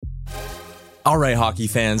All right, hockey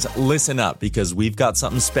fans, listen up because we've got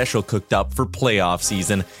something special cooked up for playoff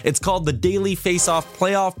season. It's called the Daily Face-Off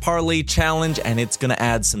Playoff Parlay Challenge, and it's going to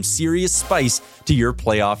add some serious spice to your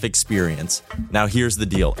playoff experience. Now, here's the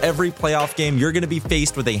deal. Every playoff game, you're going to be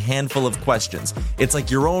faced with a handful of questions. It's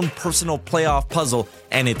like your own personal playoff puzzle,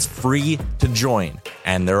 and it's free to join.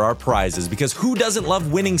 And there are prizes, because who doesn't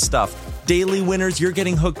love winning stuff? Daily winners, you're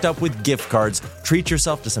getting hooked up with gift cards. Treat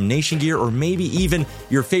yourself to some Nation gear or maybe even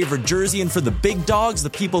your favorite jersey. And for the big dogs, the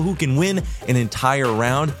people who can win an entire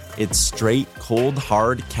round, it's straight, cold,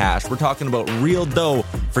 hard cash. We're talking about real dough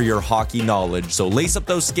for your hockey knowledge. So lace up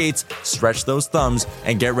those skates, stretch those thumbs,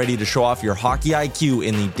 and get ready to show off your hockey IQ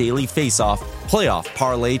in the Daily Face-Off Playoff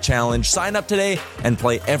Parlay Challenge. Sign up today and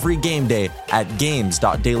play every game day at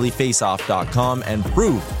games.dailyfaceoff.com and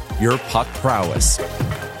prove your puck prowess.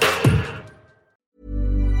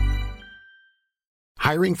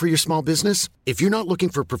 Hiring for your small business? If you're not looking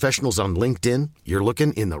for professionals on LinkedIn, you're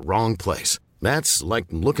looking in the wrong place. That's like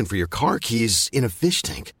looking for your car keys in a fish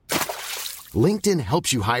tank. LinkedIn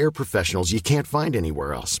helps you hire professionals you can't find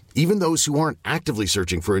anywhere else, even those who aren't actively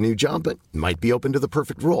searching for a new job but might be open to the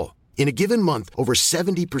perfect role. In a given month, over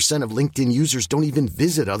 70% of LinkedIn users don't even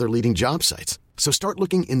visit other leading job sites. So start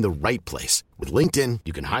looking in the right place. With LinkedIn,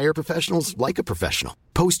 you can hire professionals like a professional.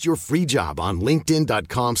 Post your free job on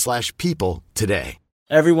linkedin.com/people today.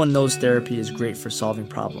 Everyone knows therapy is great for solving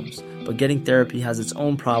problems, but getting therapy has its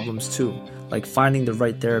own problems too, like finding the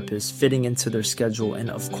right therapist, fitting into their schedule, and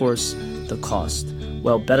of course, the cost.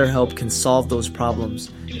 Well, BetterHelp can solve those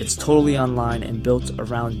problems. It's totally online and built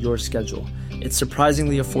around your schedule. It's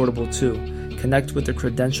surprisingly affordable too. Connect with a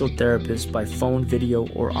credentialed therapist by phone, video,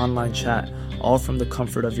 or online chat, all from the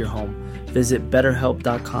comfort of your home. Visit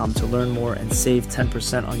BetterHelp.com to learn more and save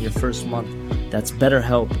 10% on your first month. That's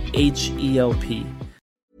BetterHelp, H-E-L-P.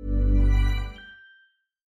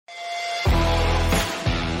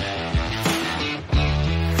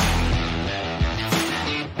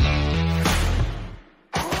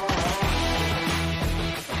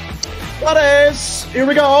 Buddies, here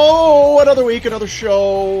we go. Another week, another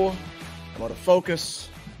show. I'm out of focus.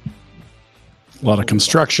 A lot of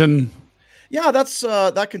construction. Yeah,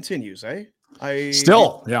 that continues, eh?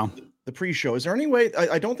 Yeah. The pre-show. Is there any way?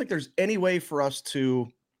 I don't think there's any way for us to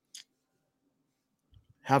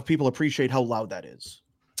have people appreciate how loud that is.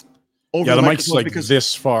 Over the mic's like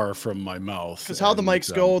this far from my mouth. Because how the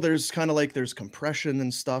mics go, there's kind of like there's compression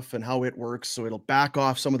and stuff, and how it works, so it'll back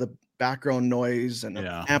off some of the background noise and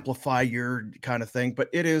amplify your kind of thing. But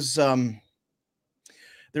it is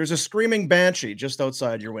there's a screaming banshee just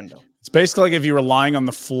outside your window. It's basically like if you were lying on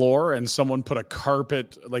the floor and someone put a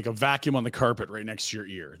carpet, like a vacuum on the carpet right next to your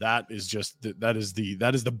ear. That is the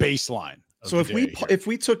baseline. So if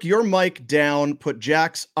we took your mic down, put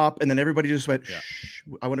Jack's up, and then everybody just went, shh,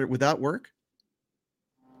 I wonder, would that work?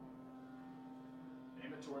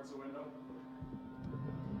 Aim it towards the window.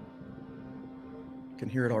 Can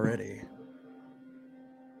hear it already.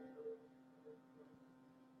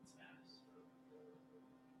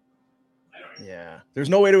 Yeah, there's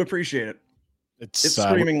no way to appreciate it. It's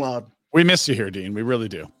screaming loud. We miss you here, Dean. We really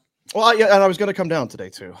do. Well, yeah, and I was going to come down today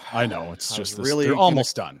too. I know it's just really. They're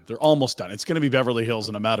almost done. They're almost done. It's going to be Beverly Hills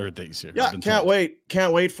in a matter of days here. Yeah, can't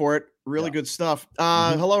wait for it. Really good stuff.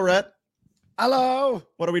 Hello, Rhett. Hello.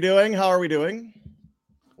 What are we doing? How are we doing?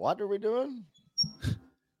 What are we doing?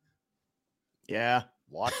 Yeah,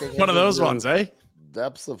 walking. One of those ones, eh?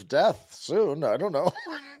 Depths of death soon. I don't know.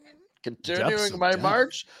 Continuing my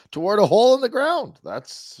march toward a hole in the ground.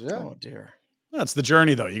 That's Oh dear. That's the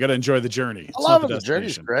journey, though. You got to enjoy the journey. I love it. The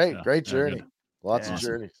journey's great. Yeah, great journey. Yeah, lots of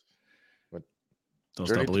journeys.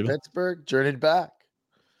 Journey to Pittsburgh, journeyed back.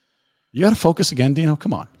 You got to focus again, Dino.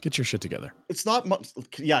 Come on, get your shit together. It's not much.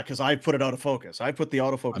 Yeah, because I put it out of focus. I put the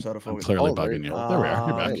autofocus out of focus. I'm clearly bugging you. There we are.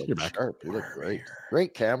 You're back. You're back. Sharp. You look great.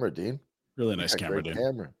 Great camera, Dean. Really nice camera, Dean.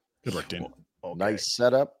 Good work, Dean. Okay. Nice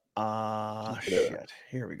setup. Shit.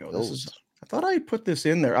 Here we go. I thought I put this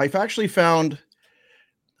in there. I've actually found.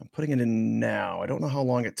 I'm putting it in now. I don't know how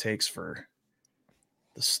long it takes for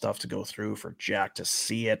the stuff to go through for Jack to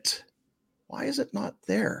see it. Why is it not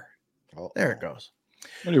there? There it goes.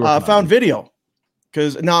 Found video.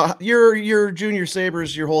 Because now your Junior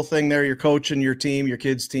Sabres, your whole thing there, your coach and your team, your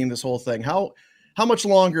kids' team, this whole thing. How much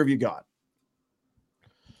longer have you got?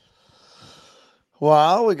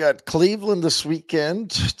 Well, we got Cleveland this weekend,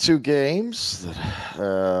 2 games.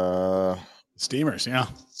 Steamers, yeah.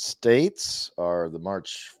 States are the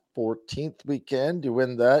March 14th weekend. You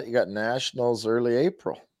win that, you got Nationals early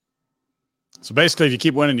April. So basically, if you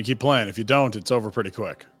keep winning, you keep playing. If you don't, it's over pretty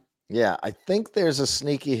quick. Yeah, I think there's a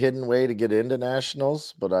sneaky hidden way to get into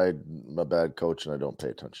nationals, but I'm a bad coach and I don't pay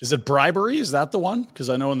attention. Is it bribery? Is that the one? Because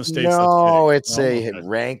I know in the States, no, that's it's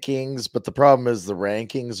rankings, but the problem is the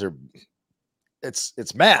rankings are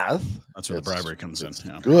it's math. That's where the bribery comes in.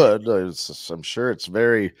 Yeah. Good. I'm sure it's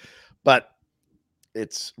very, but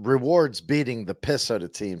it's rewards beating the piss out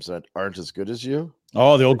of teams that aren't as good as you.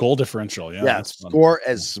 Oh, the old goal differential. Yeah. Yeah. Score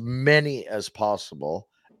as many as possible.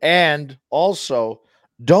 And also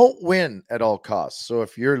don't win at all costs. So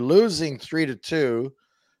if you're losing 3-2,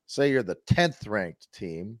 say you're the 10th ranked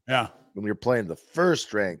team. Yeah. When you're playing the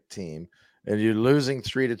first ranked team and you're losing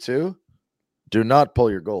 3-2, do not pull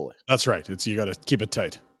your goalie. That's right. You got to keep it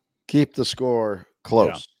tight. Keep the score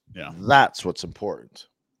close. Yeah. That's what's important.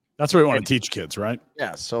 That's what we want to teach kids, right?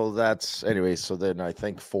 Yeah. So that's anyway. So then I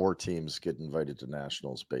think 4 teams get invited to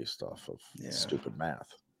nationals based off of stupid math.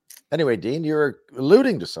 Anyway, Dean, you're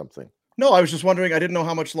alluding to something. No, I was just wondering. I didn't know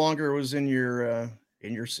how much longer it was in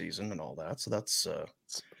your season and all that. So that's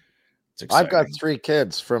I've got 3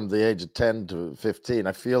 kids from the age of 10 to 15.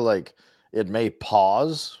 I feel like it may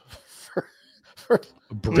pause for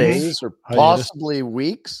days or possibly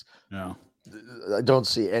weeks. Yeah. I don't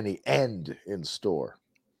see any end in store.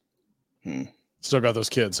 Still got those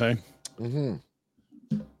kids, hey?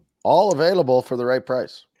 Mm-hmm. All available for the right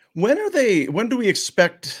price. When do we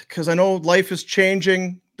expect, because I know life is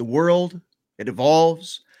changing, the world, it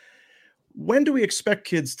evolves. When do we expect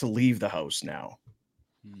kids to leave the house now?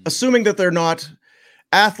 Assuming that they're not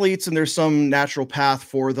athletes and there's some natural path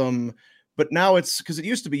for them. But now it's because it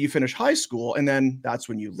used to be you finish high school and then that's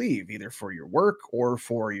when you leave, either for your work or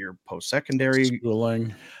for your post-secondary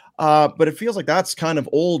schooling. But it feels like that's kind of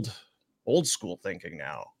old school thinking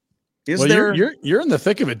now. You're in the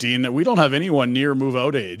thick of it, Dean. We don't have anyone near move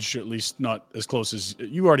out age, at least not as close as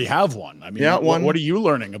you already have one. I mean, what are you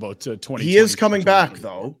learning about 20? He is coming back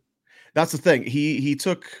though. That's the thing. He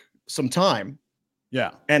took some time.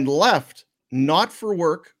 Yeah. And left not for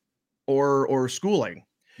work or schooling,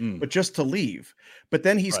 but just to leave. But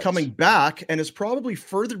then he's coming back and is probably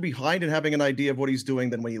further behind in having an idea of what he's doing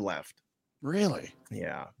than when he left. Really?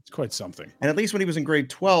 Yeah. It's quite something. And at least when he was in grade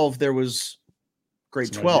 12, there was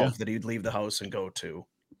grade 12 that he'd leave the house and go to.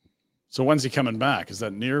 So when's he coming back? Is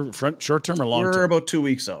that short term or long term? We're about 2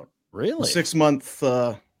 weeks out. Really? 6 month.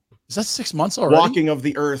 Is that 6 months already? Walking of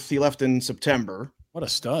the earth. He left in September. What a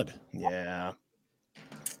stud. Yeah.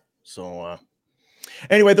 So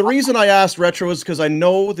anyway, the reason I asked Retro is because I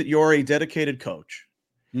know that you're a dedicated coach.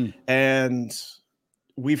 And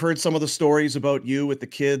we've heard some of the stories about you with the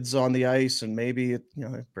kids on the ice and maybe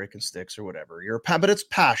breaking sticks or whatever. But it's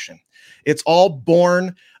passion. It's all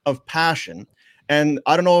born of passion. And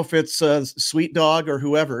I don't know if it's Sweet Dog or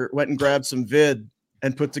whoever went and grabbed some vid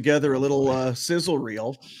and put together a little sizzle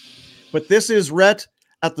reel. But this is Rhett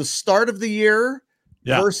at the start of the year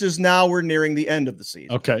versus now we're nearing the end of the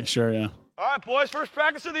season. Okay, sure, yeah. All right, boys, first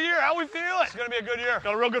practice of the year. How we feeling? It's going to be a good year.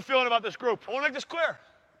 Got a real good feeling about this group. I want to make this clear.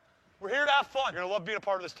 We're here to have fun. You're going to love being a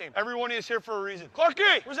part of this team. Everyone is here for a reason.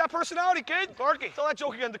 Clarky, where's that personality, kid? Clarky, tell that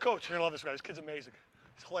joke again to the coach. You're going to love this guy. This kid's amazing.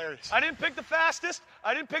 It's hilarious. I didn't pick the fastest.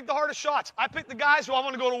 I didn't pick the hardest shots. I picked the guys who I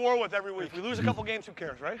want to go to war with every week. If we lose a couple games, who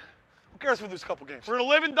cares, right? Who cares if we lose a couple games? We're going to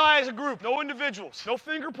live and die as a group. No individuals. No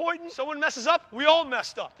finger pointing. Someone messes up, we all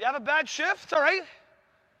messed up. You have a bad shift? It's all right.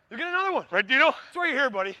 You get another one. Right, Dino? That's why you're here,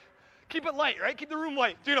 buddy. Keep it light, right? Keep the room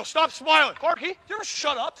light. Dino, stop smiling. Clarky, you ever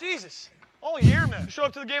shut up? Jesus. All year, man. You showed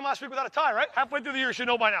up to the game last week without a tie, right? Halfway through the year, you should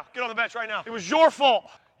know by now. Get on the bench right now. It was your fault.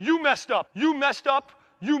 You messed up. You messed up.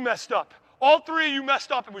 You messed up. All 3 of you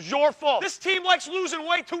messed up. It was your fault. This team likes losing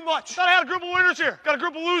way too much. Thought I had a group of winners here. Got a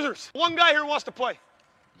group of losers. One guy here wants to play.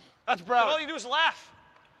 That's Brad. All you do is laugh,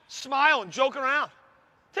 smile, and joke around.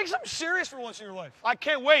 Take something serious for once in your life. I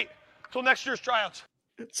can't wait until next year's tryouts.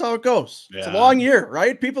 That's how it goes. Yeah. It's a long year,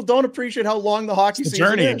 right? People don't appreciate how long the hockey season is. It's the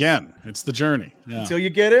journey again. It's the journey. Yeah. Until you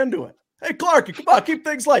get into it. Hey, Clarky, come on, keep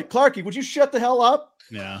things light. Clarky, would you shut the hell up?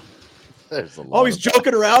 Yeah. There's a lot. Always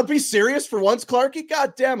joking around. Be serious for once, Clarky.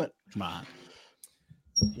 God damn it. Come on.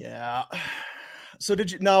 Yeah. So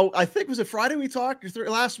did you now? I think was it Friday we talked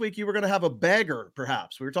last week. You were going to have a bagger,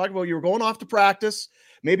 perhaps. We were talking about you were going off to practice.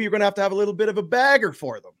 Maybe you're going to have a little bit of a bagger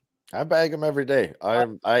for them. I bag them every day.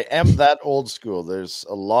 I am that old school. There's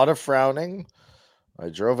a lot of frowning. I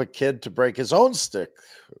drove a kid to break his own stick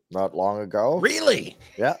not long ago. Really?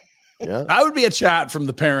 Yeah. Yeah. That would be a chat from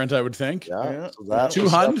the parent, I would think. Yeah. So that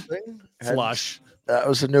 200 flush. That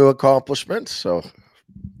was a new accomplishment. So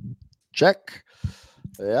check.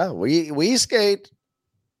 Yeah, we skate.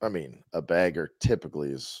 I mean, a bagger typically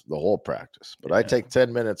is the whole practice, but I take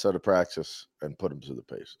 10 minutes out of practice and put them through the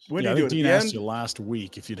paces. When I do you think do it Dean again? asked you last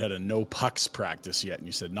week if you'd had a no pucks practice yet, and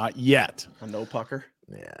you said not yet. A no pucker?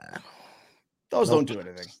 Yeah. Those Nope. don't do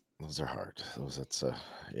anything. Those are hard.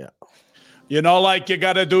 Yeah. You know, like you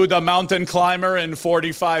got to do the mountain climber in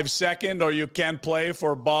 45 seconds or you can't play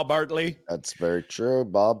for Bob Hartley. That's very true,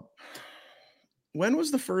 Bob. When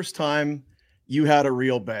was the first time you had a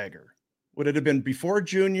real bagger? Would it have been before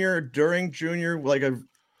junior, during junior, like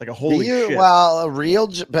a holy shit? Well, a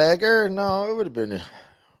real bagger? No, it would have been a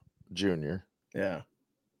junior. Yeah.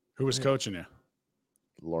 Who was coaching you?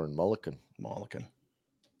 Lauren Mulligan.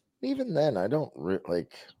 Even then, I don't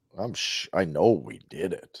I know we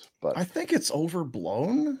did it, but I think it's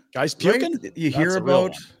overblown. Guys puking? Right? You hear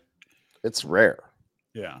about it's rare.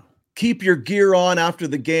 Yeah. Keep your gear on after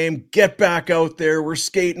the game, get back out there. We're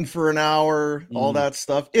skating for an hour, all that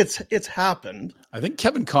stuff. It's happened. I think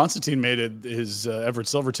Kevin Constantine made his Everett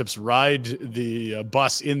Silvertips ride the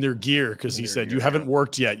bus in their gear because he said, you haven't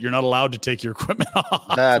worked yet. You're not allowed to take your equipment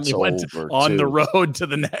off. That's went over on too. the road to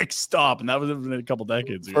the next stop, and that was a couple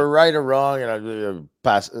decades ago. For right or wrong, and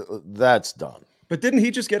that's done. But didn't he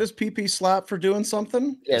just get his PP slapped for doing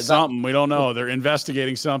something? Yeah, something we don't know. They're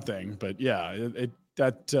investigating something, but yeah,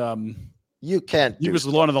 you can't. He was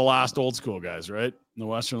one of the last old school guys, right, in the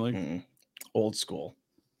Western League. Mm-hmm. Old school.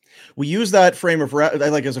 We use that frame of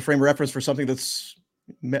as a frame of reference for something that's,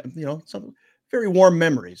 some very warm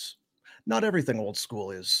memories. Not everything old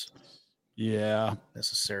school is. Yeah,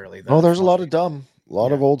 necessarily. Oh, there's a lot of dumb. A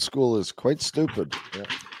lot of old school is quite stupid. Yeah.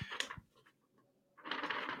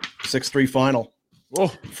 6-3 final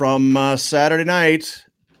from Saturday night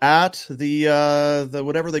at the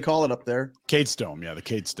whatever they call it up there. Cates Dome. Yeah, the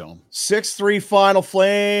Cates Dome. 6-3 final.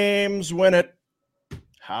 Flames win it.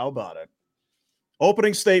 How about it?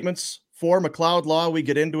 Opening statements for McLeod Law. We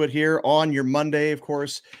get into it here on your Monday, of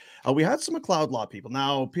course. We had some McLeod Law people.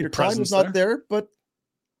 Now, Peter Klein was not there, but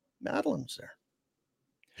Madeline was there.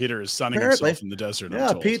 Peter is sunning himself in the desert.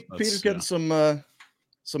 Yeah, Peter's getting some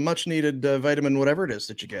much needed vitamin, whatever it is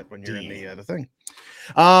that you get when you're in the thing.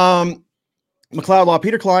 McLeod Law,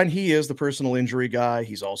 Peter Klein, he is the personal injury guy.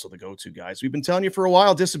 He's also the go-to guy. So we've been telling you for a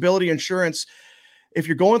while, disability insurance. If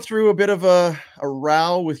you're going through a bit of a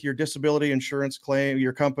row with your disability insurance claim,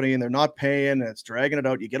 your company, and they're not paying and it's dragging it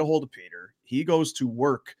out, you get a hold of Peter. He goes to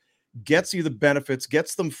work, gets you the benefits,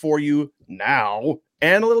 gets them for you now,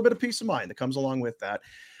 and a little bit of peace of mind that comes along with that.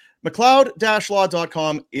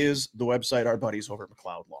 McLeod-law.com is the website. Our buddies over at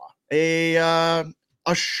McLeod Law.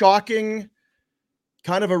 A shocking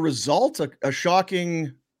kind of a result, a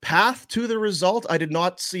shocking path to the result. I did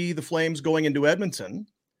not see the Flames going into Edmonton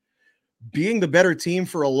being the better team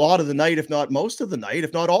for a lot of the night, if not most of the night,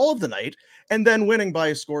 if not all of the night, and then winning by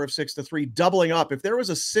a score of 6-3, doubling up. If there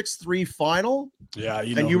was a 6-3 final,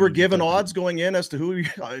 and you were given odds going in as to who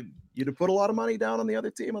you'd have put a lot of money down on the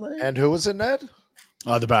other team. And who was in net?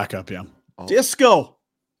 The backup, yeah. Disco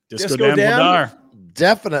Dan.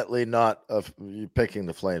 Definitely not you picking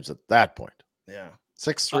the Flames at that point. Yeah.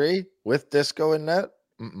 6-3 with Disco in net?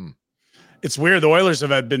 Mm-mm. It's weird. The Oilers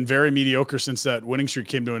have been very mediocre since that winning streak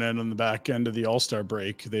came to an end on the back end of the All-Star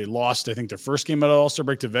break. They lost, I think, their first game out of the All-Star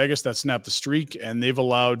break to Vegas. That snapped the streak, and they've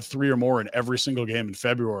allowed 3 or more in every single game in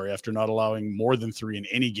February after not allowing more than 3 in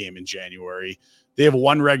any game in January. They have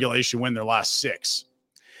 1 regulation win their last 6.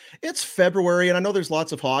 It's February, and I know there's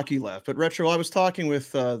lots of hockey left, but Retro, I was talking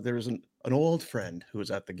with there was an old friend who was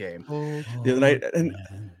at the game the other night, and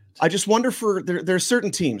I just wonder there's certain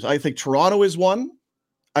teams. I think Toronto is one.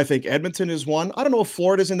 I think Edmonton is one. I don't know if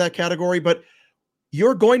Florida's in that category, but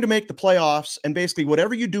you're going to make the playoffs, and basically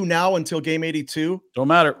whatever you do now until game 82 don't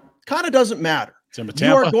matter. Kind of doesn't matter.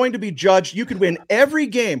 You are going to be judged. You could win every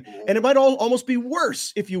game, and it might almost be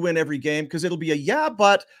worse if you win every game because it'll be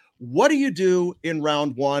but what do you do in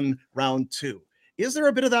round 1, round 2? Is there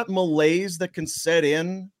a bit of that malaise that can set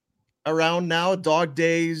in around now, dog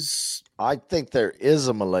days? I think there is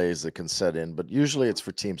a malaise that can set in, but usually it's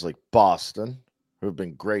for teams like Boston, who have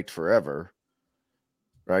been great forever,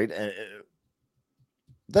 right? And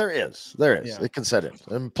there is. Yeah. It can set in.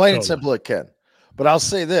 And plain and simple, it can. But I'll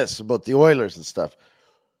say this about the Oilers and stuff.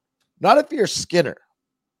 Not if you're Skinner.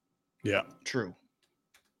 Yeah. True.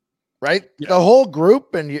 Right? Yeah. The whole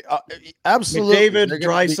group, and you absolutely. David,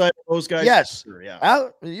 Draisaitl, those guys. Yes. Sure, yeah.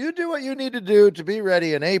 You do what you need to do to be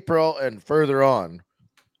ready in April and further on.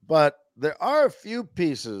 But there are a few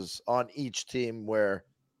pieces on each team where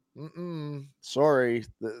sorry,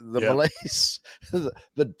 the malaise,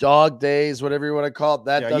 the dog days, whatever you want to call it,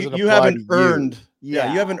 that doesn't you apply haven't to earned. You.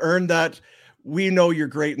 Yeah, you haven't earned that. We know you're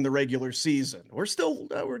great in the regular season. We're still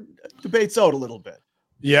we're debates out a little bit.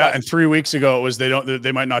 Yeah, and 3 weeks ago it was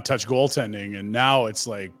they might not touch goaltending, and now it's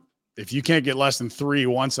like if you can't get less than 3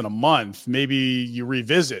 once in a month, maybe you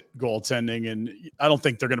revisit goaltending. And I don't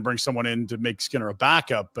think they're going to bring someone in to make Skinner a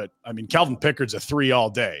backup, but I mean Calvin Pickard's a 3 all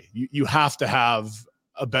day. You have to have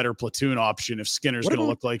a better platoon option if Skinner's going to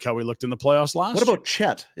look like how we looked in the playoffs last year. What about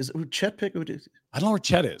Chet? Is it Chet Pickard? I don't know where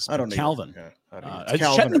Chet is. I don't know. Calvin.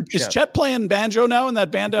 Yeah, Is Chet playing banjo now in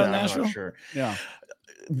that band out in Nashville? I'm not sure. Yeah.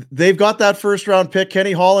 They've got that first round pick.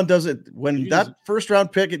 Kenny Holland does it. When that first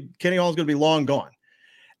round pick, Kenny Holland's going to be long gone.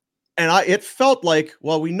 And it felt like,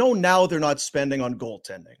 well, we know now they're not spending on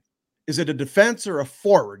goaltending. Is it a defense or a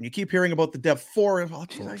forward? And you keep hearing about the depth forward. I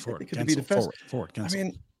think it could be defense. Forward. I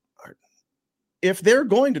mean, if they're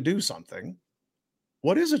going to do something,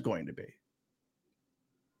 what is it going to be?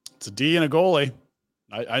 It's a D and a goalie.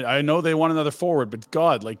 I know they want another forward, but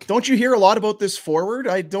God, like, don't you hear a lot about this forward?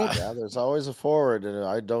 I don't. Yeah, there's always a forward, and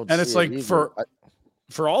I don't. And it's like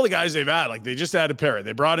for all the guys they've had, like they just added Perry.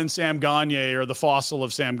 They brought in Sam Gagne or the fossil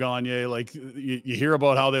of Sam Gagne. Like you hear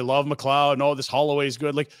about how they love McLeod and this Holloway's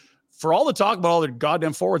good. Like for all the talk about all their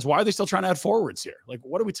goddamn forwards, why are they still trying to add forwards here? Like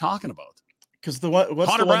what are we talking about? Because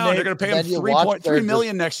what's Connor Brown, they're going to pay him $3.3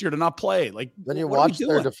 million next year to not play. Like then you watch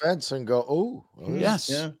their defense and go, oh yes,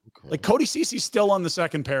 yeah. Okay. Like Cody Cece's still on the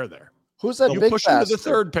second pair there. Who's that? You big push him to the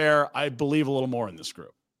third pair. I believe a little more in this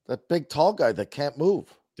group. That big tall guy that can't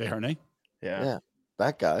move. Desharnais. Yeah,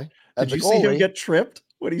 that guy. Did you see him get tripped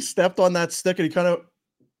when he stepped on that stick and he kind of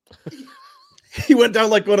he went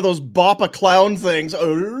down like one of those Boppa clown things,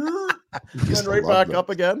 and right back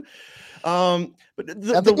up again. But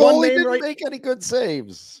the one name didn't make any good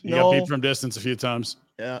saves. He got beat from distance a few times.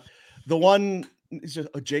 Yeah, the one is just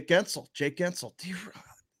Jake Gensel. Jake Gensel,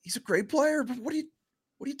 he's a great player, but what are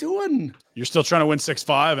you doing? You're still trying to win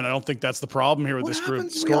 6-5, and I don't think that's the problem here with this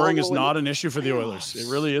group. Scoring is not an issue for the Oilers.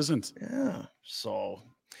 It really isn't. Yeah. So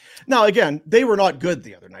now again, they were not good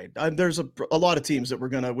the other night. There's a lot of teams that were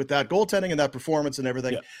gonna with that goaltending and that performance and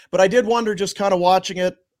everything. Yeah. But I did wonder, just kind of watching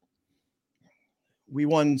it. We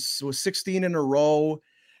won 16 in a row.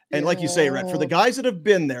 And like you say, Rhett, for the guys that have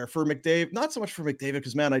been there, for McDavid, not so much for McDavid,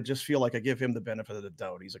 because, man, I just feel like I give him the benefit of the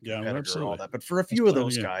doubt. He's a competitor and all that. But for a few of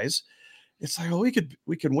those guys, it's like, we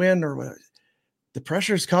could win or whatever. The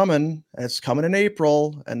pressure's coming. It's coming in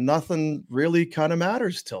April, and nothing really kind of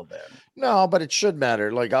matters till then. No, but it should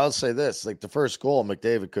matter. Like, I'll say this. Like, the first goal,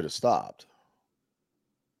 McDavid could have stopped.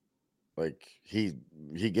 Like, he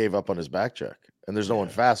gave up on his back check. And there's no one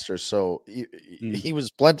faster, so he was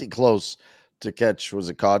plenty close to catch. Was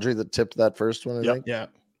it Kadri that tipped that first one? I think.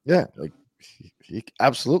 Yeah. Like he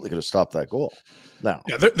absolutely could have stopped that goal. Now,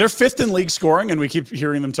 they're fifth in league scoring, and we keep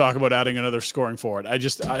hearing them talk about adding another scoring forward. And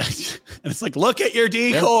it's like, look at your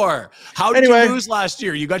D-core. How did you lose last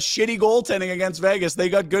year? You got shitty goaltending against Vegas. They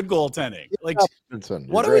got good goaltending. Like,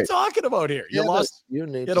 what are we talking about here? You lost.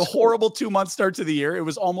 You had a horrible 2-month start to the year. It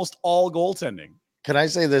was almost all goaltending. Can I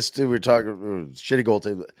say this too? We're talking shitty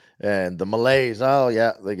goaltending and the Malays. Oh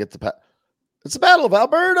yeah, they get the. It's the Battle of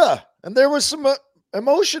Alberta, and there was some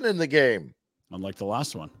emotion in the game. Unlike the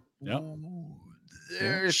last one. Yeah,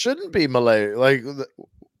 there shouldn't be Malay. Like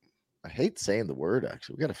I hate saying the word.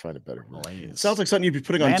 Actually, we got to find a better Malays. Sounds like something you'd be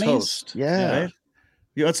putting on toast. Yeah. Right?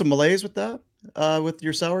 You had some Malays with that, with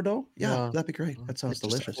your sourdough. Yeah, that'd be great. That sounds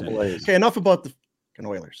delicious. Okay, enough about the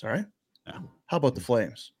Oilers. All right. Yeah. How about the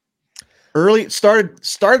Flames? Early started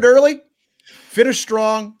early, finished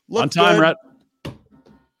strong, on time, Rhett.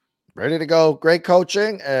 Ready to go. Great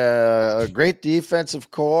coaching, a great defensive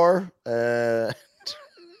core. No,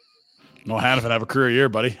 Hannafin, have a career year,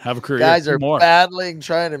 buddy. Have a career guys year. Guys are battling,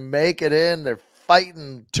 trying to make it in. They're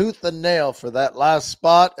fighting tooth and nail for that last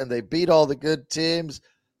spot, and they beat all the good teams.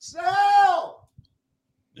 Sal!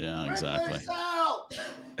 Yeah, exactly.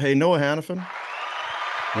 Hey, Noah Hannafin.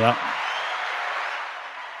 Yeah.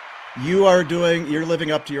 You're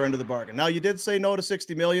living up to your end of the bargain. Now, you did say no to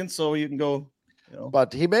 $60 million, so you can go,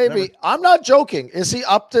 But he may be. I'm not joking. Is he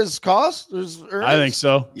upped his cost? I think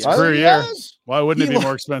so. It's a career year. Why wouldn't it be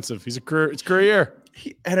more expensive? It's career year.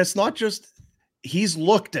 And it's not just he's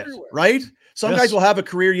looked at, right? Some guys will have a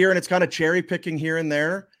career year and it's kind of cherry picking here and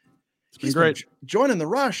there. He's great. Joining the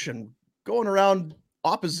rush and going around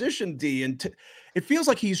opposition D, and it feels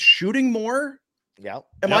like he's shooting more. Yeah.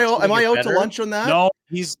 Am I out to lunch on that? No,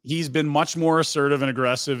 he's been much more assertive and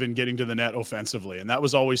aggressive in getting to the net offensively. And that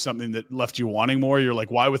was always something that left you wanting more. You're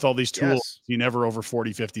like, why with all these tools, he never over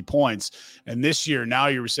 40, 50 points. And this year, now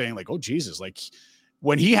you're saying like, oh, Jesus, like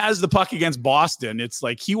when he has the puck against Boston, it's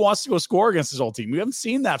like he wants to go score against his whole team. We haven't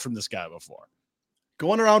seen that from this guy before.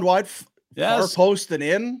 Going around wide, far post and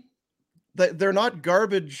in, they're not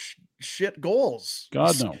garbage shit goals.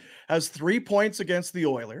 God, no. has 3 points against the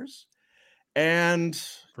Oilers. And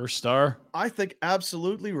first star, I think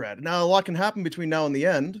absolutely red. Now, a lot can happen between now and the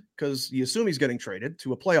end because you assume he's getting traded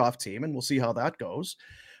to a playoff team, and we'll see how that goes.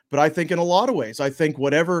 But I think in a lot of ways, I think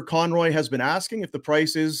whatever Conroy has been asking, if the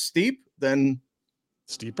price is steep, then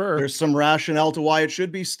steeper. There's some rationale to why it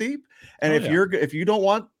should be steep. And if you don't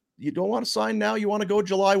want to sign now, you want to go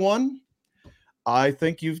July 1, I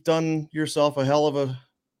think you've done yourself a hell of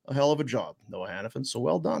a job, Noah Hannafin. So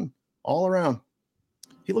well done all around.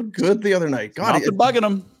 He looked good the other night. God, nothing bugging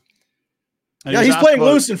him. And yeah, he's playing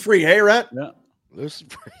loose and free. Hey, Rhett. Yeah, loose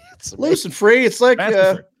and free. Loose and free. It's like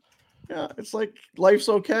it's like life's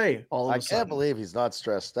okay. I can't believe he's not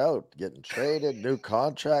stressed out, getting traded, new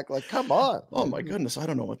contract. Like, come on. Oh my goodness, I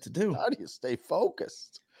don't know what to do. How do you stay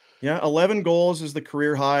focused? Yeah, 11 goals is the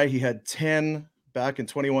career high. He had 10 back in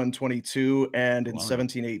 21-22 and in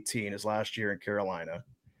 17-18 his last year in Carolina.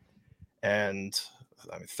 And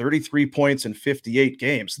 33 points in 58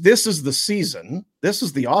 games. This is the season. This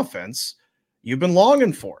is the offense you've been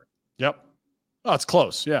longing for. Yep. Oh, it's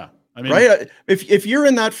close. Yeah. I mean, right. If you're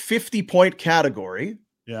in that 50-point category,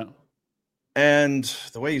 yeah, and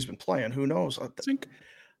the way he's been playing, who knows?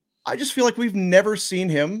 I just feel like we've never seen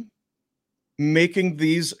him making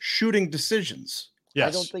these shooting decisions. Yes.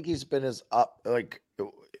 I don't think he's been as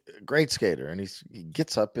great skater, and he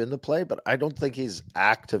gets up in the play, but I don't think he's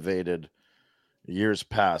activated years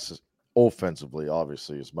past offensively,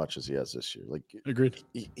 obviously, as much as he has this year. Like, agreed.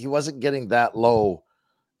 He wasn't getting that low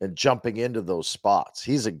and jumping into those spots.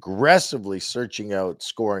 He's aggressively searching out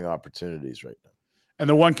scoring opportunities right now. And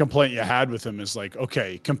the one complaint you had with him is like,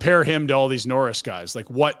 okay, compare him to all these Norris guys. Like,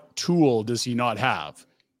 what tool does he not have?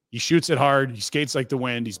 He shoots it hard. He skates like the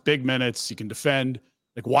wind. He's big minutes. He can defend.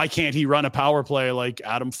 Like, why can't he run a power play like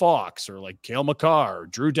Adam Fox or like Cale Makar or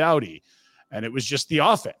Drew Doughty? And it was just the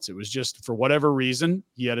offense. It was just, for whatever reason,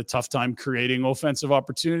 he had a tough time creating offensive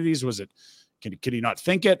opportunities. Was it, could he not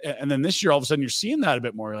think it? And then this year, all of a sudden, you're seeing that a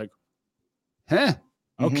bit more. You're like,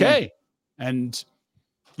 okay. Mm-hmm. And,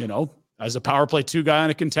 as a power play 2 guy on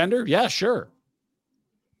a contender, yeah, sure.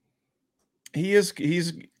 He's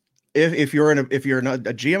if you're a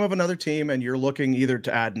GM of another team and you're looking either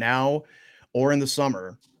to add now or in the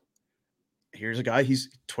summer, here's a guy. He's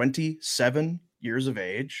 27 years of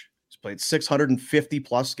age. He's played 650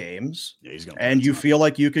 plus games. Yeah, he's and you feel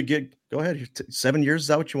like you could go ahead. 7 years. Is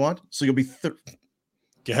that what you want? So you'll be go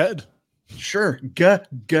ahead. Sure. Go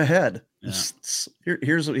ahead. Yeah.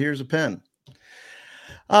 Here's a pen.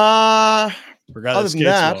 Other than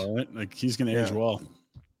that, well, right? Like, he's going to age well.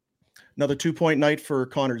 Another 2-point night for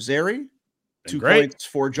Connor Zary. 2 points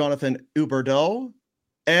for Jonathan Huberdeau.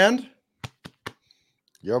 And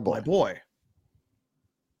your boy. My boy.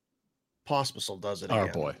 Pospisil does it again.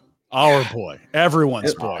 Our boy.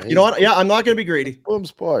 Everyone's boy. You know what? Yeah, I'm not going to be greedy.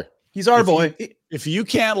 Boom's boy. He's our boy. If you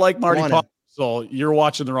can't like Marty Pospisil, you're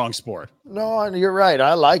watching the wrong sport. No, you're right.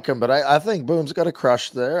 I like him, but I think Boom's got a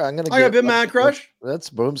crush there. I got a big man crush. That's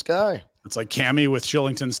Boom's guy. It's like Cammy with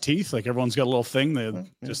Shillington's teeth. Like, everyone's got a little thing that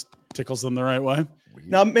just tickles them the right way.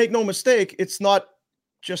 Now, make no mistake, it's not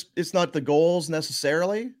the goals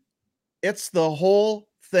necessarily. It's the whole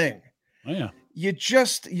thing. Oh, yeah.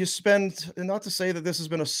 You spend, not to say that this has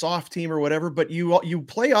been a soft team or whatever, but you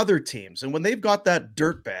play other teams, and when they've got that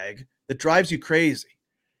dirt bag that drives you crazy,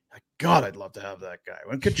 God, I'd love to have that guy.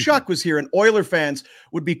 When Tkachuk was here, and Oiler fans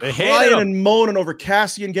would be crying and moaning over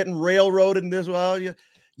Cassian getting railroaded and this. Well,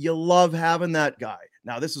 you love having that guy.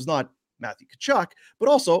 Now, this is not Matthew Tkachuk, but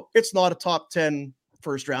also it's not a top 10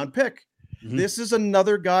 first round pick. Mm-hmm. This is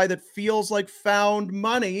another guy that feels like found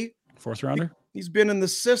money. 4th rounder. He's been in the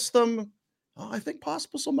system. I think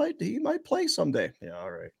Pospisil might play someday. Yeah, all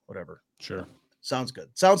right, whatever. Sure. Sounds good.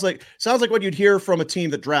 Sounds like what you'd hear from a team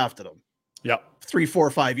that drafted him. Yep. 3, 4,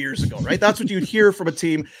 5 years ago, right? That's what you'd hear from a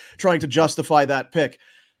team trying to justify that pick.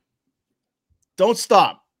 Don't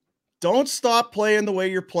stop. Don't stop playing the way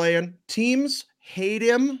you're playing. Teams hate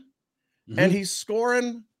him, and he's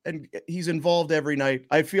scoring, and he's involved every night.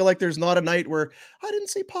 I feel like there's not a night where I didn't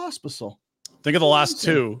see Pospisil. Think of the last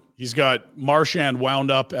 2. He's got Marchand wound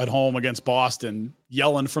up at home against Boston,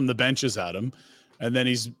 yelling from the benches at him. And then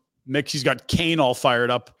he's got Kane all fired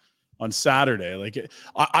up on Saturday. Like,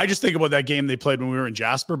 I just think about that game they played when we were in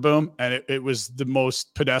Jasper, Boom, and it was the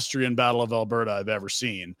most pedestrian battle of Alberta I've ever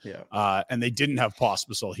seen. Yeah. And they didn't have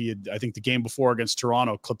Pospisil. He had, I think, the game before against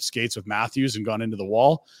Toronto, clipped skates with Matthews and gone into the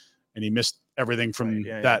wall, and he missed everything from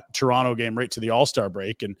that Toronto game right to the All-Star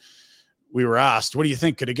break. And we were asked, what do you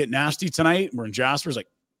think? Could it get nasty tonight? We're in Jasper's, like,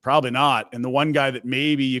 probably not. And the one guy that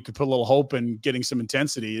maybe you could put a little hope in getting some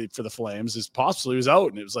intensity for the Flames is Pospisil. He was out,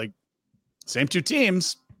 and it was like, same 2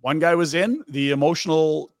 teams. one guy was in, the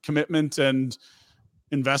emotional commitment and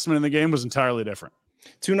investment in the game was entirely different.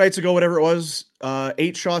 2 nights ago, whatever it was,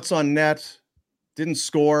 8 shots on net, didn't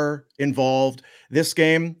score, involved. This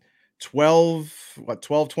game,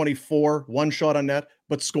 12-24, 1 shot on net,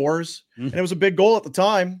 but scores. And it was a big goal at the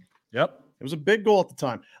time. Yep. It was a big goal at the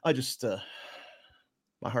time. I just,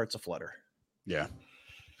 my heart's a flutter. Yeah.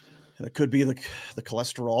 And it could be the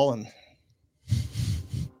cholesterol and,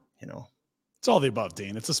 It's all the above,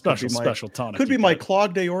 Dean. It's a special tonic. Could be my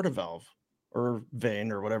clogged aorta valve or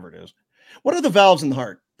vein or whatever it is. What are the valves in the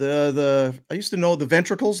heart? I used to know the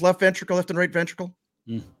ventricles, left and right ventricle.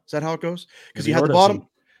 Is that how it goes? Because you have the bottom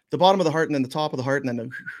of the heart and then the top of the heart and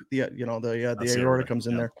then the aorta comes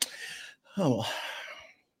in there. Oh, well.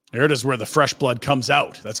 Aorta is where the fresh blood comes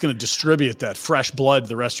out. That's going to distribute that fresh blood to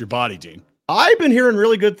the rest of your body, Dean. I've been hearing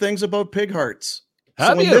really good things about pig hearts.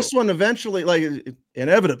 So when this one eventually, it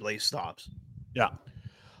inevitably stops. Yeah.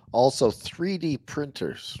 Also 3D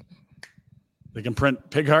printers. They can print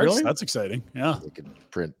pig hearts. Really? That's exciting. Yeah. They can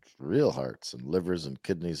print real hearts and livers and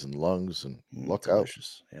kidneys and lungs and look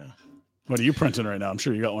delicious. out. Yeah. What are you printing right now? I'm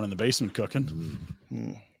sure you got one in the basement cooking.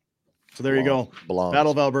 So there you go. Belongs.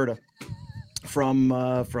 Battle of Alberta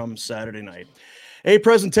from Saturday night. A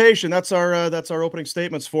presentation. That's our opening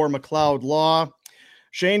statements for McLeod Law.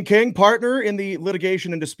 Shane King, partner in the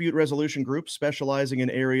litigation and dispute resolution group, specializing in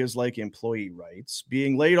areas like employee rights.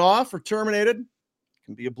 Being laid off or terminated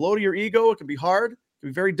can be a blow to your ego. It can be hard. It can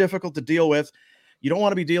be very difficult to deal with. You don't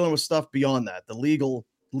want to be dealing with stuff beyond that, the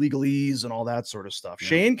legalese and all that sort of stuff. Yeah.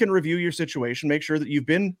 Shane can review your situation, make sure that you've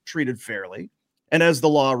been treated fairly and as the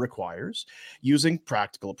law requires, using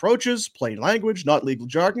practical approaches, plain language, not legal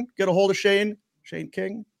jargon. Get a hold of Shane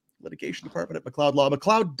King, litigation department at McLeod Law,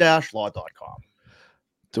 McLeod-law.com.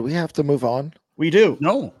 Do we have to move on? We do.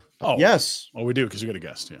 No. Oh, yes. Oh, we do because we got a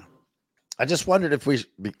guest. Yeah. I just wondered if we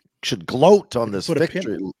should gloat on this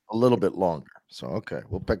victory a little bit longer. So, okay,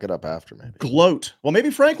 we'll pick it up after maybe. Gloat. Well,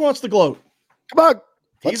 maybe Frank wants to gloat. Come on.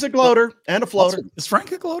 He's a gloater and a floater. Is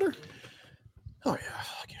Frank a gloater? Oh, yeah.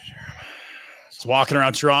 He's walking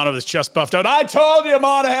around Toronto with his chest puffed out. I told you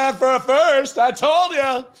Monahan for a first. I told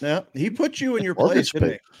you. Yeah, he put you in your place,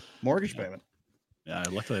 didn't he? Mortgage payment. Yeah,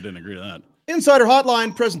 luckily I didn't agree to that. Insider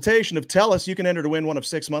Hotline presentation of TELUS. You can enter to win one of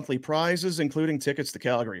 6 monthly prizes, including tickets to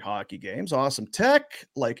Calgary hockey games, awesome tech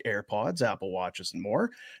like AirPods, Apple Watches, and more.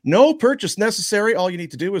 No purchase necessary. All you need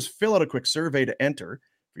to do is fill out a quick survey to enter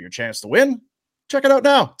for your chance to win. Check it out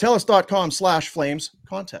now. TELUS.com/Flames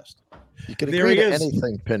contest. You can agree to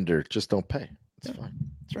anything, Pinder. Just don't pay. That's fine.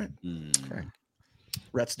 That's right. Right.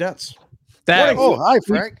 Rhett's debts. Hi,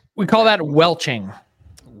 Frank. We call that welching.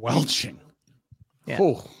 Welching. Yeah.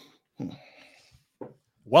 Oh.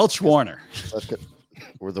 Welch Warner.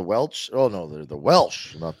 We're the Welsh. Oh, no, they're the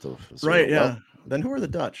Welsh, not the. Right, yeah. Welsh. Then who are the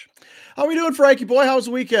Dutch? How are we doing, Frankie boy? How was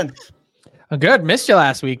the weekend? Good. Missed you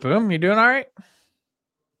last week, Boom. You doing all right?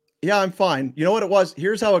 Yeah, I'm fine. You know what it was?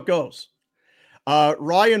 Here's how it goes.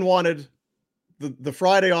 Ryan wanted the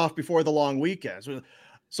Friday off before the long weekend.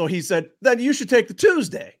 So he said, then you should take the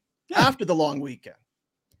Tuesday after the long weekend.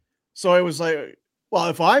 So I was like, well,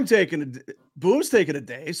 if I'm taking Boom's taking a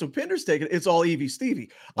day, so Pinder's taking it's all Evie Stevie.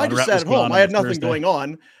 I just sat at home. I had nothing going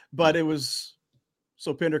on, but it was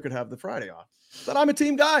so Pinder could have the Friday off. But I'm a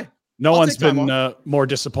team guy. No one's been more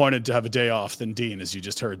disappointed to have a day off than Dean, as you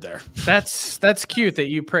just heard there. That's cute that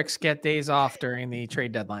you pricks get days off during the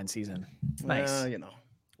trade deadline season. Nice.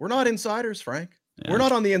 We're not insiders, Frank. Yeah. We're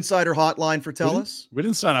not on the insider hotline for TELUS. We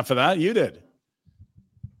didn't sign up for that. You did.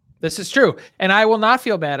 This is true. And I will not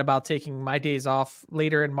feel bad about taking my days off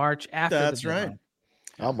later in March after That's right.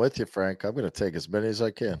 I'm with you, Frank. I'm going to take as many as I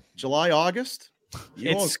can. July, August.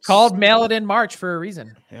 It's called Mail It in March for a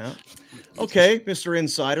reason. Yeah. Okay, Mr.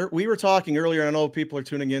 Insider. We were talking earlier, and I know people are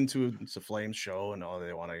tuning into it's a Flames show, and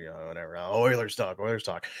they want to, whatever. Oilers talk.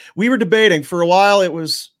 We were debating for a while. It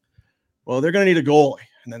was, they're going to need a goalie.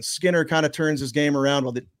 And then Skinner kind of turns his game around.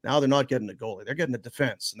 Well, now they're not getting a goalie. They're getting a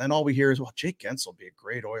defense. And then all we hear is, Jake Gensel will be a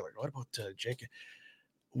great Oiler. What about Jake?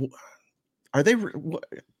 Are they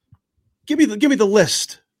give me the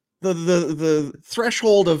list, the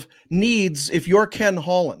threshold of needs if you're Ken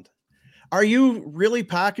Holland. Are you really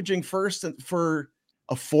packaging first for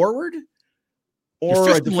a forward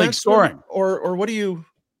or a defense scoring? Or what do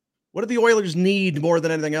the Oilers need more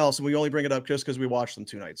than anything else? And we only bring it up just because we watched them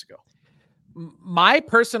 2 nights ago. My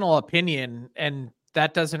personal opinion, and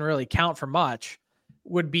that doesn't really count for much,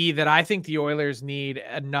 would be that I think the Oilers need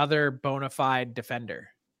another bona fide defender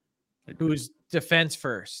who's defense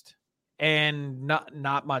first and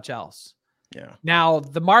not much else. Yeah. Now,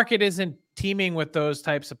 the market isn't teeming with those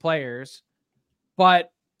types of players,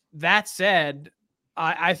 but that said,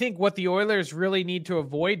 I think what the Oilers really need to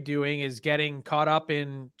avoid doing is getting caught up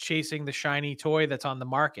in chasing the shiny toy that's on the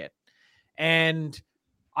market. And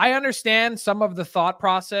I understand some of the thought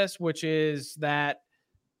process, which is that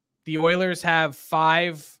the Oilers have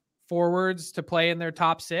 5 forwards to play in their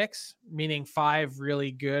top 6, meaning 5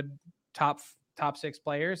 really good top 6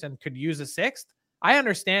 players, and could use a 6th. I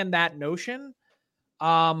understand that notion.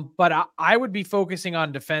 But I would be focusing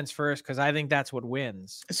on defense first, because I think that's what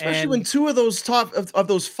wins. Especially when 2 of those top of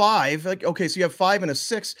those 5, like, okay, so you have 5 and a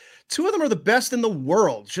 6, 2 of them are the best in the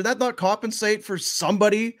world. Should that not compensate for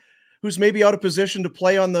somebody who's maybe out of position to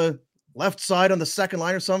play on the left side on the second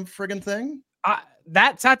line or some friggin' thing?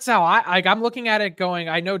 That's how I'm looking at it going,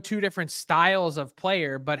 I know 2 different styles of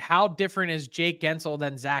player, but how different is Jake Gensel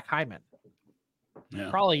than Zach Hyman? Yeah.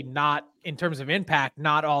 Probably not in terms of impact,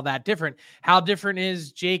 not all that different. How different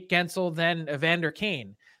is Jake Gensel than Evander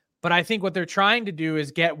Kane? But I think what they're trying to do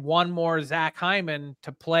is get one more Zach Hyman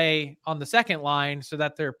to play on the second line so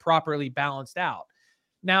that they're properly balanced out.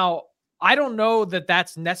 Now, I don't know that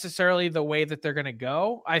that's necessarily the way that they're going to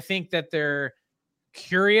go. I think that they're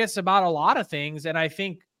curious about a lot of things. And I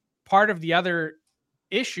think part of the other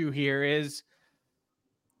issue here is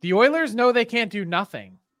the Oilers know they can't do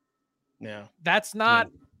nothing. Yeah. That's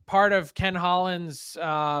not part of Ken Holland's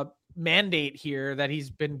mandate here that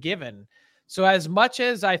he's been given. So as much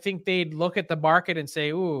as I think they'd look at the market and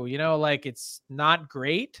say, ooh, like it's not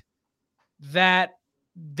great, that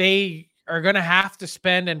they are going to have to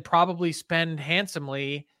spend, and probably spend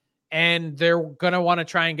handsomely, and they're going to want to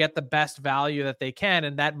try and get the best value that they can.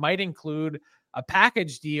 And that might include a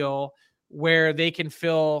package deal where they can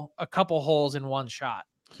fill a couple holes in one shot.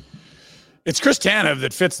 It's Chris Tanev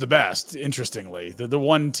that fits the best, interestingly. The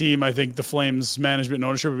one team I think the Flames management and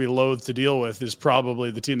ownership would be loath to deal with is probably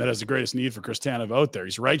the team that has the greatest need for Chris Tanev out there.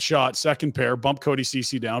 He's right shot, second pair, bump Cody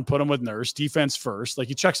Ceci down, put him with Nurse, defense first. Like,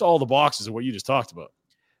 he checks all the boxes of what you just talked about.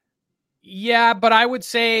 Yeah, but I would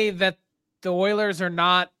say that the Oilers are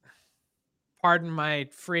not, pardon my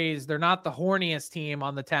phrase, they're not the horniest team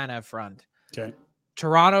on the Tanev front. Okay.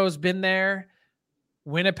 Toronto's been there.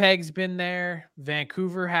 Winnipeg's been there.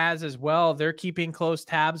 Vancouver has as well. They're keeping close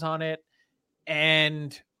tabs on it.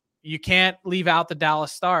 And you can't leave out the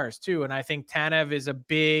Dallas Stars too. And I think Tanev is a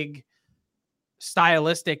big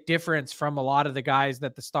stylistic difference from a lot of the guys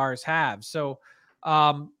that the Stars have. So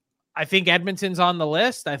I think Edmonton's on the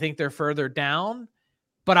list. I think they're further down.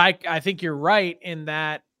 But I think you're right in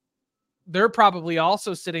that they're probably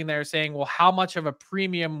also sitting there saying, well, how much of a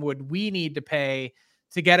premium would we need to pay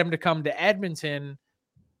to get him to come to Edmonton,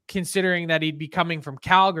 considering that he'd be coming from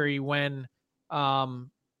Calgary when, I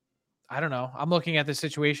don't know. I'm looking at the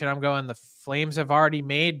situation. I'm going, the Flames have already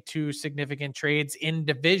made 2 significant trades in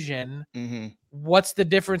division. Mm-hmm. What's the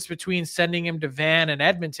difference between sending him to Van and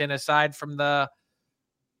Edmonton aside from the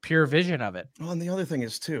pure vision of it? Well, and the other thing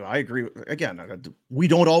is too, I agree. Again, we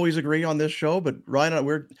don't always agree on this show, but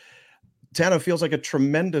Ryan, Tanev feels like a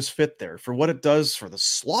tremendous fit there for what it does for the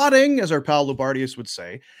slotting, as our pal Lubardius would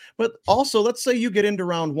say. But also, let's say you get into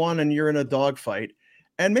round 1 and you're in a dogfight,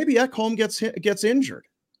 and maybe Ekholm gets injured.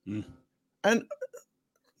 And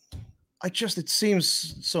it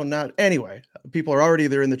seems so not. Anyway, people are already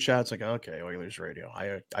there in the chats like, okay, Oilers radio.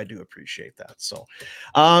 I do appreciate that. So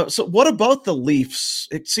what about the Leafs?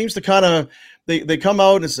 It seems to kind of, they come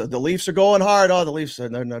out and say, the Leafs are going hard. Oh, the Leafs are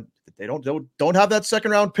not. They don't have that second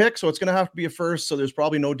round pick, so it's going to have to be a first. So there's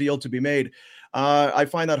probably no deal to be made. I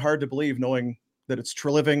find that hard to believe, knowing that it's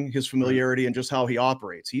Treliving, his familiarity, and just how he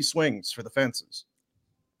operates. He swings for the fences.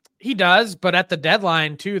 He does, but at the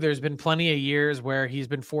deadline too, there's been plenty of years where he's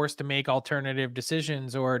been forced to make alternative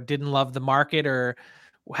decisions, or didn't love the market, or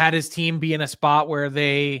had his team be in a spot where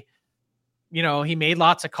they, he made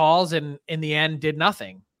lots of calls and in the end did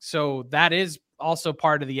nothing. So that is also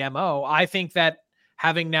part of the MO. I think that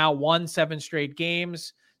having now won 7 straight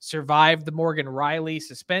games, survived the Morgan Riley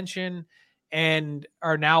suspension, and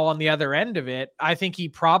are now on the other end of it, I think he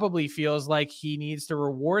probably feels like he needs to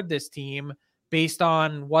reward this team based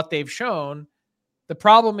on what they've shown. The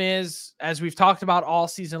problem is, as we've talked about all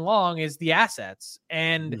season long, is the assets.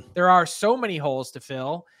 And there are so many holes to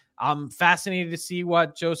fill. I'm fascinated to see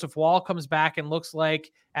what Joseph Wall comes back and looks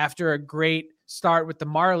like after a great start with the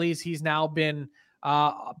Marlies. He's now been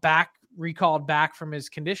recalled back from his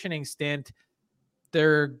conditioning stint.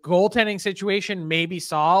 Their goaltending situation maybe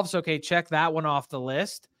solves. Okay, check that one off the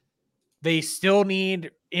list. They still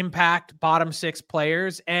need impact bottom 6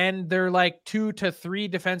 players, and they're like 2 to 3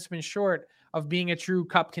 defensemen short of being a true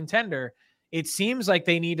cup contender. It seems like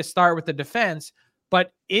they need to start with the defense,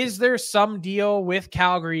 but is there some deal with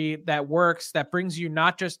Calgary that works, that brings you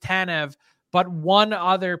not just Tanev, but one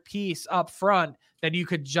other piece up front that you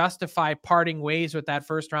could justify parting ways with that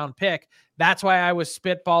first round pick. That's why I was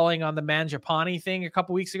spitballing on the Mangiapane thing a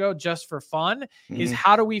couple weeks ago, just for fun, is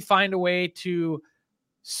how do we find a way to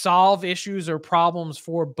solve issues or problems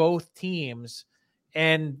for both teams?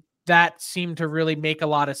 And that seemed to really make a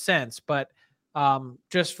lot of sense. But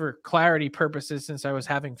just for clarity purposes, since I was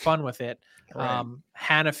having fun with it,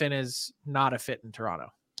 Hanifin is not a fit in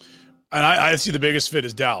Toronto. And I see the biggest fit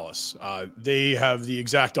is Dallas. They have the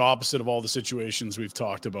exact opposite of all the situations we've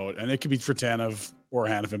talked about. And it could be for Tanev or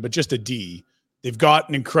Hanifin, but just a D. They've got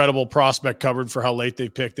an incredible prospect covered for how late they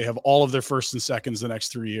picked. They have all of their first and seconds the next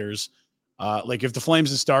 3 years. Like if the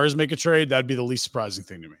Flames and Stars make a trade, that'd be the least surprising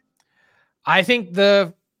thing to me. I think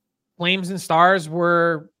the Flames and Stars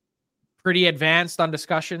were pretty advanced on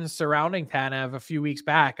discussions surrounding Tanev a few weeks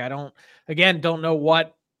back. I don't know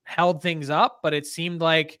what held things up, but it seemed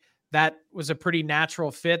like that was a pretty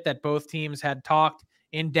natural fit that both teams had talked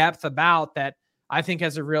in depth about, that I think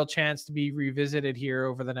has a real chance to be revisited here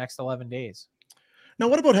over the next 11 days. Now,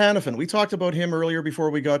 what about Hanifin? We talked about him earlier before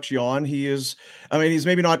we got you on. He's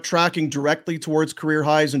maybe not tracking directly towards career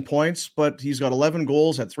highs in points, but he's got 11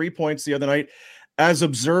 goals, had 3 points the other night. As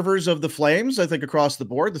observers of the Flames, I think across the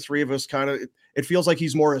board, the three of us it feels like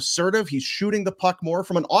he's more assertive. He's shooting the puck more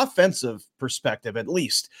from an offensive perspective, at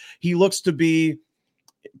least. He looks to be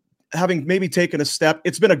having maybe taken a step.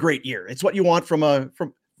 It's been a great year. It's what you want from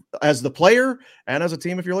as the player and as a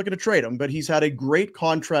team if you're looking to trade him, but he's had a great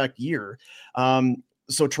contract year.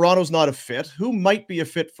 So Toronto's not a fit. Who might be a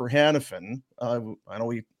fit for Hanifin? I know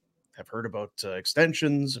we have heard about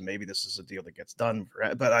extensions, and maybe this is a deal that gets done,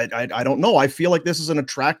 but I don't know. I feel like this is an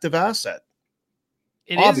attractive asset.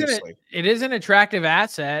 It is an attractive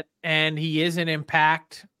asset, and he is an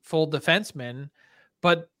impactful defenseman,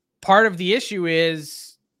 but part of the issue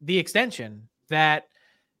is the extension, that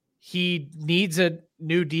he needs a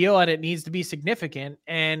new deal and it needs to be significant.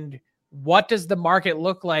 And what does the market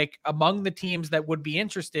look like among the teams that would be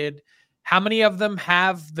interested? How many of them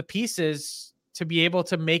have the pieces to be able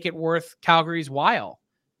to make it worth Calgary's while?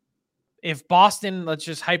 If Boston, let's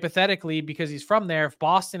just hypothetically, because he's from there, if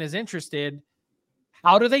Boston is interested,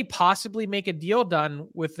 how do they possibly make a deal done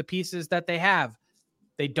with the pieces that they have?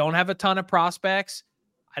 They don't have a ton of prospects.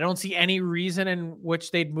 I don't see any reason in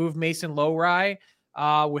which they'd move Mason Lowry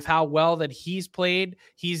with how well that he's played.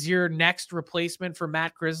 He's your next replacement for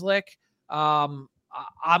Matt Grzelcyk.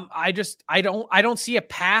 I don't see a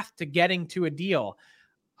path to getting to a deal.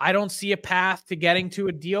 I don't see a path to getting to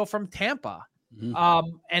a deal from Tampa.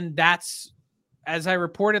 And that's, as I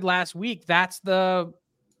reported last week, that's the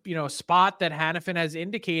spot that Hanifin has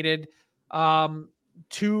indicated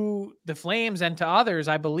to the Flames and to others,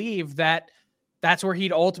 I believe, that's where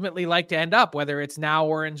he'd ultimately like to end up, whether it's now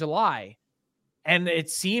or in July. And it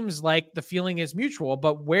seems like the feeling is mutual,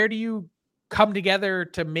 but where do you come together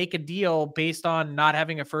to make a deal based on not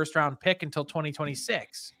having a first round pick until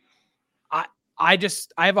 2026? I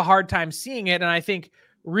have a hard time seeing it. And I think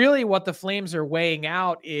really what the Flames are weighing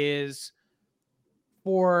out is,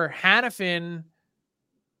 for Hanifin,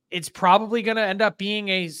 it's probably going to end up being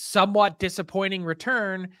a somewhat disappointing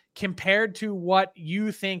return compared to what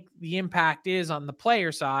you think the impact is on the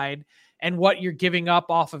player side and what you're giving up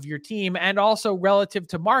off of your team, and also relative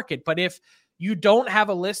to market. But if you don't have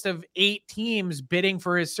a list of 8 teams bidding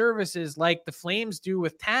for his services like the Flames do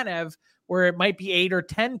with Tanev, where it might be 8 or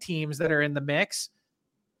 10 teams that are in the mix,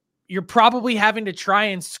 you're probably having to try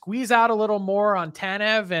and squeeze out a little more on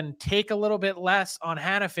Tanev and take a little bit less on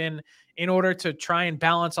Hanifin in order to try and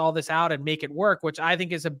balance all this out and make it work, which I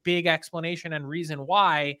think is a big explanation and reason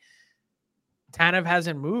why Tanev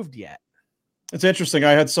hasn't moved yet. It's interesting.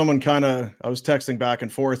 I had someone I was texting back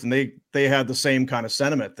and forth, and they had the same kind of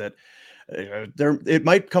sentiment that it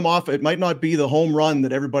might not be the home run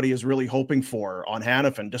that everybody is really hoping for on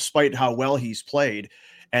Hanifin, despite how well he's played.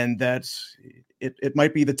 And that it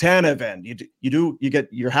might be the Tanev end.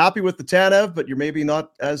 You're happy with the Tanev, but you're maybe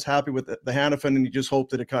not as happy with the Hanifin, and you just hope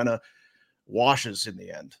that it kind of washes in the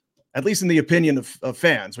end, at least in the opinion of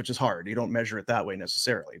fans, which is hard. You don't measure it that way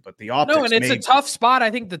necessarily, but the optics. No, and it's a tough spot. I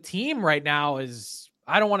think the team right now is,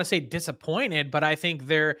 I don't want to say disappointed, but I think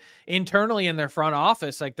they're internally in their front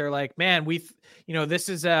office. Like, they're like, man, this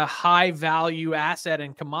is a high value asset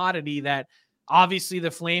and commodity that obviously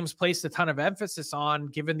the Flames placed a ton of emphasis on,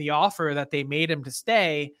 given the offer that they made him to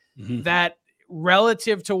stay, that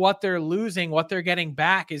relative to what they're losing, what they're getting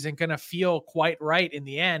back isn't going to feel quite right in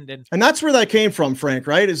the end. And that's where that came from, Frank,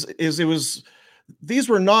 right? These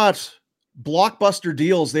were not blockbuster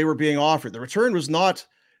deals they were being offered. The return was not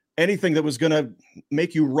anything that was going to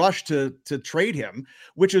make you rush to trade him,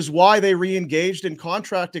 which is why they re-engaged in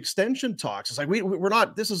contract extension talks. It's like, we're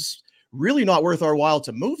not, this is really not worth our while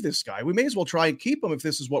to move this guy. We may as well try and keep him if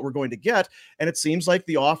this is what we're going to get. And it seems like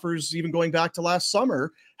the offers, even going back to last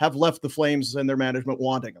summer, have left the Flames and their management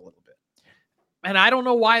wanting a little bit. And I don't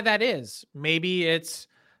know why that is. Maybe it's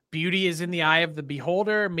beauty is in the eye of the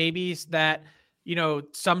beholder. Maybe it's that,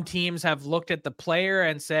 some teams have looked at the player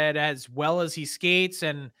and said, as well as he skates,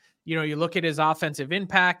 and, you look at his offensive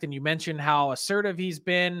impact, and you mentioned how assertive he's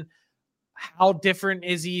been. How different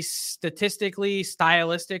is he statistically,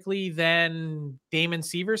 stylistically than Damon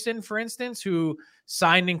Severson, for instance, who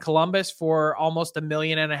signed in Columbus for almost $1.5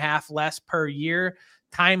 million less per year,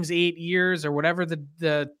 times 8 years, or whatever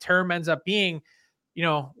the term ends up being?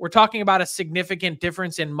 We're talking about a significant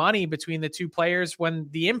difference in money between the two players when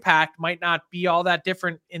the impact might not be all that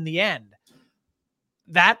different in the end.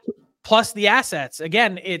 That plus the assets.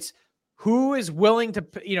 Again, it's who is willing to,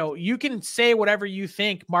 you can say whatever you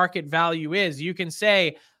think market value is. You can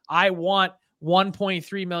say, I want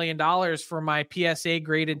 $1.3 million for my PSA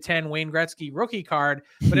graded 10 Wayne Gretzky rookie card.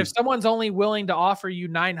 But if someone's only willing to offer you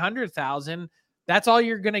 $900,000, that's all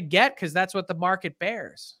you're going to get, because that's what the market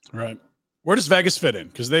bears. Right. Where does Vegas fit in?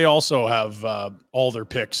 Because they also have all their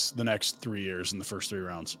picks the next 3 years in the first 3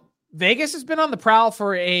 rounds. Vegas has been on the prowl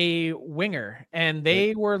for a winger, and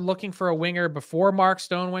they were looking for a winger before Mark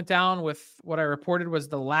Stone went down with what I reported was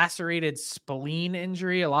the lacerated spleen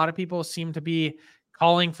injury. A lot of people seem to be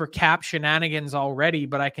calling for cap shenanigans already,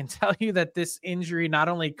 but I can tell you that this injury not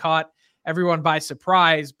only caught everyone by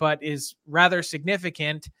surprise, but is rather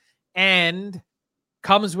significant and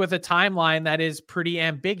comes with a timeline that is pretty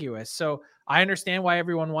ambiguous. So I understand why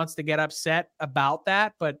everyone wants to get upset about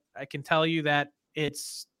that, but I can tell you that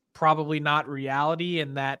it's probably not reality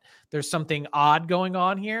and that there's something odd going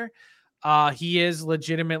on here. He is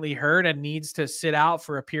legitimately hurt and needs to sit out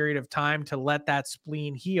for a period of time to let that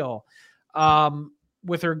spleen heal.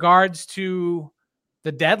 With regards to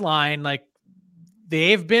the deadline, like,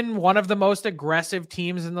 they've been one of the most aggressive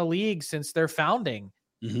teams in the league since their founding.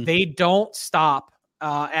 Mm-hmm. They don't stop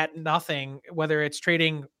at nothing, whether it's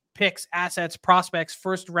trading picks, assets, prospects,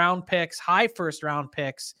 first round picks, high first round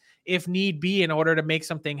picks, if need be, in order to make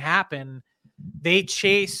something happen. They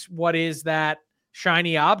chase what is that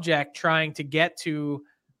shiny object, trying to get to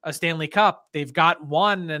a Stanley Cup. They've got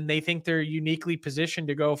one, and they think they're uniquely positioned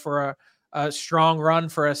to go for a strong run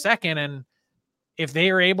for a second. And if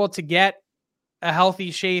they are able to get a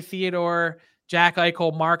healthy Shea Theodore, Jack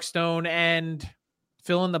Eichel, Mark Stone, and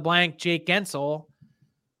fill in the blank Jake Gensel,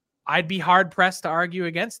 I'd be hard pressed to argue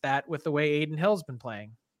against that with the way Adin Hill's been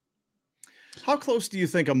playing. How close do you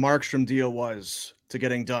think a Markstrom deal was to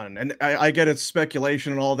getting done? And I get it's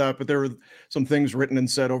speculation and all that, but there were some things written and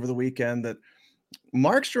said over the weekend that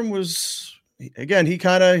Markstrom was, again,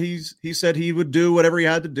 he said he would do whatever he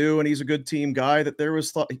had to do, and he's a good team guy, that there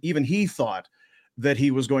was even he thought that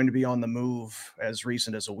he was going to be on the move as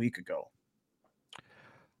recent as a week ago.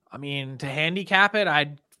 I mean, to handicap it,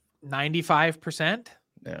 I'd 95%.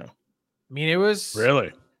 Yeah. I mean, it was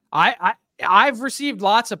really, I've received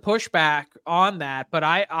lots of pushback on that, but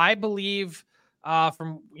I believe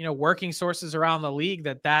from, working sources around the league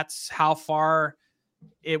that that's how far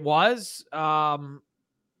it was.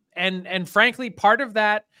 And frankly, part of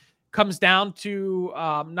that comes down to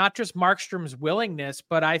not just Markstrom's willingness,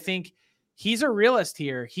 but I think he's a realist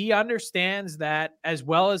here. He understands that as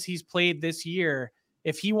well as he's played this year,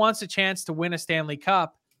 if he wants a chance to win a Stanley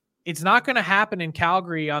Cup, it's not going to happen in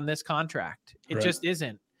Calgary on this contract. It just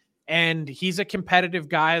isn't. And he's a competitive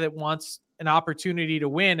guy that wants an opportunity to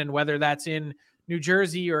win. And whether that's in New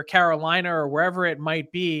Jersey or Carolina or wherever it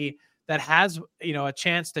might be that has, a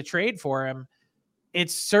chance to trade for him,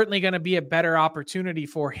 it's certainly going to be a better opportunity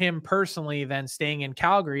for him personally than staying in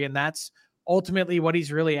Calgary. And that's ultimately what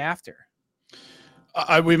he's really after.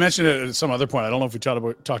 We mentioned it at some other point. I don't know if we talked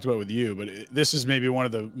about it with you, but this is maybe one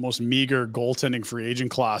of the most meager goaltending free agent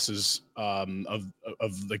classes of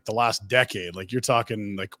like the last decade. Like, you're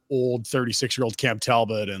talking like old 36-year-old Cam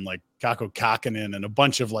Talbot and like Kakko Kakkonen and a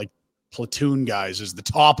bunch of like platoon guys is the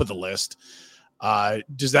top of the list.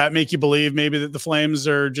 Does that make you believe maybe that the Flames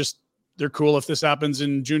are they're cool if this happens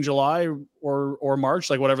in June, July, or March,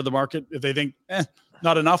 like whatever the market, if they think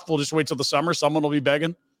not enough, we'll just wait till the summer. Someone will be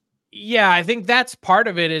begging. Yeah, I think that's part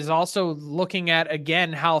of it, is also looking at,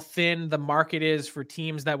 again, how thin the market is for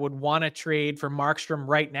teams that would want to trade for Markstrom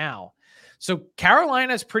right now. So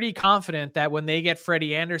Carolina's pretty confident that when they get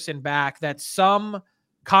Freddie Anderson back, that some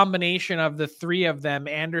combination of the three of them,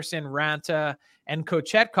 Anderson, Ranta, and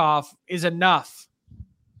Kochetkov, is enough.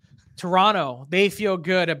 Toronto, they feel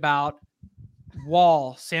good about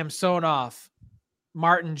Wall, Samsonov,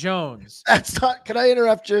 Martin Jones. That's not, can I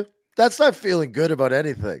interrupt you? That's not feeling good about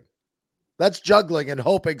anything. That's juggling and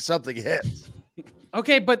hoping something hits.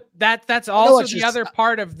 Okay, but that's also the other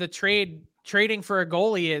part of the trading for a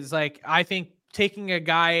goalie is like, I think taking a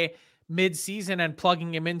guy mid-season and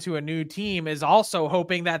plugging him into a new team is also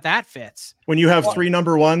hoping that fits. When you have 3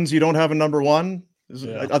 number ones, you don't have a number one.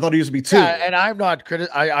 Yeah. I thought it used to be 2. Yeah, and I'm not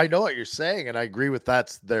I know what you're saying, and I agree with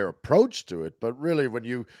that's their approach to it. But really, when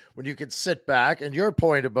you can sit back, and your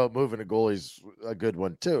point about moving a goalie's a good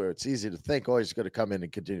one too. It's easy to think, oh, he's going to come in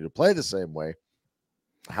and continue to play the same way.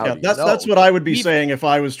 That's what I would be saying if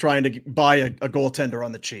I was trying to buy a goaltender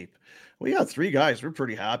on the cheap. We got 3 guys. We're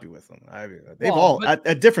pretty happy with them. They've all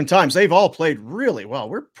at different times. They've all played really well.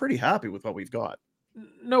 We're pretty happy with what we've got.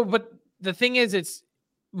 No, but the thing is,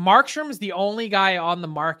 Markstrom is the only guy on the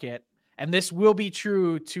market, and this will be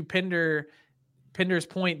true to Pinder's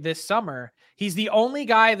point this summer. He's the only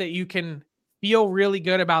guy that you can feel really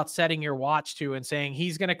good about setting your watch to and saying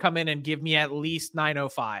he's going to come in and give me at least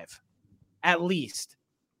 905, at least.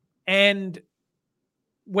 And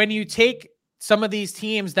when you take some of these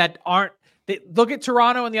teams that aren't, look at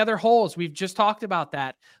Toronto and the other holes. We've just talked about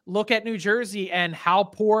that. Look at New Jersey and how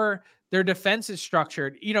poor their defense is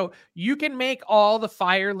structured. You know, you can make all the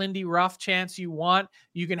fire Lindy Ruff chants you want.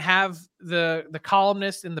 You can have the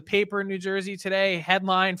columnist in the paper in New Jersey today,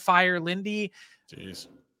 headline fire Lindy. Jeez.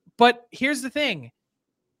 But here's the thing.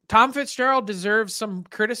 Tom Fitzgerald deserves some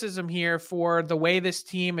criticism here for the way this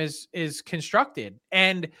team is constructed.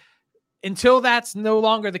 And until that's no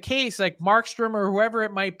longer the case, like Markstrom or whoever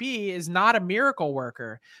it might be is not a miracle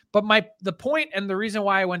worker. But the point and the reason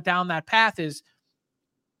why I went down that path is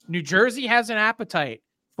New Jersey has an appetite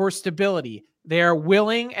for stability. They are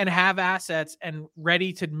willing and have assets and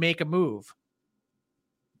ready to make a move.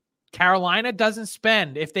 Carolina doesn't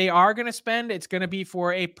spend. If they are going to spend, it's going to be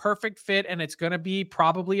for a perfect fit, and it's going to be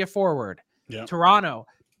probably a forward. Yeah. Toronto,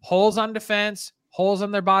 holes on defense, holes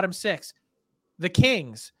on their bottom 6. The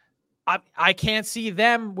Kings, I can't see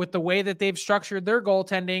them with the way that they've structured their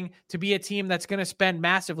goaltending to be a team that's going to spend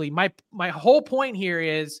massively. My whole point here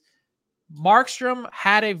is Markstrom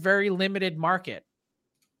had a very limited market.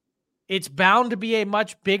 It's bound to be a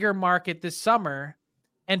much bigger market this summer.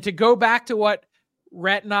 And to go back to what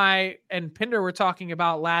Rhett and I and Pinder were talking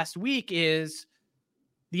about last week is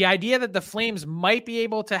the idea that the Flames might be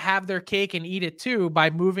able to have their cake and eat it too by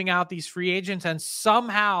moving out these free agents and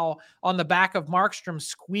somehow on the back of Markstrom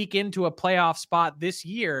squeak into a playoff spot this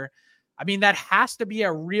year. I mean, that has to be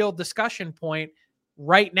a real discussion point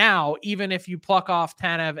right now, even if you pluck off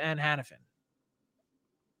Tanev and Hanifin.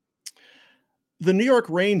 The New York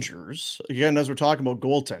Rangers, again, as we're talking about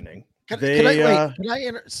goaltending, can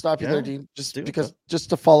I stop you there, Dean? Just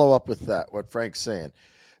to follow up with that, what Frank's saying.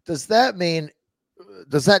 Does that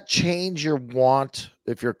change your want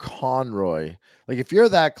if you're Conroy? Like if you're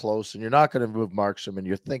that close and you're not going to move Markstrom and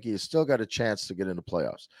you're thinking you still got a chance to get into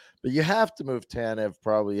playoffs, but you have to move Tanev,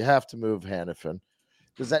 probably you have to move Hanifin.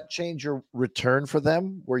 Does that change your return for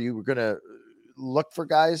them where you were going to look for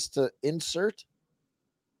guys to insert?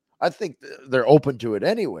 I think they're open to it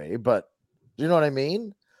anyway, but do you know what I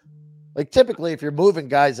mean? Like typically if you're moving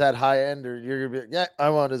guys that high end or you're going to be, I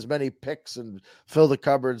want as many picks and fill the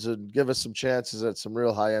cupboards and give us some chances at some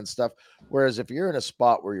real high end stuff. Whereas if you're in a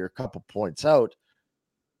spot where you're a couple points out,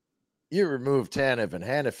 you remove Tanev and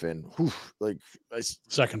Hanifin,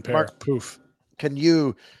 second pair, poof. Can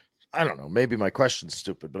you, I don't know, maybe my question's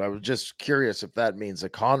stupid, but I was just curious if that means that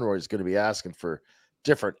Conroy is going to be asking for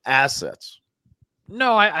different assets.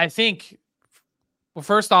 No, I think, well,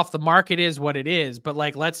 first off, the market is what it is. But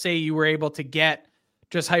like, let's say you were able to get,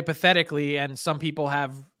 just hypothetically, and some people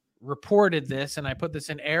have reported this, and I put this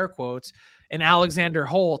in air quotes, an Alexander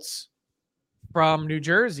Holtz from New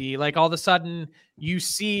Jersey. Like all of a sudden you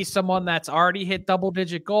see someone that's already hit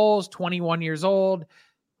double-digit goals, 21 years old.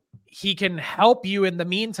 He can help you in the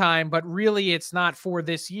meantime, but really it's not for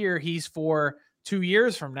this year. He's for 2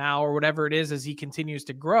 years from now or whatever it is as he continues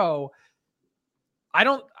to grow. I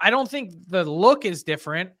don't think the look is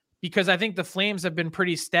different because I think the Flames have been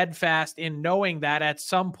pretty steadfast in knowing that at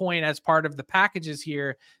some point as part of the packages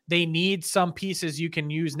here, they need some pieces you can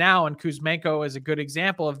use now. And Kuzmenko is a good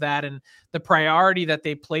example of that. And the priority that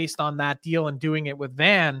they placed on that deal and doing it with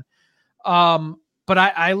Van. But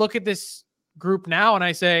I look at this group now and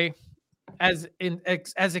I say, as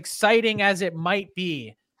exciting as it might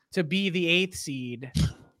be to be the 8th seed,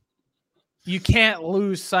 you can't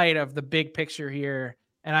lose sight of the big picture here.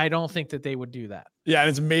 And I don't think that they would do that. Yeah, and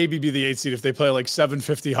it's maybe be the 8th seed if they play like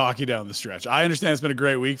 750 hockey down the stretch. I understand it's been a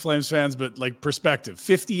great week, Flames fans, but like perspective,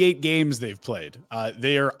 58 games they've played.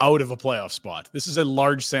 They are out of a playoff spot. This is a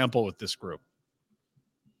large sample with this group.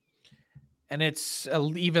 And it's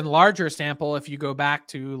an even larger sample if you go back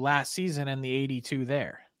to last season and the 82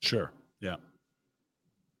 there. Sure. Yeah.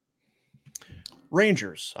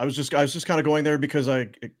 Rangers. I was just kind of going there because I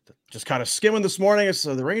just kind of skimming this morning.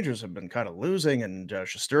 So the Rangers have been kind of losing, and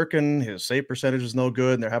Shesterkin, his save percentage is no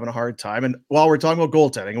good, and they're having a hard time. And while we're talking about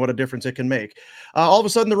goaltending, what a difference it can make. All of a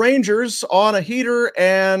sudden, the Rangers on a heater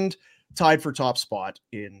and tied for top spot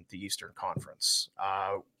in the Eastern Conference.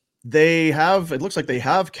 It looks like they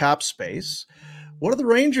have cap space. What do the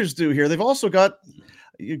Rangers do here? They've also got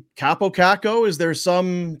Capo Caco. Is there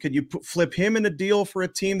could you flip him in a deal for a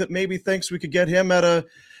team that maybe thinks we could get him at a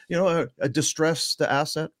distressed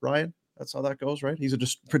asset, Ryan? That's how that goes, right? He's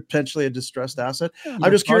potentially a distressed asset. Yeah,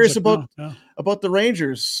 I'm just curious about the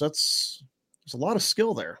Rangers. There's a lot of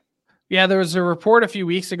skill there. Yeah, there was a report a few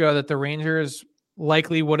weeks ago that the Rangers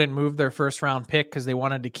likely wouldn't move their first round pick because they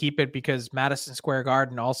wanted to keep it because Madison Square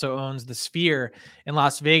Garden also owns the Sphere in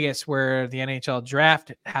Las Vegas, where the NHL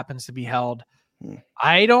draft happens to be held.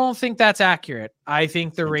 I don't think that's accurate. I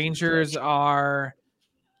think the Rangers are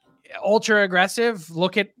ultra aggressive.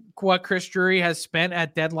 Look at what Chris Drury has spent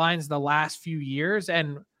at deadlines the last few years,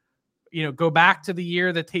 and go back to the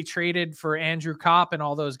year that they traded for Andrew Kopp and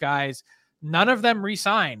all those guys. None of them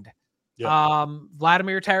re-signed. Yep.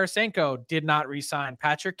 Vladimir Tarasenko did not re-sign.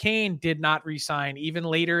 Patrick Kane did not re-sign, even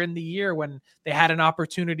later in the year when they had an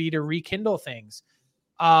opportunity to rekindle things.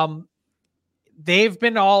 They've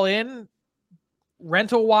been all in.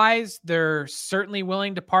 Rental wise, they're certainly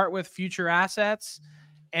willing to part with future assets,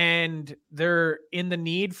 and they're in the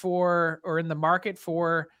market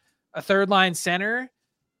for a third line center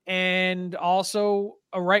and also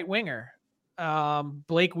a right winger.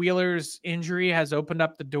 Blake Wheeler's injury has opened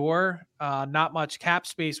up the door, not much cap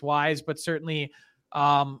space wise, but certainly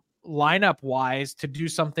lineup wise to do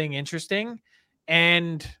something interesting.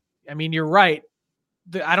 And I mean, you're right.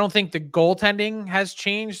 I don't think the goaltending has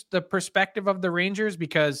changed the perspective of the Rangers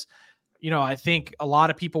because, I think a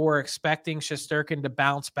lot of people were expecting Shesterkin to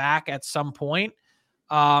bounce back at some point.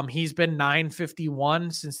 He's been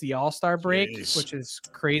 .951 since the All-Star break, which is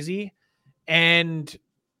crazy. And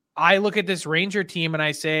I look at this Ranger team and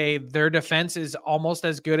I say their defense is almost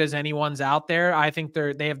as good as anyone's out there. I think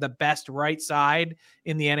they have the best right side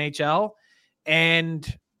in the NHL,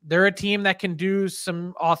 and they're a team that can do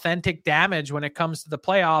some authentic damage when it comes to the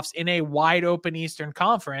playoffs in a wide open Eastern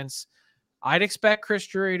Conference. I'd expect Chris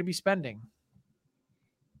Drury to be spending.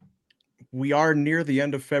 We are near the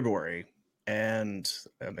end of February, and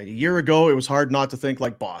a year ago, it was hard not to think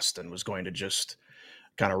like Boston was going to just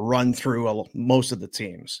kind of run through most of the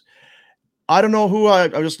teams. I don't know who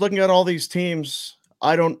I'm just looking at all these teams.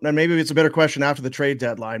 And maybe it's a better question after the trade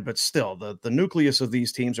deadline, but still the nucleus of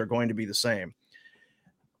these teams are going to be the same.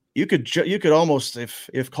 You could almost,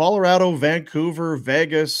 if Colorado, Vancouver,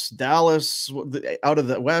 Vegas, Dallas, out of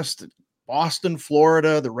the West, Boston,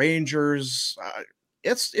 Florida, the Rangers,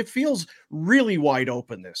 it feels really wide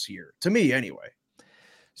open this year to me anyway.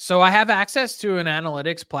 So I have access to an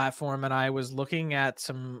analytics platform, and I was looking at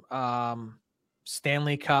some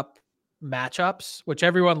Stanley Cup matchups, which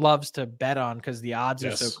everyone loves to bet on because the odds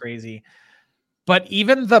are so crazy. But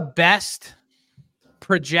even the best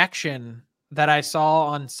projection that I saw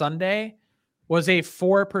on Sunday was a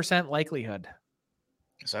 4% likelihood.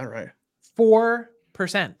 Is that right?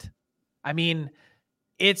 4%. I mean,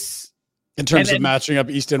 it's in terms of matching up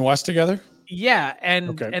East and West together. Yeah.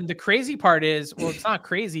 And the crazy part is, well, it's not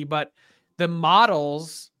crazy, but the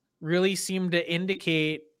models really seem to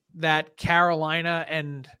indicate that Carolina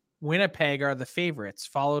and Winnipeg are the favorites,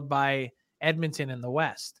 followed by Edmonton in the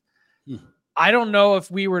West. I don't know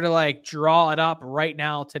if we were to draw it up right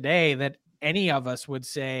now today that any of us would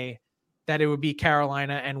say that it would be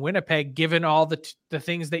Carolina and Winnipeg, given all the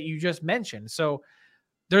things that you just mentioned. So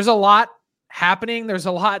there's a lot happening. There's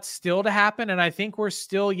a lot still to happen. And I think we're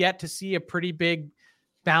still yet to see a pretty big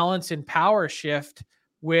balance and power shift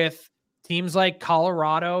with teams like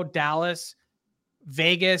Colorado, Dallas,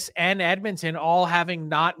 Vegas, and Edmonton all having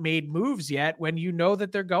not made moves yet when you know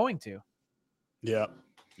that they're going to. Yeah.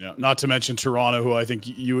 Yeah, not to mention Toronto, who I think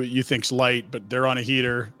you think's light, but they're on a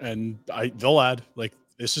heater, and they'll add.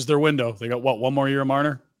 This is their window. They got one more year of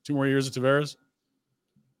Marner, 2 more years of Tavares.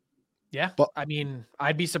 Yeah, but I mean,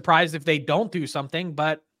 I'd be surprised if they don't do something,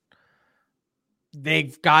 but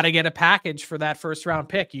they've got to get a package for that first round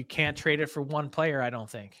pick. You can't trade it for one player, I don't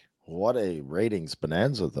think. What a ratings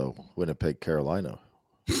bonanza, though, Winnipeg, Carolina.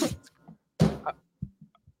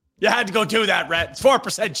 You had to go do that, Rhett. It's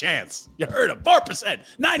 4% chance. You heard him. 4%.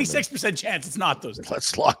 96% chance it's not those.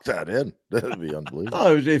 Let's lock that in. That'd be unbelievable.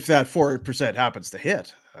 Oh, if that 4% happens to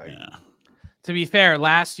hit. To be fair,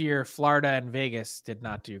 last year, Florida and Vegas did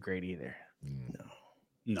not do great either.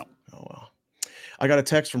 No. Oh, well. I got a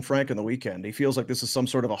text from Frank on the weekend. He feels like this is some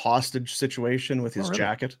sort of a hostage situation with his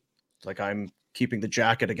jacket. Like I'm keeping the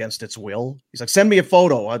jacket against its will. He's like, send me a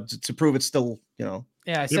photo to prove it's still, Yeah,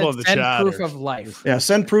 I said send proof of life. Yeah,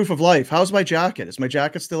 send proof of life. How's my jacket? Is my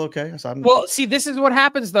jacket still okay? Well, see, this is what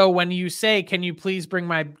happens, though, when you say, can you please bring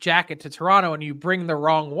my jacket to Toronto, and you bring the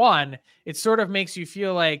wrong one. It sort of makes you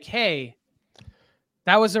feel like, hey,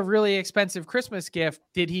 that was a really expensive Christmas gift.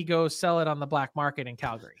 Did he go sell it on the black market in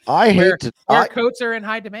Calgary? Where coats are in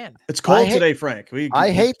high demand. It's cold today, Frank. I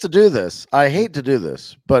hate to do this.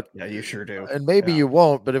 But yeah, you sure do. And maybe you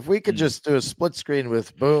won't. But if we could just do a split screen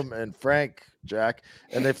with Boom and Frank, Jack,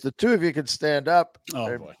 and if the two of you could stand up,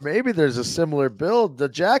 maybe there's a similar build. The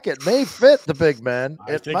jacket may fit the big man.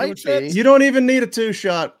 It might be. You don't even need a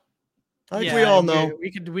 2-shot. I think we all know.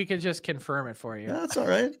 We could just confirm it for you. That's all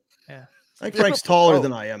right. Yeah. I think Frank's taller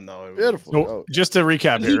than I am, though. Beautiful. So, just to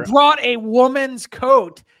recap here. He brought a woman's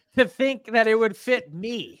coat to think that it would fit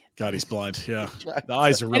me. God, he's blind. Yeah. The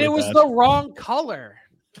eyes are really bad. And it was the wrong color.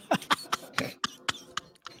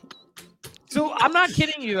 So I'm not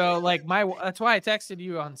kidding you, though. Like that's why I texted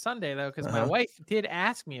you on Sunday, though, because my wife did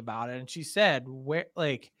ask me about it. And she said, what's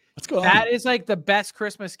going on? That is like the best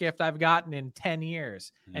Christmas gift I've gotten in 10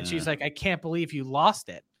 years. And she's like, I can't believe you lost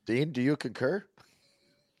it. Dean, do you concur?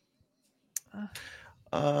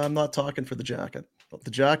 I'm not talking for the jacket, but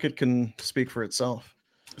the jacket can speak for itself.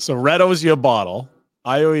 So Red owes you a bottle.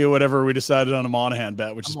 I owe you whatever we decided on a Monahan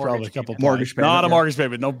bet, which is probably a couple mortgage payment. Not a mortgage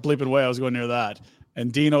payment. No bleeping way I was going near that.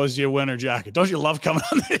 And Dean owes you a winter jacket. Don't you love coming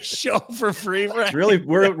on this show for free, Frank? Really,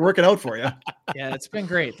 we're working out for you. Yeah, it's been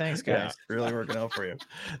great. Thanks, guys. Yeah, really working out for you.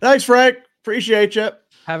 Thanks, Frank. Appreciate you.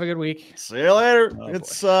 Have a good week. See you later.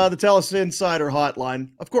 It's the TELUS Insider Hotline.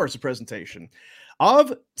 Of course, a presentation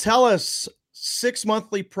of TELUS. 6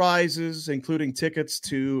 monthly prizes, including tickets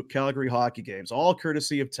to Calgary hockey games, all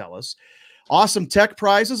courtesy of TELUS. Awesome tech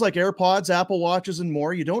prizes like AirPods, Apple Watches, and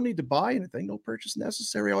more. You don't need to buy anything. No purchase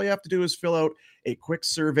necessary. All you have to do is fill out a quick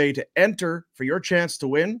survey to enter for your chance to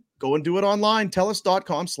win. Go and do it online.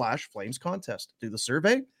 TELUS.com/Flames contest. Do the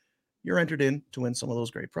survey. You're entered in to win some of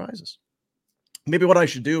those great prizes. Maybe what I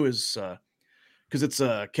should do is, because it's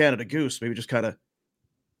a Canada Goose, maybe just kind of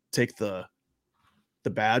take the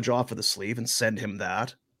badge off of the sleeve and send him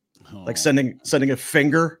that. Like sending a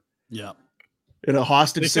finger. Yeah. In a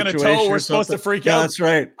hostage situation. A toe, we're supposed to freak out. That's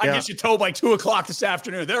right. I get you toe by 2:00 this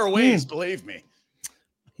afternoon. There are ways, believe me.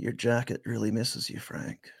 Your jacket really misses you,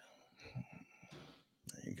 Frank.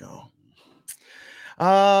 There you go.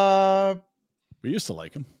 We used to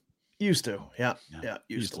like him. Used to. Yeah.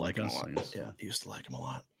 Used to like him a lot. Yeah. Used to like him a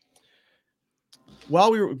lot.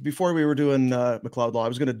 Before we were doing McLeod Law, I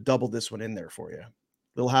was going to double this one in there for you.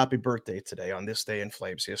 Little happy birthday today on this day in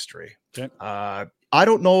Flames history. Okay. I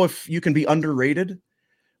don't know if you can be underrated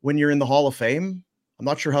when you're in the Hall of Fame. I'm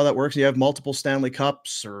not sure how that works. You have multiple Stanley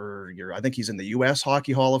Cups, or I think he's in the U.S.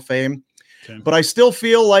 Hockey Hall of Fame. Okay. But I still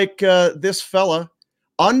feel like this fella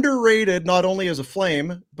underrated not only as a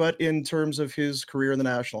Flame, but in terms of his career in the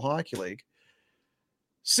National Hockey League.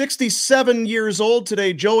 67 years old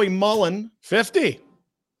today, Joey Mullen. 50.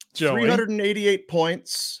 Joey. 388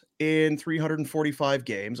 points in 345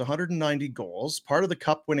 games, 190 goals, part of the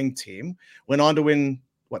cup-winning team. Went on to win,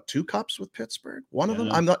 2 cups with Pittsburgh? One of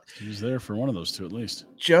them? He was there for one of those 2 at least.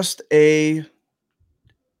 Just an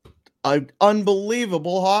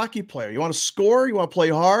unbelievable hockey player. You want to score? You want to play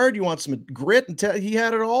hard? You want some grit? He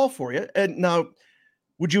had it all for you. And now,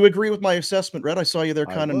 would you agree with my assessment, Red? I saw you there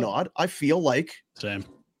kind of nod. I feel like same.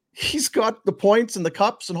 He's got the points and the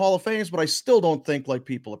cups and Hall of Fames, but I still don't think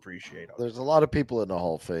people appreciate him. There's a lot of people in the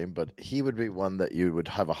Hall of Fame, but he would be one that you would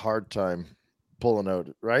have a hard time pulling out,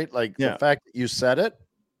 right? Like the fact that you said it.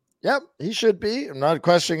 Yep, he should be. I'm not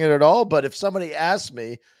questioning it at all. But if somebody asked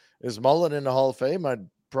me, is Mullen in the Hall of Fame? I'd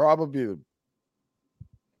probably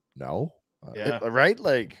no. Right?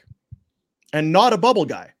 And not a bubble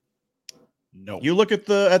guy. No. You look at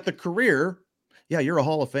the career. Yeah, you're a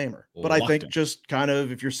Hall of Famer. But I think just kind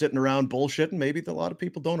of if you're sitting around bullshitting, maybe a lot of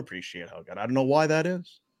people don't appreciate how good. I don't know why that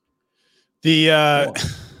is.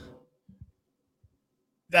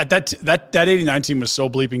 That 89 team was so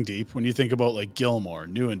bleeping deep when you think about like Gilmore,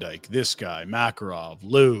 Neuendijk, this guy, Makarov,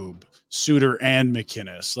 Lube, Suter, and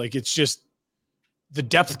McInnes. Like it's just the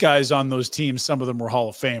depth guys on those teams. Some of them were Hall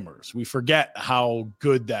of Famers. We forget how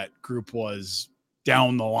good that group was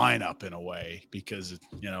down the lineup in a way because,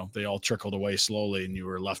 they all trickled away slowly and you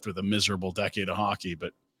were left with a miserable decade of hockey,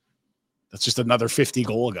 but that's just another 50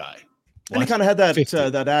 goal guy. And he kind of had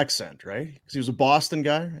that accent, right? Because he was a Boston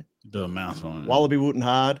guy. Right? The mouth on Wallaby Wooten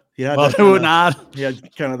Hard. He had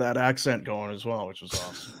kind of that accent going as well, which was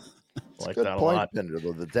awesome. It's like a good that a point, lot. Pender,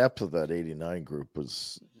 though. The depth of that 89 group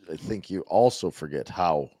was, I think you also forget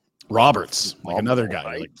how Roberts, like another guy,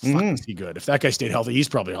 right? like, fuck, is he good? If that guy stayed healthy, he's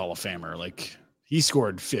probably a Hall of Famer. Like, he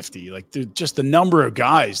scored 50. Like, just the number of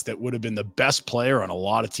guys that would have been the best player on a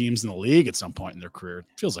lot of teams in the league at some point in their career.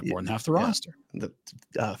 It feels like more than half the roster.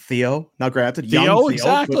 Theo, now granted, Theo, young Theo,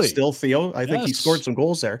 exactly. but still Theo. I think he scored some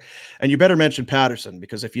goals there. And you better mention Patterson,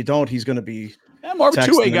 because if you don't, he's going to be more of a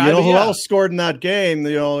two-way guy. You know who else scored in that game?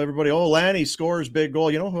 You know, everybody, Lanny scores big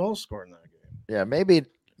goal. You know who else scored in that game? Yeah, maybe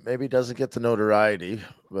doesn't get the notoriety,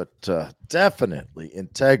 but definitely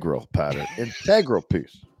integral pattern, integral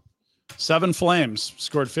piece. 7 Flames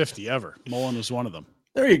scored 50 ever. Mullen was one of them.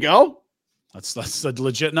 There you go. That's a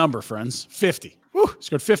legit number, friends. 50. Woo,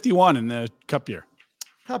 scored 51 in the cup year.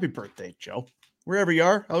 Happy birthday, Joe. Wherever you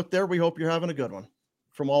are out there, we hope you're having a good one.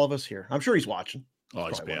 From all of us here. I'm sure he's watching. Oh,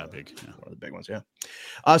 he's big. Yeah. One of the big ones, yeah.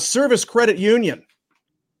 Service Credit Union.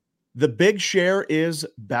 The Big Share is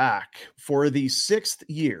back for the 6th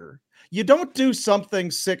year. You don't do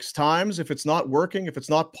something 6 times if it's not working, if it's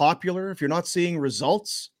not popular, if you're not seeing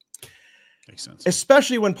results. Makes sense.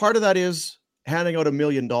 Especially when part of that is handing out $1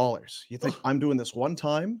 million. You think, I'm doing this one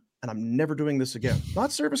time and I'm never doing this again.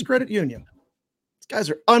 Not Service Credit Union. These guys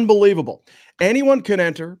are unbelievable. Anyone can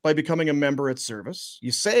enter by becoming a member at Service.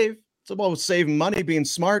 You save. It's about saving money, being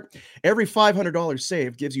smart. Every $500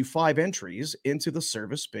 saved gives you 5 entries into the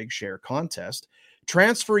Service Big Share contest.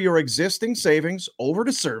 Transfer your existing savings over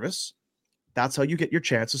to Service. That's how you get your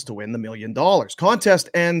chances to win the $1 million. Contest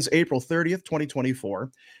ends April 30th,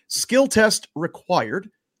 2024. Skill test required.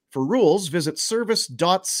 For rules, visit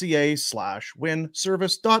service.ca/win.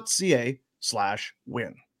 Service.ca/win.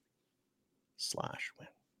 /win. $1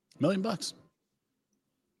 million. Come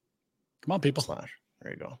on, people.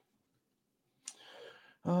 There you go.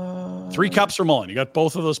 3 cups for Mullen. You got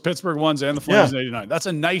both of those Pittsburgh ones and the Flames in 89. That's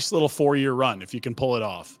a nice little 4-year run if you can pull it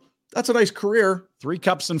off. That's a nice career. 3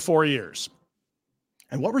 cups in 4 years.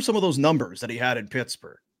 And what were some of those numbers that he had in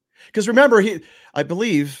Pittsburgh? Because remember, I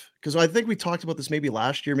believe, because I think we talked about this maybe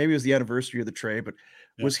last year, maybe it was the anniversary of the trade, but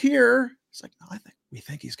was here. It's like, no, we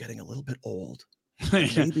think he's getting a little bit old.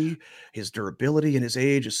 Maybe his durability and his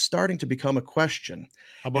age is starting to become a question.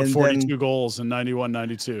 How about 42 goals in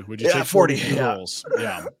 91-92? Would you take 42 goals?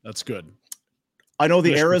 Yeah, that's good. I know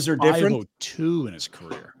the eras are different. 502 in his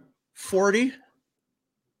career. 40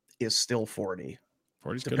 is still 40.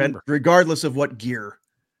 40's good number. Regardless of what gear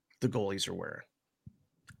the goalies are wearing.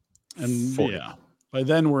 And 40. Yeah, by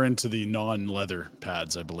then we're into the non-leather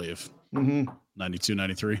pads, I believe. 92,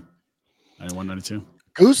 93, 91, 92.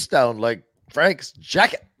 Goose down like Frank's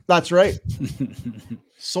jacket. That's right.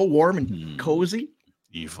 So warm and cozy.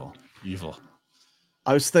 Evil.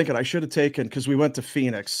 I was thinking I should have taken, because we went to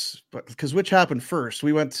Phoenix, but because which happened first?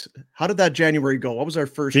 How did that January go? What was our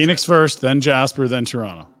first? Phoenix trip? First, then Jasper, then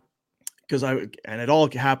Toronto. And it all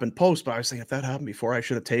happened post, but I was thinking if that happened before, I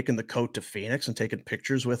should have taken the coat to Phoenix and taken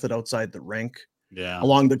pictures with it outside the rink. Yeah.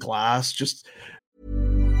 Along the glass.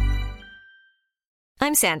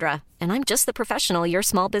 I'm Sandra, and I'm just the professional your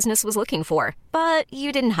small business was looking for. But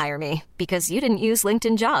you didn't hire me because you didn't use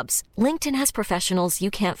LinkedIn Jobs. LinkedIn has professionals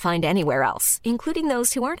you can't find anywhere else, including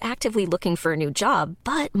those who aren't actively looking for a new job,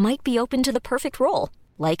 but might be open to the perfect role,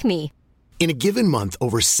 like me. In a given month,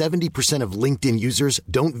 over 70% of LinkedIn users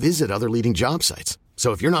don't visit other leading job sites.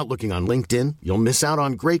 So if you're not looking on LinkedIn, you'll miss out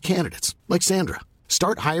on great candidates like Sandra.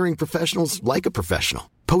 Start hiring professionals like a professional.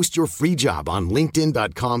 Post your free job on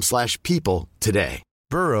linkedin.com/people today.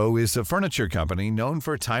 Burrow is a furniture company known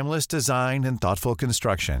for timeless design and thoughtful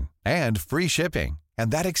construction and free shipping, and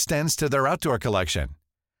that extends to their outdoor collection.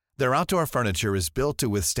 Their outdoor furniture is built to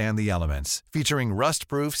withstand the elements, featuring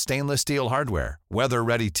rust-proof stainless steel hardware,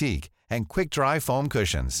 weather-ready teak, and quick-dry foam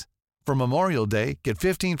cushions. For Memorial Day, get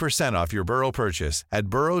 15% off your Burrow purchase at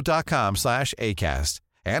burrow.com/ACAST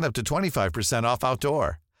and up to 25% off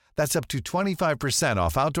outdoor. That's up to 25%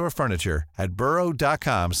 off outdoor furniture at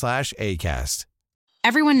burrow.com/ACAST.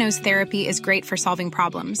 Everyone knows therapy is great for solving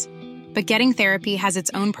problems, but getting therapy has its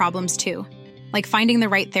own problems too, like finding the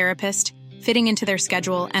right therapist, fitting into their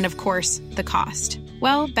schedule, and of course, the cost.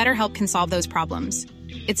 Well, BetterHelp can solve those problems.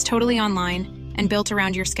 It's totally online and built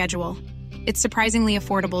around your schedule. It's surprisingly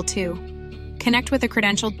affordable, too. Connect with a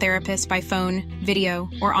credentialed therapist by phone, video,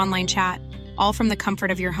 or online chat, all from the comfort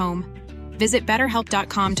of your home. Visit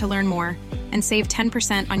BetterHelp.com to learn more and save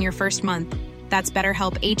 10% on your first month. That's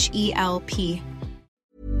BetterHelp, H-E-L-P.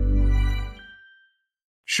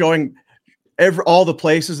 Showing all the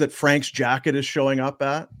places that Frank's jacket is showing up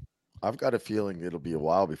at. I've got a feeling it'll be a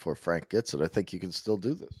while before Frank gets it. I think you can still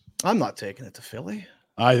do this. I'm not taking it to Philly.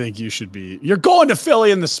 I think you should be. You're going to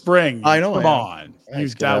Philly in the spring. I know. Come on.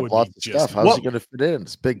 He's gonna have lots of stuff. How's he going to fit in?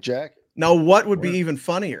 It's big jacket. Now, what would be even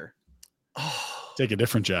funnier? Take a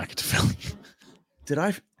different jacket to Philly.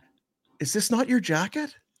 Is this not your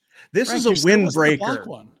jacket? This Frank, is a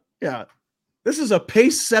windbreaker. Yeah. This is a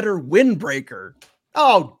pace setter windbreaker.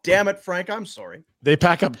 Oh, damn it, Frank. I'm sorry. They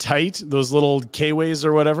pack up tight, those little K-Ways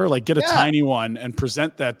or whatever. Like, get a tiny one and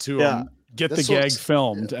present that to them. Get the gag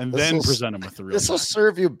filmed and then present them with the real. This will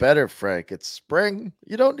serve you better, Frank. It's spring.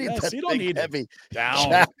 You don't need that big, heavy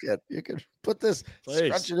jacket. You can put this,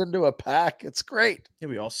 scrunch it into a pack. It's great.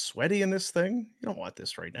 You'll be all sweaty in this thing. You don't want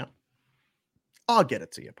this right now. I'll get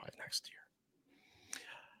it to you by next year.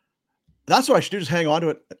 That's what I should do. Just hang on to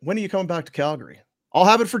it. When are you coming back to Calgary? I'll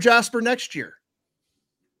have it for Jasper next year.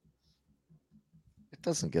 It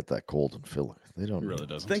doesn't get that cold in Philly. They don't. It really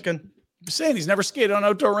doesn't. Thinking. I'm saying he's never skated on an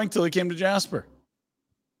outdoor rink till he came to Jasper.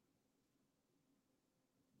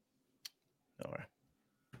 All right.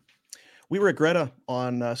 We were at Greta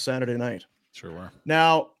on Saturday night. Sure were.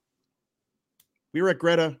 Now, we were at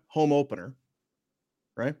Greta home opener,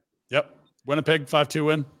 right? Yep. Winnipeg 5-2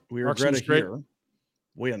 win. We were at Greta here.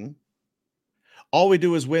 Win. All we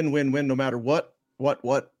do is win, no matter what.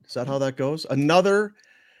 Is that how that goes? Another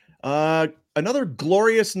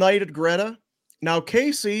glorious night at Greta. Now,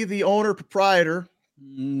 Casey, the owner proprietor,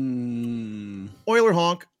 Oiler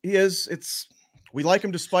honk. We like him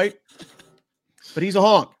despite, but he's a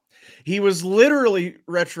honk. He was literally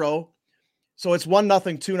retro. So it's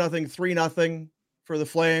 1-0, 2-0, 3-0 for the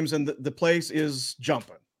Flames. And the place is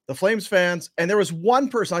jumping. The Flames fans. And there was one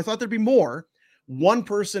person, I thought there'd be more, one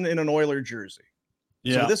person in an Oiler jersey.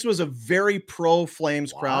 Yeah. So this was a very pro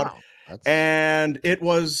Flames crowd. And it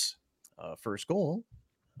was first goal.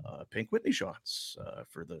 Pink Whitney shots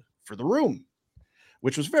for the room,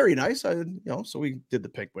 which was very nice. So we did the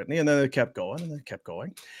Pink Whitney, and then it kept going, and then it kept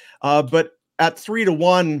going. But at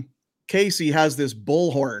 3-1, Casey has this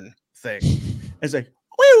bullhorn thing. It's like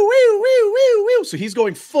woo woo woo woo woo. So he's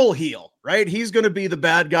going full heel, right? He's going to be the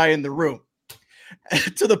bad guy in the room,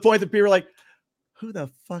 to the point that people are like, "Who the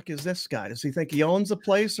fuck is this guy? Does he think he owns the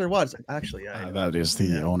place or what?" It's like, actually, that is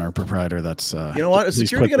the owner proprietor. That's you know what? Is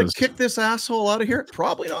security going to kick this asshole out of here?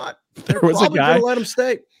 Probably not. There was a guy going to let him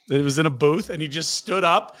stay. It was in a booth, and he just stood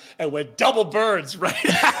up and went double birds right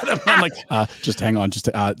at him. I'm like, just hang on,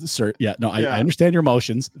 sir. Yeah, no, I understand your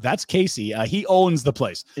emotions. That's Casey. He owns the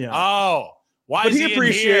place. Yeah. Oh. Why but is he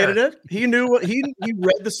appreciated it. He knew what he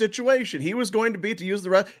read the situation. He was going to be, to use the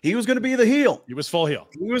rest, he was going to be the heel. He was full heel.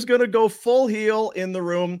 He was going to go full heel in the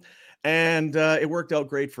room. And it worked out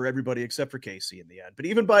great for everybody except for Casey in the end. But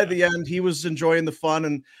even by the end, he was enjoying the fun.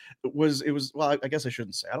 And it was, well, I guess I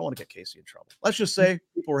shouldn't say, I don't want to get Casey in trouble. Let's just say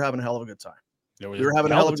people were having a hell of a good time. Yeah, we were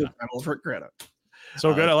having a hell of a good time over at Greta.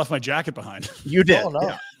 So good. I left my jacket behind. You did. Oh, no.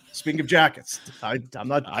 Yeah. Speaking of jackets, I'm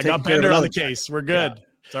not. I got Bender on the case. We're good. Yeah.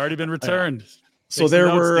 It's already been returned. So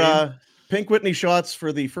there were Pink Whitney shots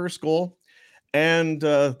for the first goal and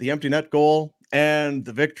the empty net goal and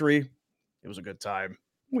the victory. It was a good time.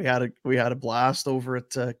 We had a blast over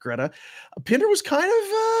at Greta. Pinder was kind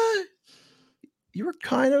of you were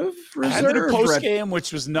kind of reserved. I did a post game,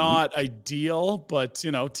 which was not ideal, but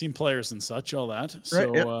team players and such, all that.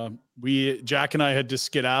 So Jack and I had to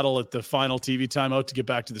skedaddle at the final TV timeout to get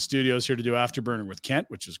back to the studios here to do Afterburner with Kent,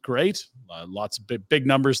 which was great. Lots of big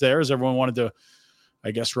numbers there, as everyone wanted to,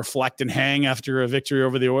 I guess, reflect and hang after a victory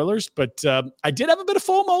over the Oilers. But I did have a bit of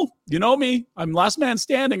FOMO. You know me. I'm last man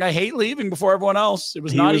standing. I hate leaving before everyone else. It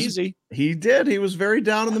was not easy. He did. He was very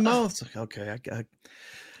down in the mouth. It's like, okay, I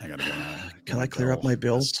got to go. Can I clear up my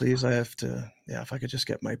bill, please? I have to. Yeah, if I could just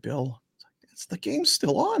get my bill. It's the game's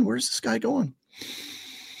still on. Where's this guy going?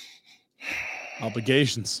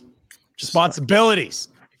 Obligations. Responsibilities.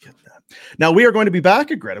 Now we are going to be back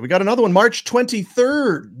at Greta. We got another one, March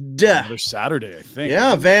 23rd. Another Saturday, I think.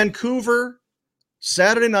 Yeah, Vancouver,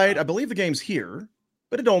 Saturday night. I believe the game's here,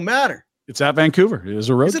 but it don't matter. It's at Vancouver. It is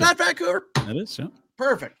a road. Is it at Vancouver? It is, yeah.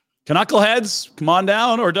 Perfect. Knuckleheads, come on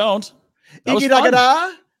down or don't.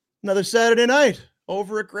 Another Saturday night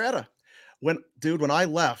over at Greta. When I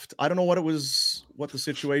left, I don't know what the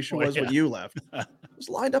situation was when you left. I was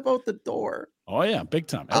lined up out the door. Oh yeah, big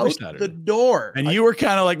time. Every Saturday. The door. And you were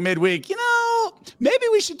kind of like midweek, maybe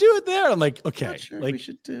we should do it there. I'm like, okay, we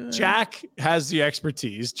should do it. Jack has the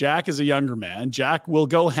expertise. Jack is a younger man. Jack will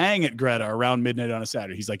go hang at Greta around midnight on a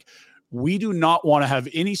Saturday. He's like, we do not want to have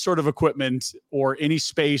any sort of equipment or any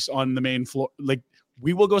space on the main floor. Like,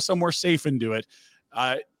 we will go somewhere safe and do it.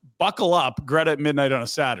 Buckle up, Greta at midnight on a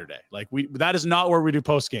Saturday. Like, that is not where we do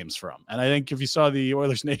post games from. And I think if you saw the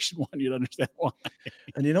Oilers Nation one, you'd understand why.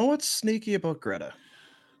 And you know what's sneaky about Greta?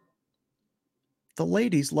 The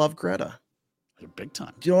ladies love Greta. They're big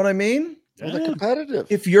time. Do you know what I mean? Well, they're competitive.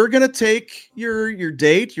 If you're gonna take your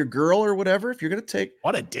date, your girl or whatever, if you're gonna take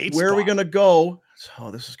what a date, where are we gonna go? Oh,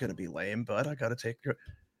 this is gonna be lame, but I gotta take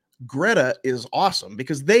Greta is awesome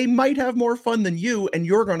because they might have more fun than you, and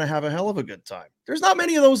you're gonna have a hell of a good time. There's not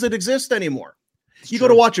many of those that exist anymore. You go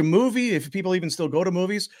to watch a movie, if people even still go to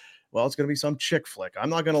movies, well, it's gonna be some chick flick. I'm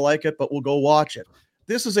not gonna like it, but we'll go watch it.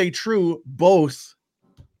 This is a true both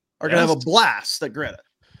are gonna have a blast at Greta.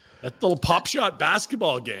 That little pop shot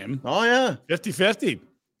basketball game. Oh, yeah. 50-50.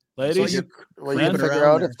 Ladies. You can figure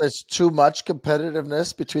out if there's too much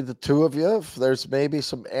competitiveness between the two of you, if there's maybe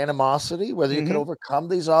some animosity, whether you can overcome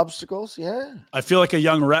these obstacles. Yeah. I feel like a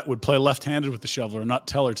young Rhett would play left-handed with the shoveler and not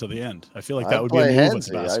tell her to the end. I feel like that would be a move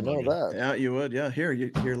with basketball. I know that. Yeah, you would. Yeah. Here,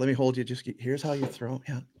 let me hold you. Here's how you throw.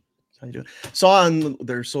 Yeah. How you do it. Saw on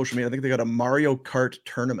their social media, I think they got a Mario Kart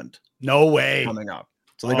tournament. No way. Coming up.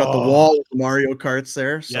 So they got the wall with the Mario Karts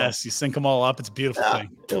there. So. Yes, you sync them all up. It's a beautiful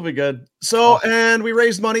thing. It'll be good. So, and we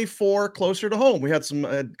raised money for Closer to Home. We had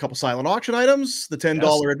a couple silent auction items. The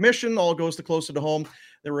 $10 admission all goes to Closer to Home.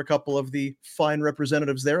 There were a couple of the fine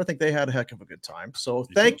representatives there. I think they had a heck of a good time. So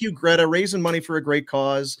thank you, Greta, raising money for a great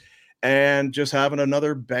cause and just having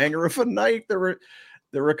another banger of a night. There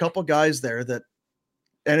were a couple guys there that,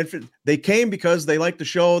 and they came because they liked the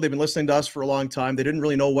show. They've been listening to us for a long time. They didn't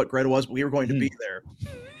really know what Greta was, but we were going to be there.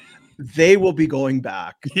 They will be going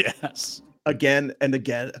back. Yes. Again and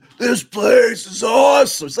again. This place is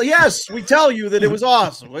awesome. So yes, we tell you that it was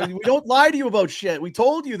awesome. We don't lie to you about shit. We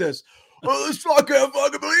told you this. Oh, I can't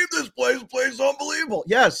fucking believe this place. The place is unbelievable.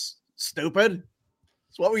 Yes, stupid.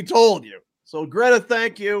 That's what we told you. So Greta,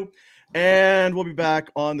 thank you. And we'll be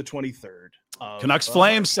back on the 23rd. Canucks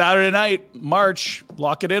Flames Saturday night, March.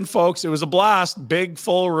 Lock it in, folks. It was a blast. Big,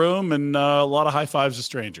 full room and a lot of high fives to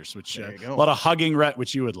strangers, which a lot of hugging, Rhett,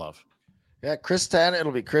 which you would love. Yeah,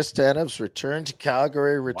 it'll be Chris Tanev's return to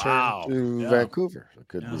Calgary, return to Vancouver.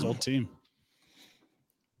 His old team.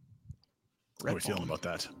 How are we feeling about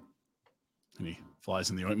that? Any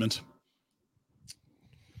flies in the ointment?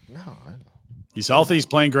 No. He's healthy. He's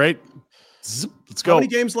playing great. Let's go. How many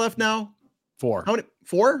games left now? 4. How many?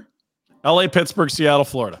 4? LA, Pittsburgh, Seattle,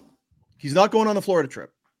 Florida. He's not going on the Florida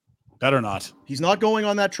trip. Better not. He's not going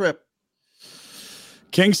on that trip.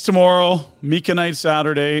 Kings tomorrow, Mika night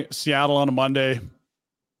Saturday, Seattle on a Monday.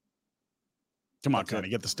 Come on, Connie,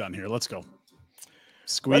 get this done here. Let's go.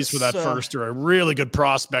 Squeeze for that first or a really good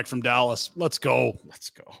prospect from Dallas. Let's go.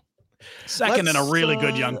 Second and a really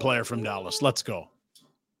good young player from Dallas. Let's go.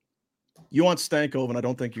 You want Stankoven. I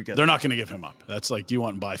don't think you get They're not going to give him up. That's like, do you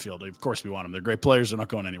want Byfield? Of course we want him. They're great players. They're not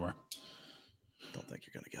going anywhere. Don't think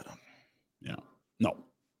you're going to get him. Yeah. No.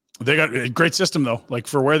 They got a great system, though. Like,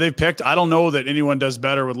 for where they've picked, I don't know that anyone does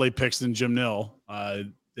better with late picks than Jim Nill.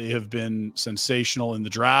 They have been sensational in the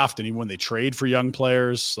draft, and even when they trade for young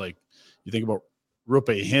players, like you think about Rupe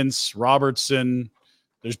Hintz, Robertson,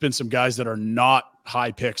 there's been some guys that are not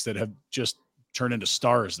high picks that have just turned into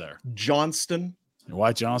stars there. Johnston.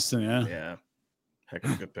 White Johnston, yeah. Yeah. Heck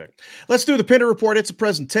of a good pick. Let's do the Pinder Report. It's a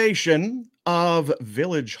presentation of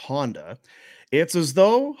Village Honda. It's as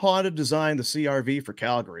though Honda designed the CRV for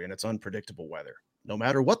Calgary and its unpredictable weather. No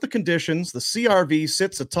matter what the conditions, the CRV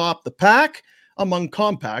sits atop the pack among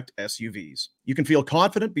compact SUVs. You can feel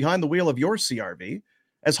confident behind the wheel of your CRV,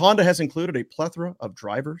 as Honda has included a plethora of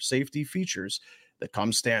driver safety features that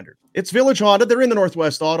come standard. It's Village Honda. They're in the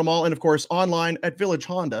Northwest Auto Mall and, of course, online at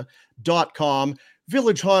villagehonda.com.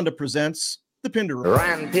 Village Honda presents the Pinder Report.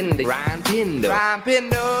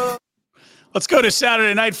 Let's go to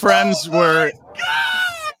Saturday night, friends. Where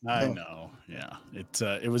I know, yeah,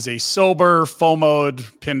 it was a sober FOMO'd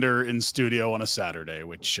Pinder in studio on a Saturday,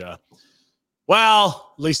 which,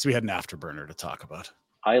 well, at least we had an afterburner to talk about.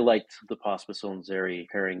 I liked the Pospisil and Zeri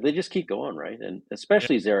pairing. They just keep going, right? And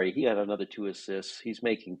especially Zeri, he had another 2 assists. He's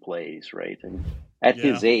making plays, right? And at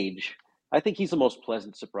his age, I think he's the most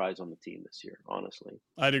pleasant surprise on the team this year, honestly.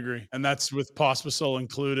 I'd agree. And that's with Pospisil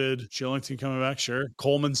included. Shillington coming back, sure.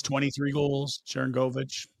 Coleman's 23 goals.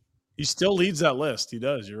 Sharangovich. He still leads that list. He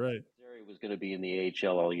does. You're right. Zeri was going to be in the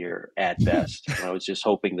AHL all year at best. I was just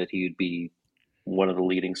hoping that he would be one of the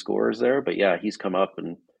leading scorers there. But yeah, he's come up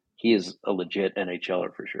and he is a legit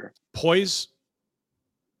NHLer for sure. Poise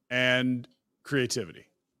and creativity.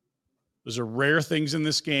 Those are rare things in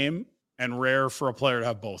this game and rare for a player to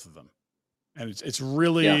have both of them. And it's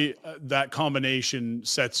really that combination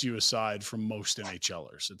sets you aside from most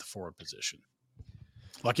NHLers at the forward position.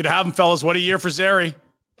 Lucky to have him, fellas. What a year for Zeri. Is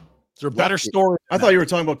there a better story? I thought you were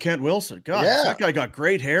talking about Kent Wilson. God, that guy got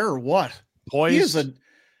great hair or what? Poise. He is a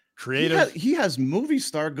creative. He has movie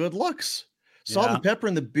star good looks. Salt and pepper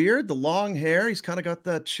in the beard, the long hair. He's kind of got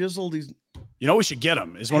that chiseled. You know, we should get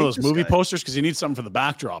him is one of those movie guy. posters because he needs something for the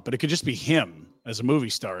backdrop, but it could just be him as a movie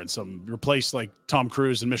star and replace like Tom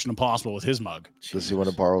Cruise in Mission Impossible with his mug. Does he want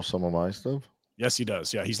to borrow some of my stuff? Yes, he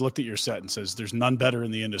does. Yeah, he's looked at your set and says, "There's none better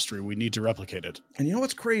in the industry. We need to replicate it." And you know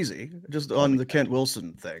what's crazy? Just on the Kent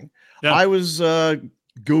Wilson thing, Yeah. I was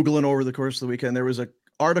Googling over the course of the weekend. There was an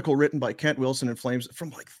article written by Kent Wilson and Flames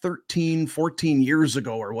from like 13, 14 years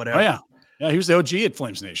ago or whatever. Oh, yeah. Yeah, he was the OG at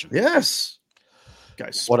Flames Nation. Yes.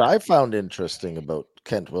 Guys, what I found interesting about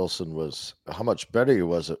Kent Wilson was how much better he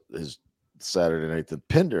was at his Saturday night than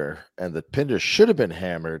Pinder, and that Pinder should have been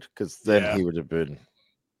hammered because then he would have been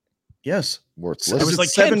worth It was like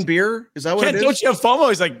 7 beer. Is that what it is? Don't you have FOMO?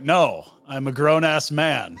 He's like, no, I'm a grown ass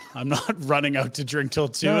man. I'm not running out to drink till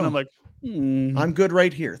 2. No. And I'm like, I'm good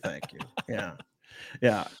right here. Thank you. Yeah.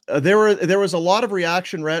 Yeah. There was a lot of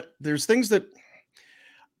reaction, Rhett. There's things that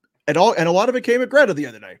and a lot of it came at Greta the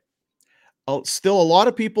other night. Still, a lot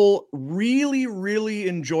of people really, really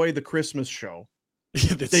enjoy the Christmas show.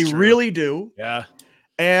 They true. really do. Yeah.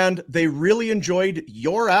 And they really enjoyed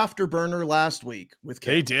your afterburner last week with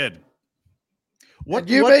Kate. They did. What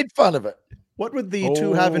you made fun of it. What would the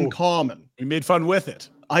two have in common? We made fun with it.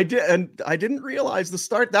 I did, and I didn't realize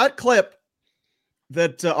that clip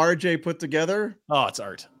that RJ put together. Oh, it's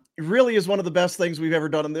art. It really is one of the best things we've ever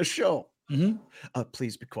done on this show. Mm-hmm.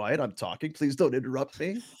 Please be quiet. I'm talking. Please don't interrupt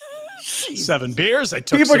me. 7 beers. I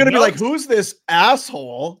took People are going to be like, notes. "Who's this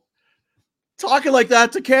asshole talking like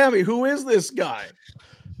that to Cammie? Who is this guy?"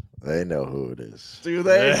 They know who it is. Do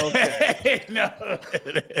they? Okay. They know who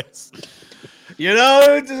it is. You know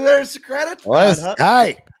who deserves credit? Well,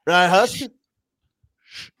 Right, Husky.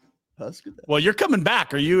 Well, you're coming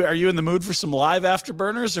back. Are you in the mood for some live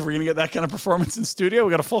afterburners? If we're gonna get that kind of performance in studio, we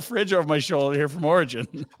got a full fridge over my shoulder here from Origin.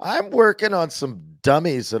 I'm working on some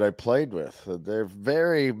dummies that I played with. They're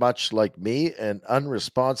very much like me and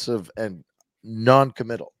unresponsive and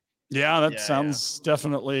non-committal. Yeah, that sounds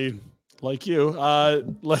definitely like you.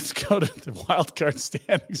 Let's go to the wild card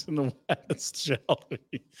standings in the West, shall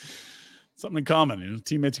we? Something in common,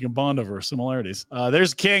 teammates you can bond over similarities.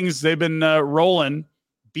 There's Kings. They've been rolling.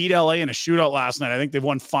 Beat LA in a shootout last night. I think they've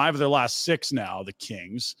won 5 of their last 6 now, the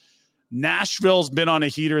Kings. Nashville's been on a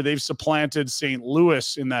heater. They've supplanted St.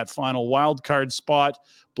 Louis in that final wild card spot.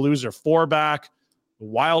 Blues are 4 back. The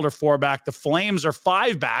Wild are 4 back. The Flames are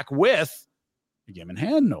 5 back with a game in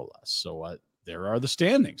hand, no less. So there are the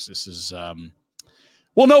standings. This is,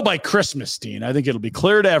 we'll know by Christmas, Dean. I think it'll be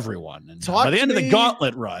clear to everyone. And by the end of the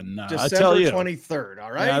gauntlet run, I tell you. December 23rd,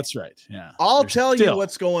 all right? That's right, yeah. I'll tell you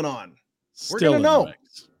what's going on. We're going to know.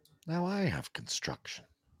 Now I have construction.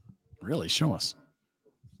 Really? Show us.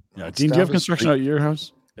 Yeah, Dean, do you have construction at your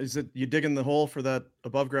house? Is it you digging the hole for that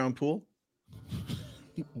above ground pool?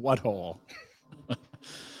 What hole?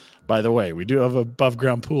 By the way, we do have above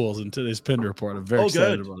ground pools in today's pin report. I'm very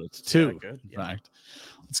excited about it. 2, in fact.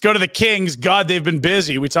 Let's go to the Kings. God, they've been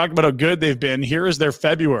busy. We talked about how good they've been. Here is their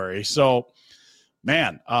February. So,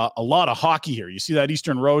 man, a lot of hockey here. You see that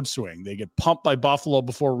Eastern Road swing. They get pumped by Buffalo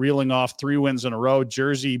before reeling off 3 wins in a row.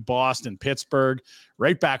 Jersey, Boston, Pittsburgh.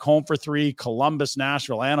 Right back home for 3. Columbus,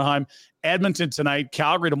 Nashville, Anaheim. Edmonton tonight.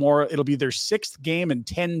 Calgary tomorrow. It'll be their 6th game in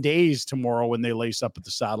 10 days tomorrow when they lace up at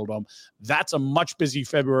the Saddle Dome. That's a much busy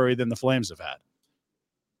February than the Flames have had.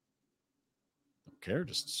 Don't care.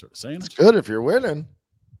 Just sort of saying it's good if you're winning.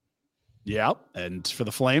 Yeah, and for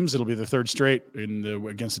the Flames, it'll be the 3rd straight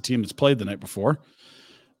against a team that's played the night before.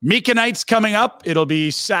 Mika night's coming up. It'll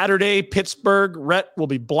be Saturday, Pittsburgh. Rhett will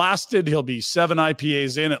be blasted. He'll be 7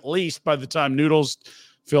 IPAs in at least by the time Noodles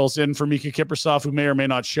fills in for Mika Kiprusoff, who may or may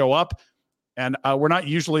not show up. And we're not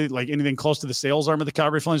usually like anything close to the sales arm of the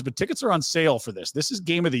Calgary Flames, but tickets are on sale for this. This is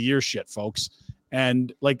game of the year shit, folks.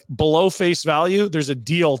 And like below face value, there's a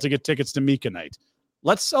deal to get tickets to Mika night.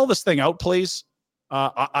 Let's sell this thing out, please.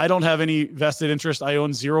 I don't have any vested interest. I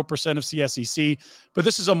own 0% of CSEC, but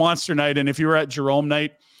this is a monster night. And if you were at Jerome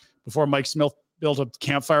night before Mike Smith built a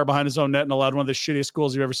campfire behind his own net and allowed one of the shittiest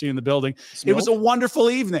schools you've ever seen in the building, it was a wonderful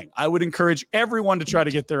evening. I would encourage everyone to try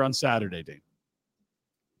to get there on Saturday, Dean.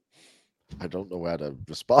 I don't know how to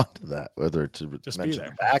respond to that, whether to just mention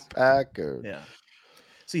a backpack or. Yeah.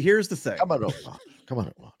 See, here's the thing. Come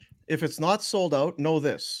on. If it's not sold out, know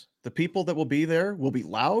this. The people that will be there will be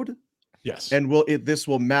loud. Yes. And this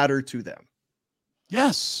will matter to them.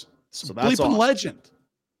 Yes. So that's bleeping awesome. Legend.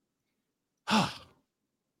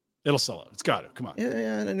 It'll sell out. It's got it. Come on.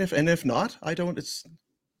 Yeah, and if not, it's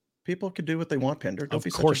people can do what they want, Pinder. Don't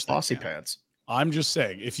be such a bossy pants. I'm just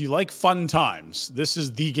saying, if you like fun times, this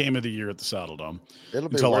is the game of the year at the Saddle Dome. It'll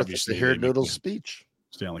be worth it to hear Noodle's speech.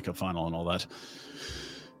 Stanley Cup final and all that.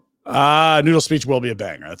 Noodle's speech will be a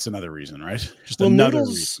banger. That's another reason, right? Just another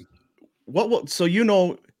reason. So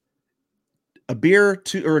a beer,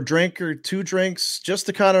 or a drink or 2 drinks just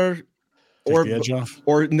to kind of take the edge off?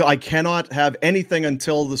 Or no, I cannot have anything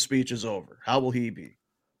until the speech is over. How will he be?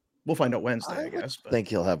 We'll find out Wednesday, I guess. I think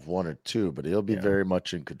he'll have 1 or 2, but he'll be very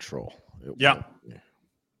much in control.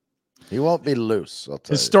 He won't be loose. I'll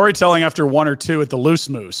tell His storytelling after 1 or 2 at the Loose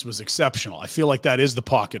Moose was exceptional. I feel like that is the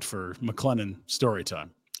pocket for McLennan story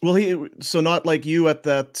time. Well, so not like you at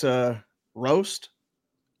that roast?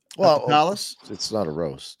 Well, at the Palace? It's not a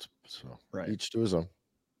roast. So right. Each to his own.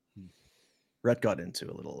 Rhett got into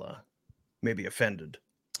a little maybe offended.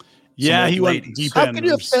 Yeah, he went deep. How can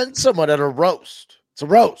you offend someone at a roast? It's a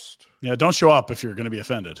roast. Yeah, don't show up if you're going to be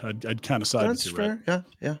offended. I'd kind of side with you. That's fair.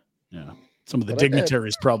 Right? Yeah. Some of the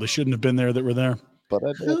dignitaries probably shouldn't have been there that were there. But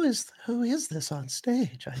who is this on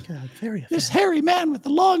stage? I got very offended. This hairy man with the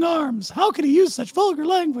long arms. How can he use such vulgar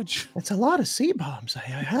language? It's a lot of C-bombs, I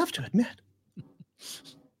have to admit.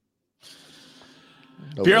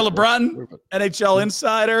 Pierre LeBrun, NHL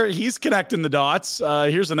insider, he's connecting the dots.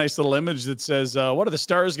 Here's a nice little image that says, what are the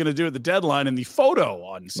Stars going to do at the deadline? And the photo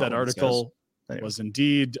on said article was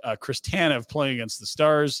indeed Chris Tanev playing against the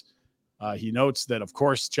Stars. He notes that, of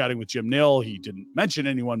course, chatting with Jim Nill, he didn't mention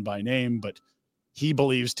anyone by name, but he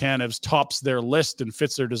believes Tanev's tops their list and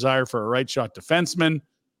fits their desire for a right-shot defenseman.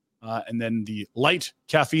 And then the light,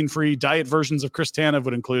 caffeine-free diet versions of Chris Tanev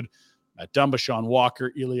would include Matt Dumba, Sean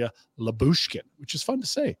Walker, Ilya Lyubushkin, which is fun to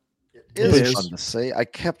say. It is fun to say. I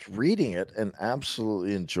kept reading it and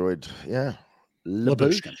absolutely enjoyed. Yeah,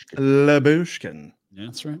 Lyubushkin. Yeah,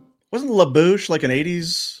 that's right. Wasn't LaBouche like an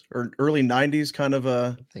 80s or early 90s kind of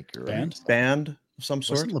a band of some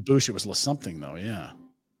sort? Wasn't LaBouche, it was something though, yeah.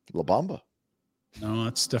 La Bamba. No,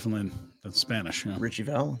 that's Spanish. Yeah. Richie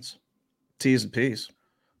Valens. T's and P's.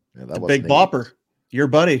 Yeah, the Big Bopper. Your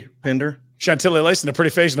buddy, Pinder. Chantilly lace and a pretty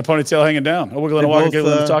face and a ponytail hanging down. A wiggle and a walk,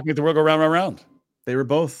 giggling, talking at the world go round, round, round. They were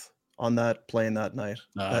both on that plane that night.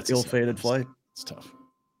 That ill-fated flight. It's tough.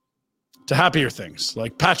 To happier things,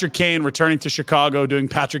 like Patrick Kane returning to Chicago, doing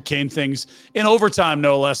Patrick Kane things in overtime,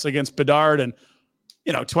 no less, against Bedard and,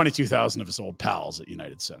 22,000 of his old pals at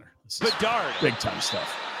United Center. Bedard. Big time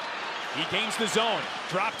stuff. He gains the zone.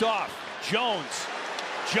 Dropped off. Jones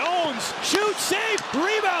shoots, save,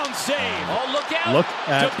 rebound, save. Oh, look out. Look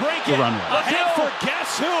at to break the it. runway. Ahead for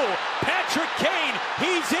guess who? Patrick Kane.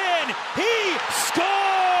 He's in. He scores.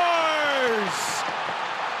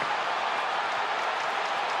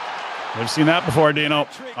 We've seen that before, Dino.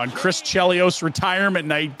 On Chris Chelios' retirement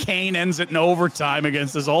night, Kane ends it in overtime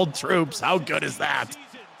against his old troops. How good is that?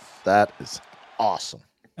 That is awesome.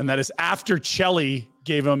 And that is after Chelly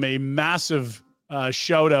gave him a massive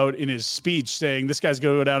shout out in his speech saying this guy's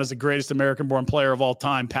going to go down as the greatest American-born player of all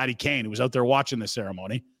time, Patty Kane, who was out there watching the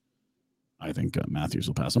ceremony. I think Matthews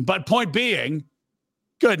will pass him. But point being,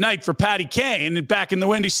 good night for Patty Kane back in the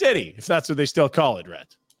Windy City, if that's what they still call it,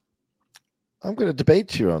 Rhett. I'm going to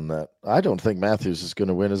debate you on that. I don't think Matthews is going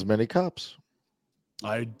to win as many cups.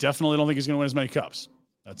 I definitely don't think he's going to win as many cups.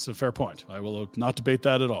 That's a fair point. I will not debate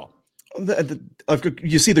that at all.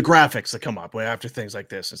 You see the graphics that come up after things like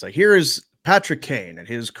this. It's like, here is Patrick Kane and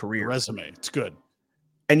his career. Resume. It's good.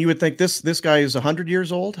 And you would think this guy is 100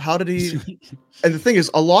 years old. How did he? And the thing is,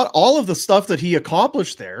 all of the stuff that he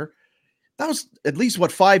accomplished there, that was at least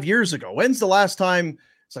 5 years ago. When's the last time?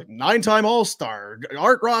 It's like 9-time All-Star,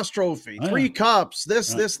 Art Ross Trophy, 3 cups,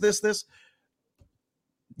 this.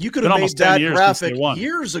 You could have made that graphic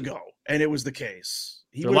years ago, and it was the case.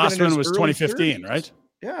 Their last one was 2015, 30s. Right?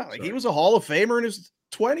 Yeah, he was a Hall of Famer in his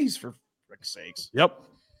 20s, for frick's sakes. Yep,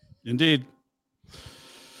 indeed.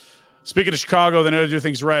 Speaking of Chicago, they know to do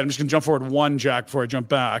things right. I'm just going to jump forward one, Jack, before I jump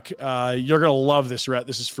back. You're going to love this, Rhett.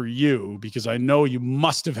 This is for you, because I know you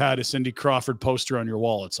must have had a Cindy Crawford poster on your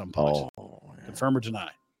wall at some point. Confirm or deny?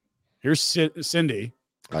 Here's Cindy.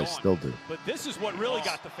 I still do. But this is what really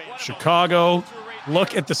got the fans. Chicago,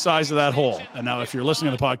 look at the size of that hole. And now if you're listening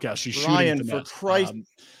to the podcast, she's shooting at the net. For Christ.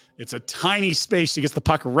 It's a tiny space. She gets the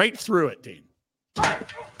puck right through it, Dean.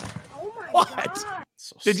 What?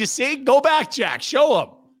 Did you see? Go back, Jack. Show him.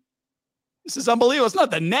 This is unbelievable. It's not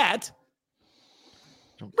the net.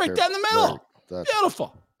 Right down the middle.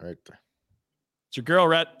 Beautiful. Right there. It's your girl,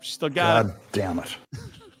 Rhett. She still got it. God damn it.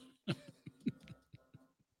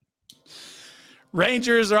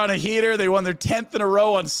 Rangers are on a heater. They won their 10th in a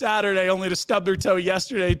row on Saturday, only to stub their toe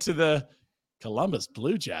yesterday to the Columbus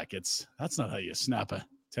Blue Jackets. That's not how you snap a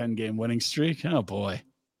 10-game winning streak. Oh, boy.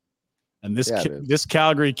 And this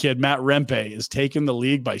Calgary kid, Matt Rempe, is taking the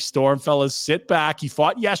league by storm, fellas. Sit back. He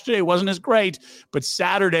fought yesterday. Wasn't as great. But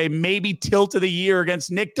Saturday, maybe tilt of the year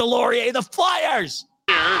against Nick Delorier, the Flyers.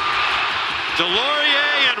 Delorier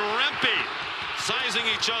and Rempe sizing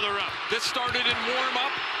each other up. This started in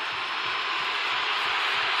warm-up.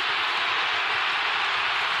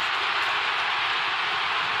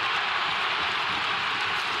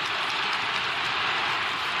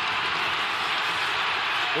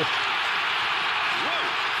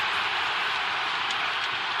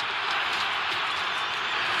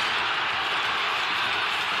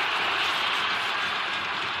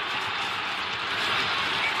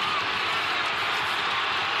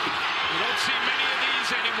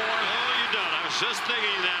 Just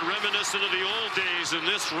thinking that, reminiscent of the old days in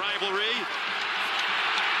this rivalry.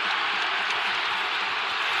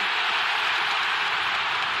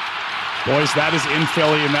 Boys, that is in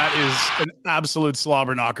Philly, and that is an absolute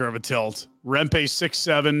slobber knocker of a tilt. Rempe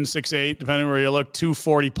 6'7", 6'8", depending where you look,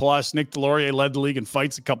 240 plus. Nick Delorier led the league in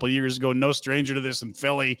fights a couple of years ago. No stranger to this in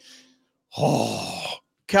Philly. Oh,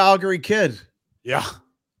 Calgary kid. Yeah.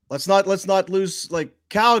 Let's not lose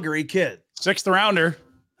Calgary kid. 6th rounder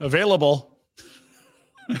available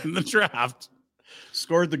in the draft.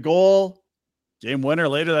 Scored the goal. Game winner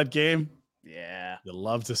later that game. Yeah. You'll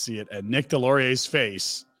love to see it. And Nick Delorier's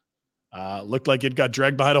face looked like it got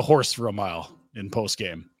dragged behind a horse for a mile in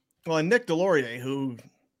post-game. Well, and Nick Delorier, who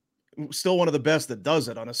still one of the best that does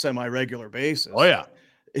it on a semi-regular basis. Oh, yeah.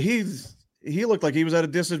 He looked like he was at a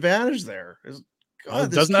disadvantage there.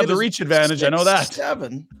 Doesn't have the reach advantage. I know that.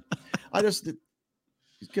 7. He's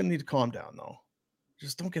going to need to calm down, though.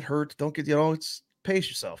 Just don't get hurt. Don't get, pace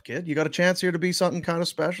yourself, kid. You got a chance here to be something kind of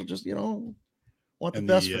special. Just, want the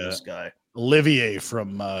best for this guy. Olivier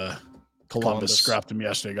from Columbus scrapped him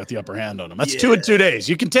yesterday, got the upper hand on him. That's 2 in 2 days.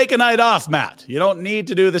 You can take a night off, Matt. You don't need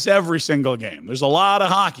to do this every single game. There's a lot of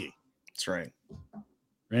hockey. That's right.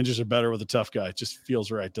 Rangers are better with a tough guy. It just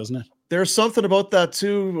feels right, doesn't it? There's something about that,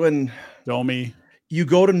 too, when Domi. You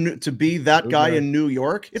go to be that guy in New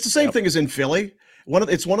York. It's the same thing as in Philly.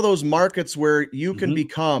 It's one of those markets where you can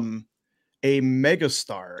become a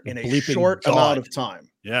megastar in a short amount of time.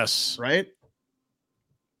 Yes. Right?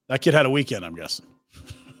 That kid had a weekend, I'm guessing.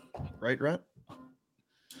 Right, Rhett?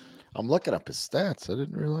 I'm looking up his stats. I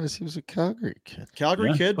didn't realize he was a Calgary kid.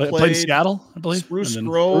 Calgary kid played Seattle, I believe. Spruce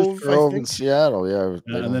Grove in Seattle. Yeah,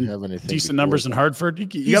 and then have anything decent numbers in Hartford.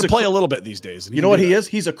 You got to play a little bit these days. You know what he is?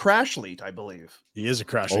 He's a crash lead, I believe. He is a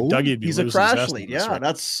crash lead. Dougie, he's a crash lead. Yeah,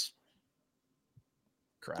 that's.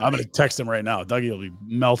 I'm going to text him right now. Dougie will be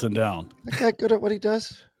melting down. That guy good at what he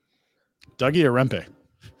does? Dougie or Rempe?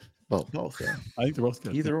 Both, yeah. I think they're both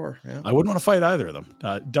good. Either or, yeah. I wouldn't want to fight either of them.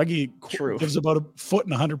 Dougie gives about 1 foot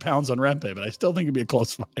and 100 pounds on Rempe, but I still think it'd be a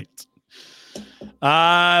close fight.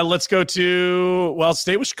 Let's go to,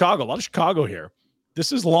 stay with Chicago. A lot of Chicago here.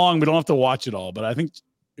 This is long. We don't have to watch it all, but I think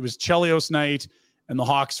it was Chelios night, and the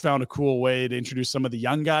Hawks found a cool way to introduce some of the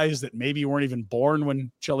young guys that maybe weren't even born when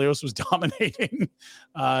Chelios was dominating.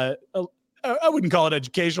 I wouldn't call it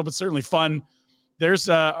educational, but certainly fun. There's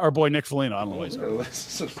our boy Nick Foligno. I don't know why he's there.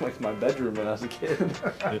 This is like my bedroom when I was a kid.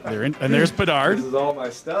 They're in, and there's Bedard. This is all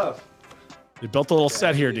my stuff. They built a little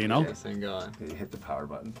set here, Dino. Yes, and gone. You hit the power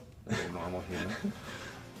button like a normal human.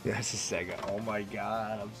 Yeah, it's a Sega. Oh my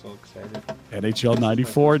God, I'm so excited. NHL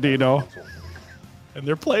 94, Dino. And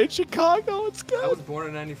they're playing Chicago. It's good. I was born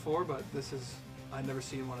in 94, but I've never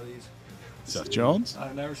seen one of these. Seth Jones?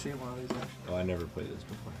 I've never seen one of these, actually. Oh, I never played this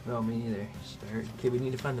before. No, me neither. Okay, we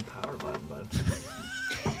need to find the power button, bud.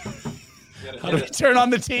 How do we turn on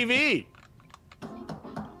the TV?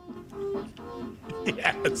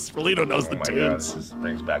 Yes, Polito knows the tunes. This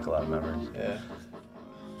brings back a lot of memories. Yeah.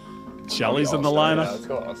 Shelly's in the lineup. Yeah, let's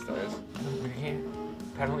go All-Stars.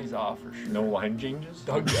 Penalties off for sure. No line changes?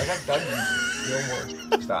 I got Dougie. No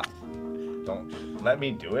more. Stop. Don't let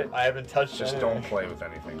me do it. I haven't touched it. Just don't play with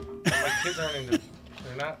anything. My kids aren't into.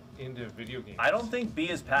 They're not into video games. I don't think B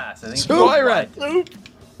is pass. I think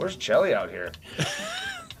Where's Chelly out here?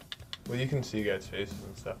 Well, you can see you guys' faces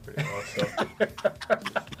and stuff pretty well, so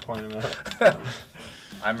point them out.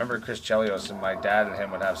 I remember Chris Chelios, and my dad and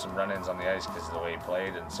him would have some run-ins on the ice because of the way he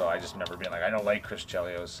played, and so I just remember being like, I don't like Chris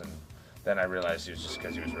Chelios, and then I realized he was just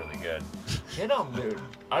because he was really good. Get him, dude.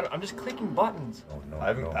 I'm just clicking buttons. Oh, no, I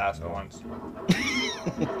haven't passed once.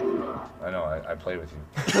 I know, I play with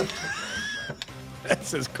you.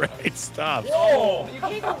 This is great stuff. Whoa! You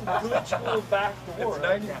can't go glitch goal back door. It's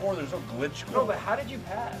 94, there's no glitch goal. No, but how did you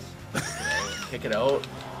pass? Kick it out.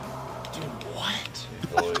 Dude, what?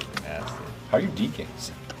 Goalie's nasty. How are you deking?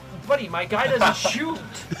 Buddy, my guy doesn't shoot.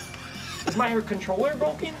 Is my controller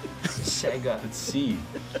broken? Sega. It's C.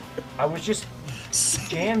 I was just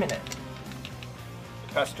jamming it.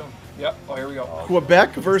 Pass to him. Yep. Oh, here we go.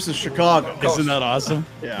 Quebec versus Chicago. Isn't that awesome?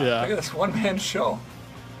 Yeah. Look at this one-man show.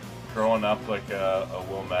 Growing up like a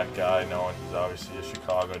Wilmette guy, knowing he's obviously a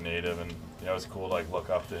Chicago native, and you know, it was cool to like look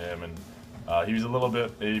up to him, and he was a little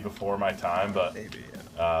bit maybe before my time, but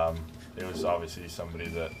it was obviously somebody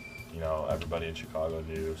that, you know, everybody in Chicago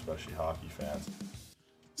knew, especially hockey fans.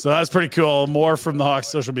 So that's pretty cool. More from the Hawks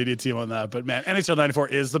social media team on that. But man, NHL 94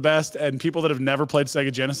 is the best. And people that have never played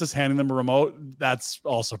Sega Genesis, handing them a remote, that's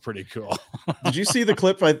also pretty cool. Did you see the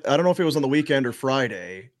clip? I don't know if it was on the weekend or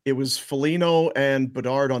Friday. It was Foligno and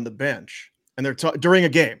Bedard on the bench, and they're during a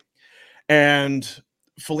game. And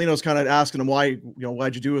Foligno's kind of asking him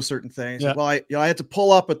why'd you do a certain thing? He said, well, I had to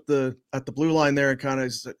pull up at the blue line there and kind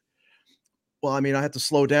of said, well, I mean, I had to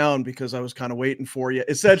slow down because I was kind of waiting for you.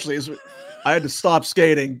 Essentially, I had to stop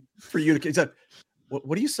skating for you to. He said,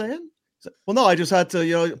 "What are you saying?" He said, well, no, I just had to.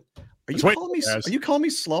 You know, are you calling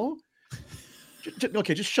me slow?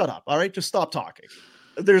 Okay, just shut up. All right, just stop talking.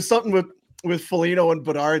 There's something with Foligno and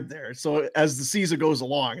Bedard there. So as the season goes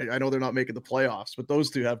along, I know they're not making the playoffs, but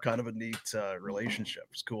those two have kind of a neat relationship.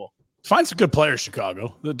 It's cool. Find some good players,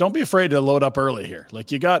 Chicago. Don't be afraid to load up early here.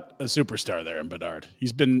 Like, you got a superstar there in Bedard.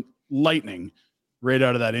 He's been lightning right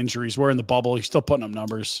out of that injury. He's wearing the bubble. He's still putting up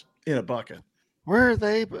numbers in a bucket. Where are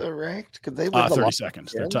they ranked? Could they win 32nd?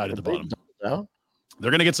 They're tied at the bottom.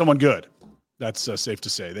 They're going to get someone good. That's safe to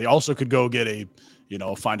say. They also could go get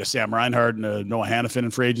find a Sam Reinhart and a Noah Hannafin in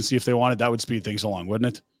free agency if they wanted. That would speed things along,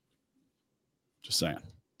 wouldn't it? Just saying.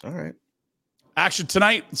 All right. Action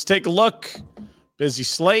tonight. Let's take a look. Busy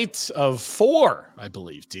slate of 4, I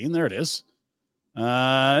believe, Dean. There it is.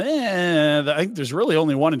 I think there's really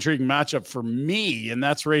only one intriguing matchup for me, and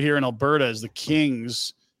that's right here in Alberta as the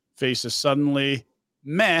Kings face a suddenly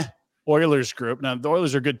Oilers group. Now, the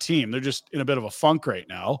Oilers are a good team. They're just in a bit of a funk right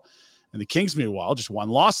now. And the Kings, meanwhile, just one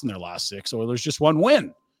loss in their last 6. Oilers just one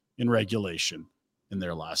win in regulation in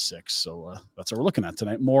their last 6. So that's what we're looking at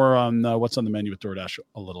tonight. More on what's on the menu with DoorDash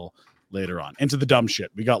a little later on. Into the dumb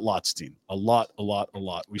shit. We got lots, team. A lot.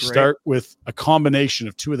 We start with a combination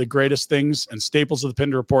of 2 of the greatest things and staples of the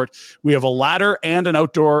Pinder Report. We have a ladder and an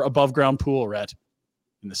outdoor above ground pool, Rhett,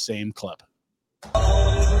 in the same clip.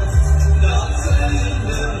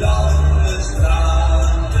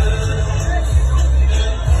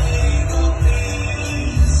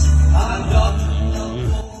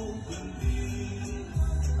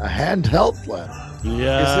 A handheld ladder.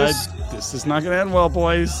 Yeah, this is not going to end well,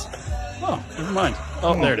 boys. Oh, never mind.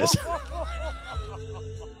 Oh, there it is.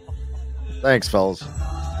 Thanks, fellas.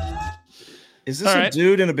 Is this a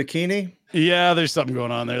dude in a bikini? Yeah, there's something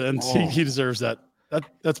going on there. And he deserves that.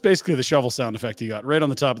 That's basically the shovel sound effect he got right on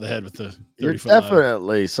the top of the head with the 30-foot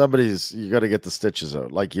definitely you got to get the stitches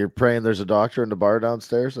out. Like, you're praying there's a doctor in the bar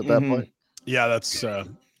downstairs at that point. Yeah, that's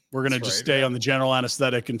we're going to just stay on the general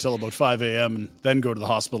anesthetic until about 5 a.m. and then go to the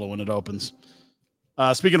hospital when it opens.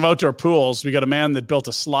 Speaking of outdoor pools, we got a man that built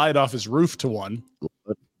a slide off his roof to one.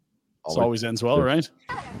 This always ends well, right?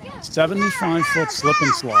 75-foot slip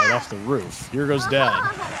and slide off the roof. Here goes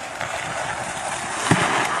Dad.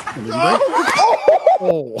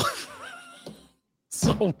 Oh,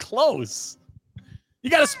 so close. You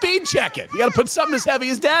got to speed check it. You got to put something as heavy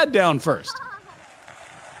as Dad down first.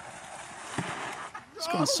 It's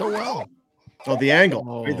going so well. Oh, the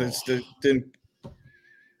angle. Got to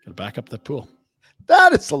back up the pool.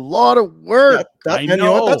 That is a lot of work. I know. You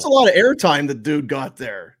know what? That's a lot of airtime the dude got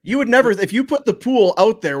there. You would never, if you put the pool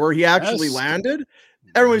out there where he actually landed,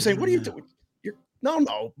 everybody would say, what are you doing?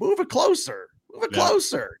 No, move it closer. Move it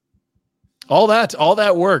closer. All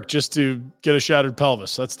that work just to get a shattered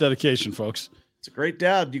pelvis. That's dedication, folks. It's a great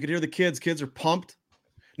dad. You can hear the kids. Kids are pumped.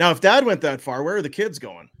 Now, if Dad went that far, where are the kids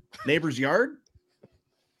going? Neighbor's yard?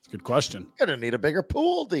 Good question. Gonna need a bigger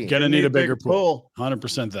pool, Dean. Gonna need a bigger pool.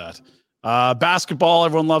 100% that. Basketball,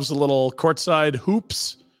 everyone loves the little courtside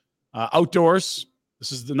hoops. Outdoors,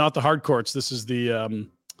 this is not the hard courts. This is the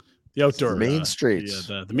outdoor. The mean streets.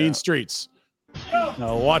 The mean streets.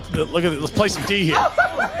 Now look at it. Let's play some D here.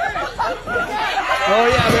 Oh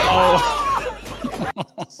yeah.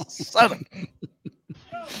 Son.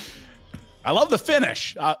 I love the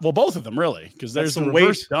finish. Well, both of them really, because there's some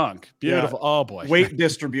reverse dunk. Beautiful. Yeah. Oh boy. Weight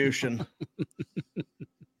distribution. I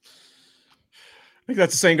think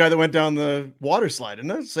that's the same guy that went down the water slide, isn't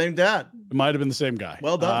it? Same dad. It might have been the same guy.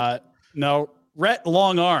 Well done. Now, Rhett,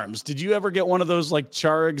 long arms. Did you ever get one of those like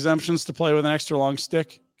char exemptions to play with an extra long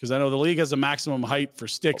stick? Because I know the league has a maximum height for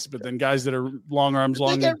sticks, but then guys that are long arms, Did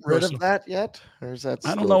they get rid of that yet? Or is that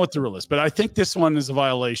I don't know what the rule is, but I think this one is a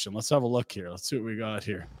violation. Let's have a look here. Let's see what we got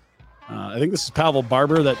here. I think this is Pavel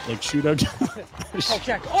Barber, that like shootout. Poke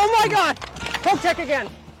check. Oh my God! Poke check again.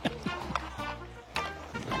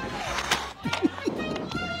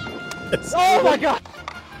 Oh my God!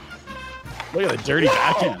 Look at the dirty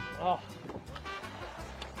backhand. Oh.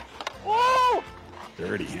 Oh!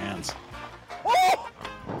 Dirty hands.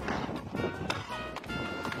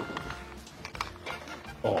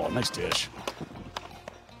 Oh, nice dish.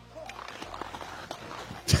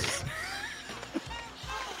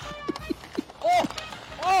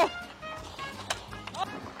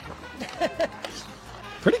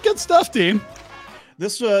 Pretty good stuff, Dean.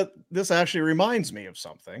 This actually reminds me of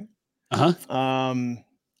something.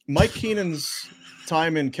 Mike Keenan's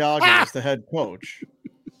time in Calgary as the head coach.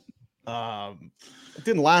 It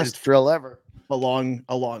didn't last drill ever a long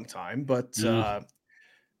time, but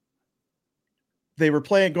they were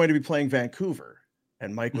going to be playing Vancouver,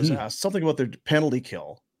 and Mike was asked something about their penalty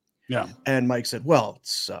kill. Yeah, and Mike said, "Well,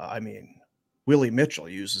 it's Willie Mitchell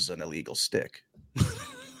uses an illegal stick,"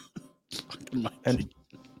 and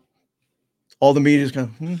all the media's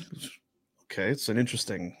kind of, okay, it's an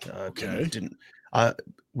interesting.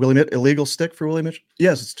 Illegal stick for Willie Mitchell?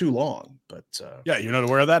 Yes, it's too long, but yeah, you're not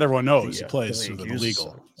aware of that. Everyone knows he plays with an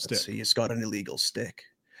illegal stick. He's got an illegal stick.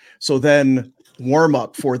 So then warm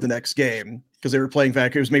up for the next game, because they were playing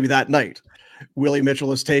Vancouver, it was maybe that night. Willie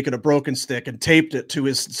Mitchell has taken a broken stick and taped it to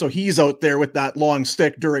his, so he's out there with that long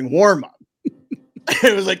stick during warm up.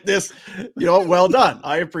 It was like this, well done.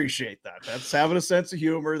 I appreciate that. That's having a sense of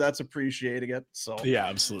humor. That's appreciating it. So yeah,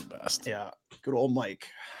 absolute best. Yeah, good old Mike.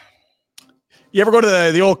 You ever go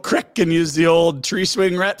to the old creek and use the old tree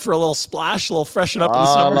swing ret for a little splash, a little freshen up in the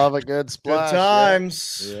summer? I love a good splash. Good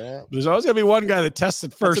times. Yeah. There's always gonna be one guy that tests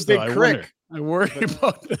it first. That's a big crick. I worry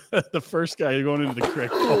about the first guy going into the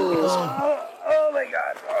creek. Oh my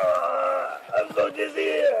God! I'm so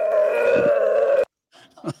dizzy.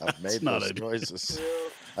 I've made those noises.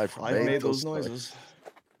 I've made those noises.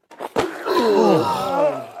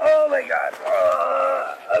 Oh my God!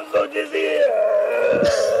 I'm so dizzy.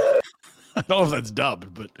 I don't know if that's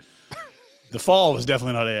dubbed, but the fall was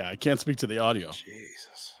definitely not AI. I can't speak to the audio.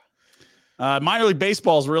 Jesus. Minor League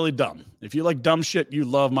Baseball is really dumb. If you like dumb shit, you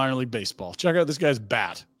love Minor League Baseball. Check out this guy's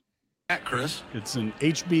bat. Chris. It's an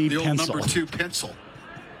HB the pencil. Old number 2 pencil.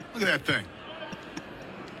 Look at that thing.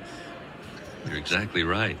 You're exactly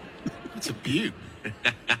right. It's a beaut.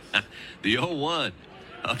 The 01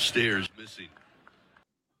 upstairs missing.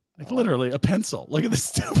 Like literally a pencil. Look at this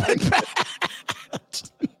stupid bat.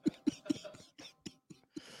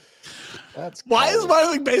 Why is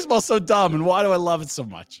Minor League Baseball so dumb, and why do I love it so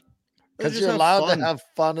much? Because you're allowed to have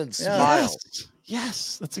fun and smile.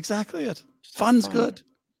 Yes, that's exactly it. Fun's good.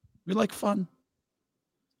 We like fun.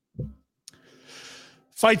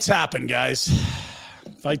 Fights happen, guys.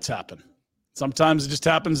 Fights happen. Sometimes it just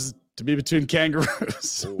happens to be between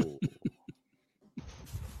kangaroos.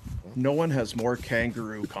 No one has more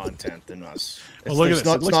kangaroo content than us. Well, look at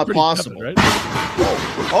this. It's not possible. Epic, right?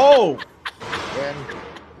 Oh!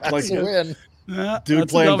 That's a win. Yeah, dude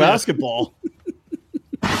playing basketball.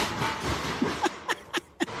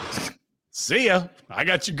 See ya. I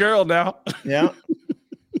got your girl now. Yeah.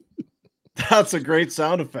 That's a great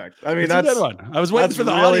sound effect. I mean, that's a good one. I was waiting for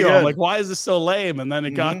the really audio. I'm good. like, why is this so lame? And then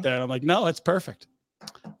it got there. And I'm like, no, it's perfect.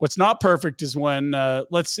 What's not perfect is when,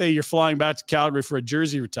 let's say you're flying back to Calgary for a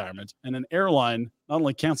jersey retirement, and an airline not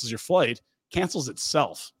only cancels your flight, cancels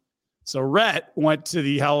itself. So Rhett went to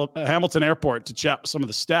the Hamilton airport to chat with some of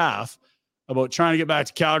the staff about trying to get back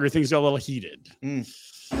to Calgary. Things got a little heated. There's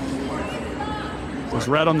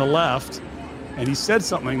Rhett on the left, and he said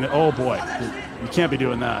something that, oh boy, you can't be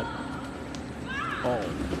doing that. Oh,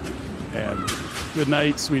 and good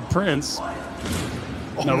night, sweet prince.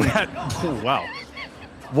 No, Rhett. Oh, wow.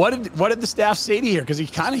 What did the staff say to you here? Because he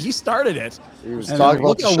started it. He was talking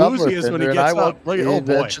about the shoveler when he gets up. Look at, oh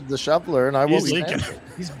boy, mentioned the shoveler, and I won't be leaking.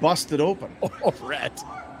 He's busted open. Oh, Rhett.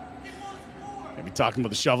 Can't be talking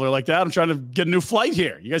about the shoveler like that. I'm trying to get a new flight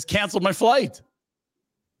here. You guys canceled my flight.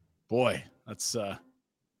 Boy, that's. Are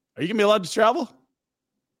you gonna be allowed to travel?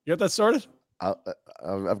 You got that sorted?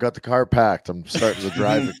 I've got the car packed. I'm starting to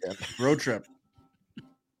drive again. Road trip.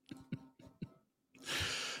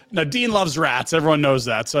 Now, Dean loves rats. Everyone knows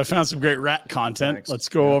that. So I found some great rat content. Thanks. Let's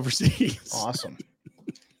go overseas. Awesome.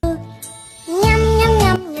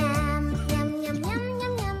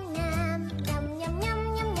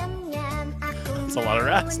 That's a lot of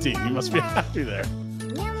rats, Dean. You must be happy there.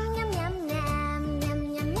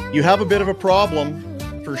 You have a bit of a problem,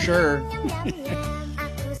 for sure.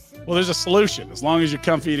 Well, there's a solution. As long as you're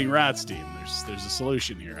comfy eating rats, Dean, there's a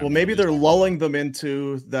solution here. Well, maybe they're lulling them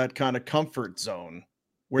into that kind of comfort zone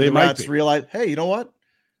where They the might rats be. realize, hey, you know what?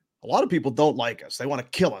 A lot of people don't like us. They want to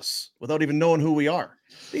kill us without even knowing who we are.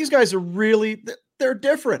 These guys are really, they're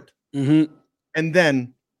different. Mm-hmm. And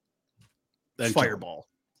then Then fireball.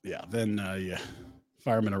 Yeah, then you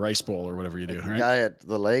fire them in a rice bowl or whatever you do, The right? guy at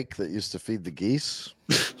the lake that used to feed the geese.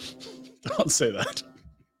 Don't say that.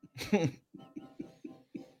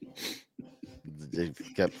 They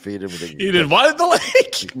kept feeding him. He did what at the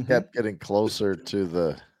lake? He kept getting closer to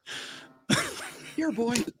the Here,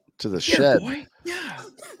 boy. To the Here, shed. boy. Yeah.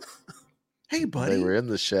 Hey, buddy. They were in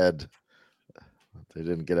the shed. They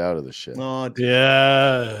didn't get out of the shed. Oh,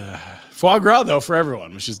 yeah. Foie gras, though, for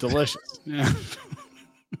everyone, which is delicious. Yeah.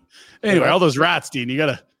 Anyway, all those rats, Dean, you got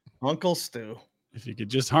to. Uncle Stu. If you could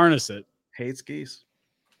just harness it. Hates geese.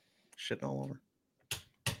 Shitting all over.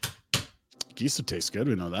 Geese would taste good.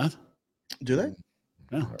 We know that. Do they?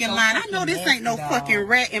 Yeah. Line. I know this ain't no fucking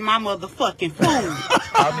rat in my motherfucking food.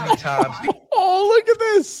 How many times? Oh, look at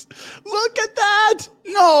this. Look at that.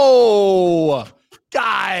 No.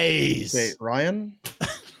 Guys. Wait, Ryan?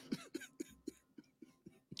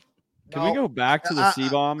 Can we go back to the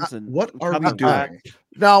C-bombs? And what are we doing?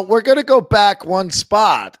 No, we're going to go back one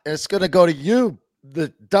spot. It's going to go to you,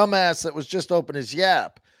 the dumbass that was just open his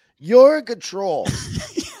yap. You're in control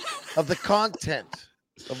of the content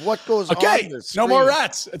of what goes on. Okay, This no more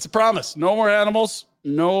rats. It's a promise. No more animals.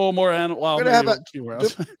 No more animals. Well, we're going to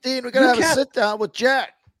Dean, we're going to have a sit down with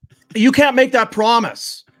Jack. You can't make that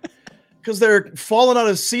promise because they're falling out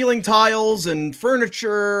of ceiling tiles and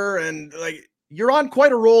furniture, and like you're on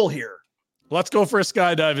quite a roll here. Let's go for a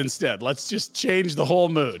skydive instead. Let's just change the whole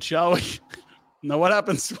mood, shall we? Now, what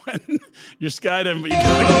happens when you're skydiving, but you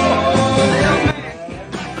gotta go?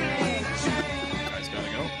 Guys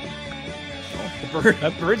gotta go.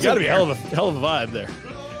 That bird's got to be a hell of a vibe there.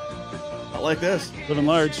 Not like this. Living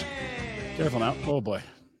large. Careful now. Oh boy.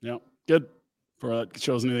 Yeah. Good. For that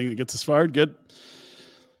shows anything that gets us fired. Good.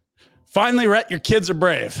 Finally, Rhett, your kids are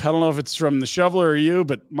brave. I don't know if it's from the shoveler or you,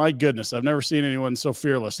 but my goodness, I've never seen anyone so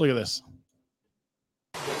fearless. Look at this.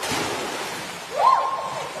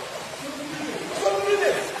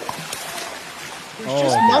 There's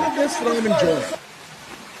just none of this that I'm enjoying.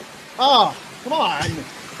 Oh, come on.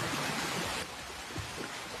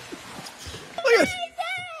 Look at this.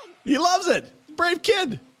 He loves it. Brave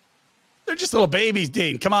kid. They're just little babies,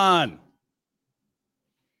 Dean. Come on.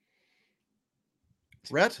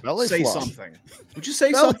 Rhett, Belly say floss. something. Would you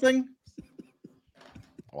say something?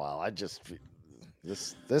 Well, I just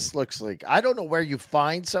this looks like I don't know where you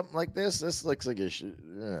find something like this. This looks like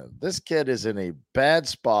this kid is in a bad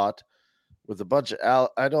spot with a bunch of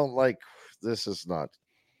I don't like this. Is not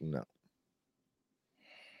no.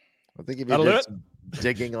 I think if you did some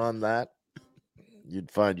digging on that,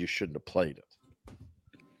 you'd find you shouldn't have played it.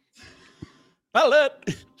 That'll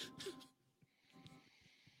it.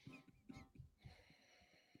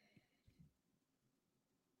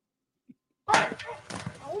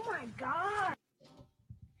 Oh my God.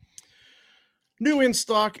 New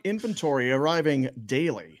in-stock inventory arriving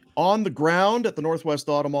daily on the ground at the Northwest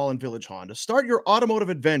Auto Mall and Village Honda. Start your automotive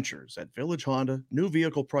adventures at Village Honda. New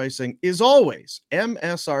vehicle pricing is always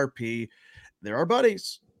MSRP. They're our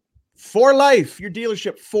buddies. For life. Your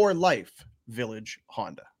dealership for life. Village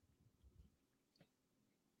Honda.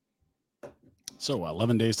 So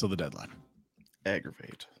 11 days till the deadline.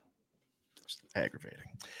 Aggravating.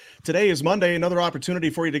 Today is Monday. Another opportunity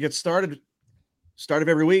for you to get started. Start of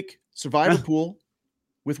every week. Survivor Pool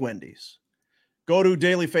with Wendy's. Go to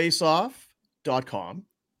dailyfaceoff.com.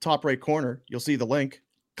 Top right corner, you'll see the link.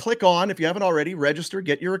 Click on, if you haven't already, register,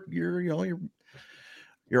 get your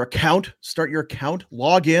account, start your account,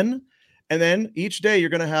 log in, and then each day you're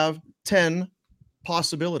going to have 10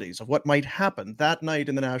 possibilities of what might happen that night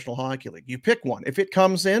in the National Hockey League. You pick one. If it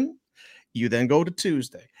comes in, you then go to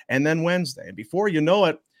Tuesday and then Wednesday. And before you know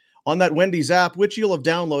it, on that Wendy's app, which you'll have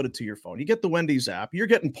downloaded to your phone, you get the Wendy's app, you're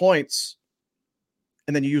getting points,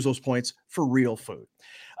 and then you use those points for real food.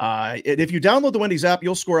 If you download the Wendy's app,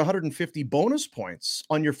 you'll score 150 bonus points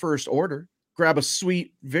on your first order. Grab a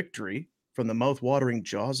sweet victory from the mouth-watering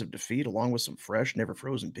jaws of defeat, along with some fresh, never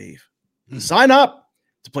frozen beef. Sign up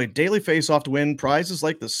to play Daily Face-Off to win prizes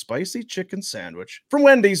like the spicy chicken sandwich from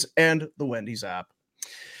Wendy's and the Wendy's app.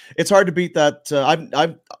 It's hard to beat that.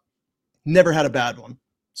 I've never had a bad one.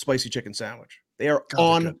 Spicy chicken sandwich. They are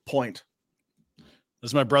on point.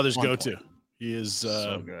 That's my brother's go-to. He is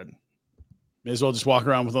so good. May as well just walk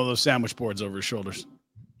around with all those sandwich boards over his shoulders.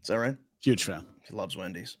 Is that right? Huge fan. He loves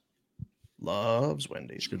Wendy's. Loves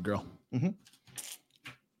Wendy's. Good girl. Mm-hmm.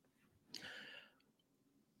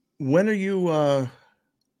 When are you?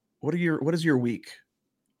 What is your week,